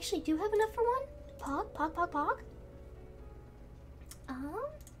 I actually do have enough for one. Pog, pog, pog, pog.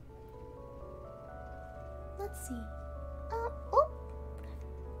 Let's see. Oh.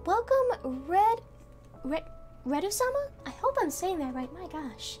 Welcome, Redusama? I hope I'm saying that right. My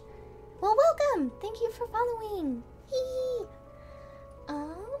gosh. Well, welcome. Thank you for following. Hee.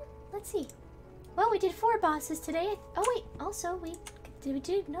 Let's see. Well, we did 4 bosses today. Oh wait. Also, did we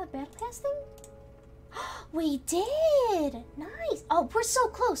do another battle pass thing? We did. Nice. Oh, we're so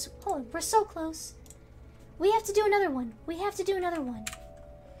close. Hold on. We're so close. We have to do another one. We have to do another one.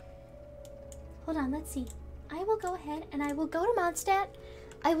 Hold on. Let's see. I will go ahead and I will go to Mondstadt.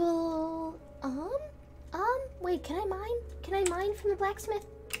 I will, wait, can I mine? Can I mine from the blacksmith?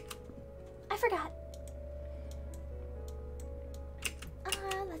 I forgot.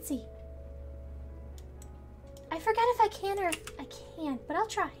 Let's see. I forgot if I can or if I can't, but I'll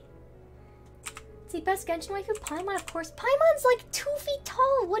try. Let's see, best Genshin waifu, Paimon, of course. Paimon's like 2 feet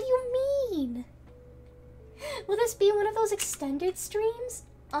tall. What do you mean? Will this be one of those extended streams?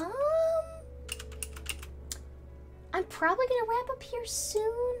 I'm probably gonna wrap up here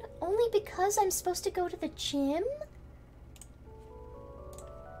soon, only because I'm supposed to go to the gym.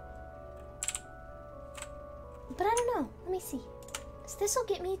 But I don't know. Let me see. So this will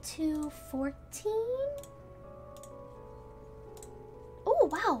get me to 14. Oh,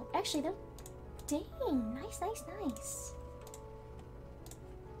 wow. Actually, that... Dang. Nice, nice, nice.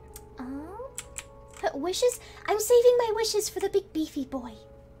 Wishes? I'm saving my wishes for the big beefy boy.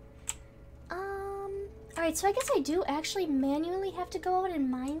 Alright, so I guess I do actually manually have to go out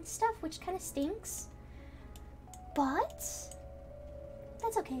and mine stuff, which kind of stinks. But...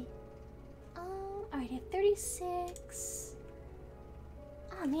 that's okay. Alright, I have 36.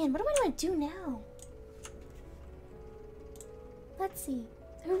 Oh man, what do I want to do now? Let's see.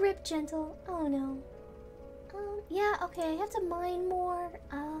 Rip Gentle. Oh no. Yeah, okay, I have to mine more.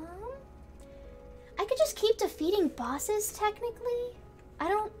 I could just keep defeating bosses, technically. I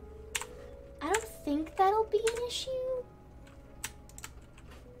don't think that'll be an issue.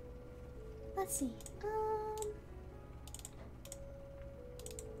 Let's see.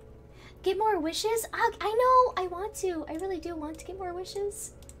 Get more wishes? I know, I want to. I really do want to get more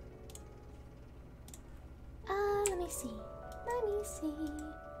wishes. Let me see. Let me see.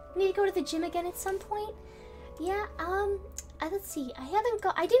 Need to go to the gym again at some point. Yeah, let's see. I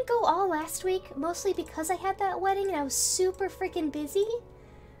didn't go all last week, mostly because I had that wedding and I was super freaking busy.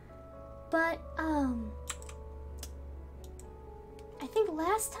 But I think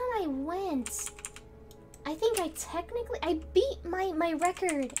last time I went, I think I beat my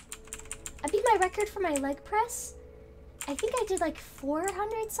record. I beat my record for my leg press. I think I did like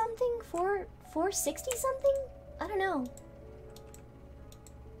 400 something, 460 something. I don't know,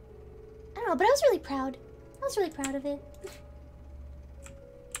 but I was really proud. I was really proud of it.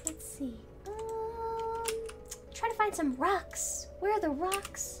 Let's see. Try to find some rocks. Where are the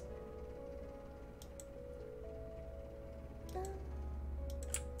rocks?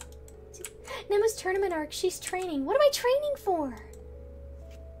 Nemu's tournament arc. She's training. What am I training for?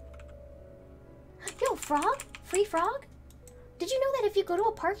 Yo, frog? Free frog? Did you know that if you go to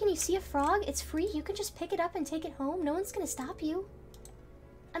a park and you see a frog, it's free? You can just pick it up and take it home. No one's gonna stop you.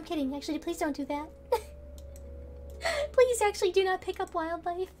 I'm kidding. Actually, please don't do that. Please actually do not pick up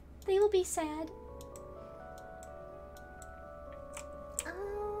wildlife. They will be sad.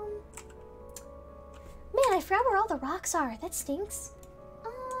 Man, I forgot where all the rocks are. That stinks.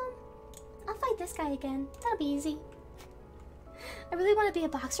 I'll fight this guy again. That'll be easy. I really want to be a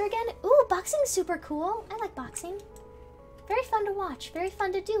boxer again. Ooh, boxing's super cool. I like boxing. Very fun to watch. Very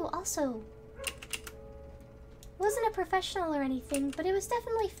fun to do also. Wasn't a professional or anything, but it was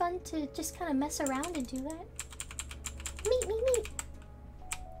definitely fun to just kind of mess around and do that. Meet.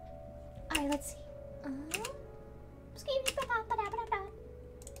 Alright, let's see.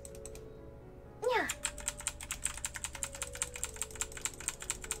 Yeah.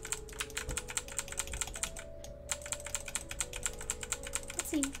 Let's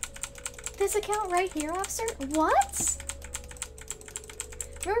see. This account right here, officer? What?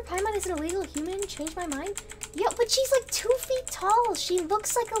 Remember Paimon is an illegal human? Changed my mind? Yeah, but she's like 2 feet tall. She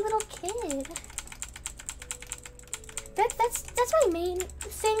looks like a little kid. That's my main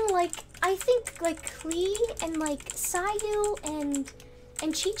thing. Like, I think like Klee and like Sayu and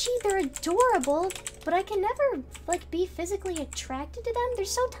Chi-Chi, they're adorable, but I can never like be physically attracted to them. They're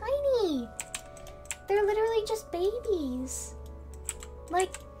so tiny. They're literally just babies.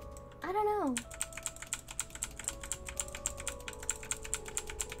 Like, I don't know.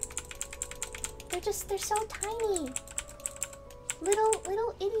 They're so tiny.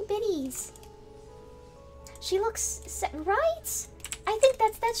 Little itty bitties. She looks, right? I think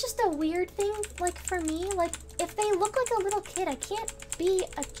that's just a weird thing, like, for me. Like, if they look like a little kid, I can't be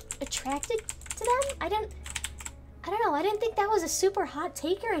attracted to them. I don't know. I didn't think that was a super hot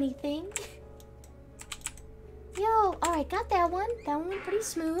take or anything. Yo, alright, got that one. That one went pretty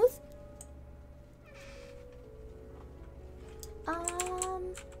smooth.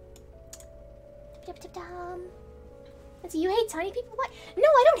 Let's see, you hate tiny people? What? No,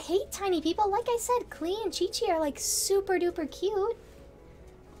 I don't hate tiny people. Like I said, Klee and Chi-Chi are like super duper cute.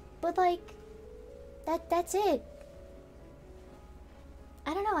 But like, that's it.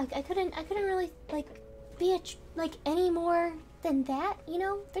 I don't know. I couldn't really like be like any more than that. You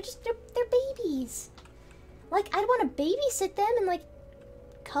know, they're babies. Like, I'd want to babysit them and like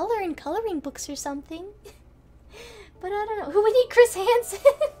color in coloring books or something. But I don't know. Who would need Chris Hansen?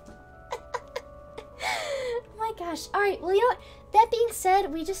 Oh my gosh. Alright, well, you know what? That being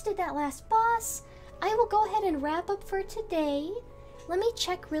said, we just did that last boss. I will go ahead and wrap up for today. Let me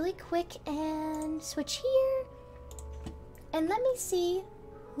check really quick and switch here. And let me see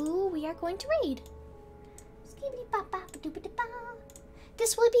who we are going to raid.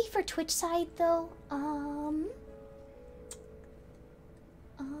 This will be for Twitch side, though. Oh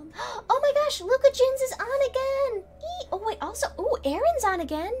my gosh, Luca Jins is on again. Oh wait, also, oh, Aaron's on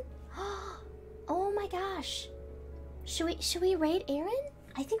again. Oh my gosh, should we raid Aaron?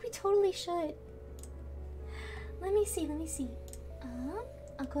 I think we totally should. Let me see.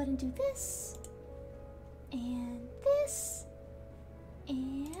 I'll go ahead and do this and this,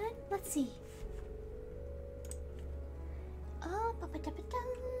 and let's see.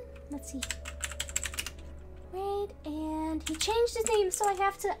 Let's see. Raid, and he changed his name, so I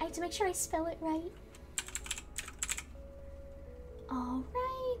have to make sure I spell it right. All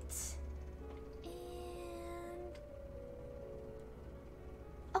right. And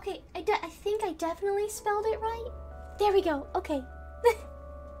okay, I think I definitely spelled it right. There we go. Okay.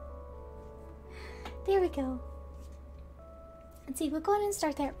 There we go. Let's see. We'll go ahead and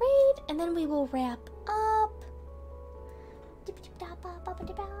start that raid, and then we will wrap up.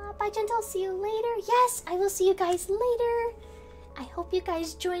 Bye, Gentle. See you later. Yes, I will see you guys later. I hope you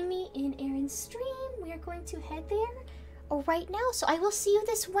guys join me in Aaron's stream. We are going to head there right now. So I will see you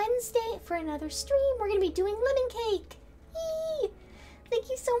this Wednesday for another stream. We're going to be doing lemon cake. Yee! Thank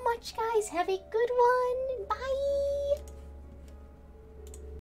you so much, guys. Have a good one. Bye.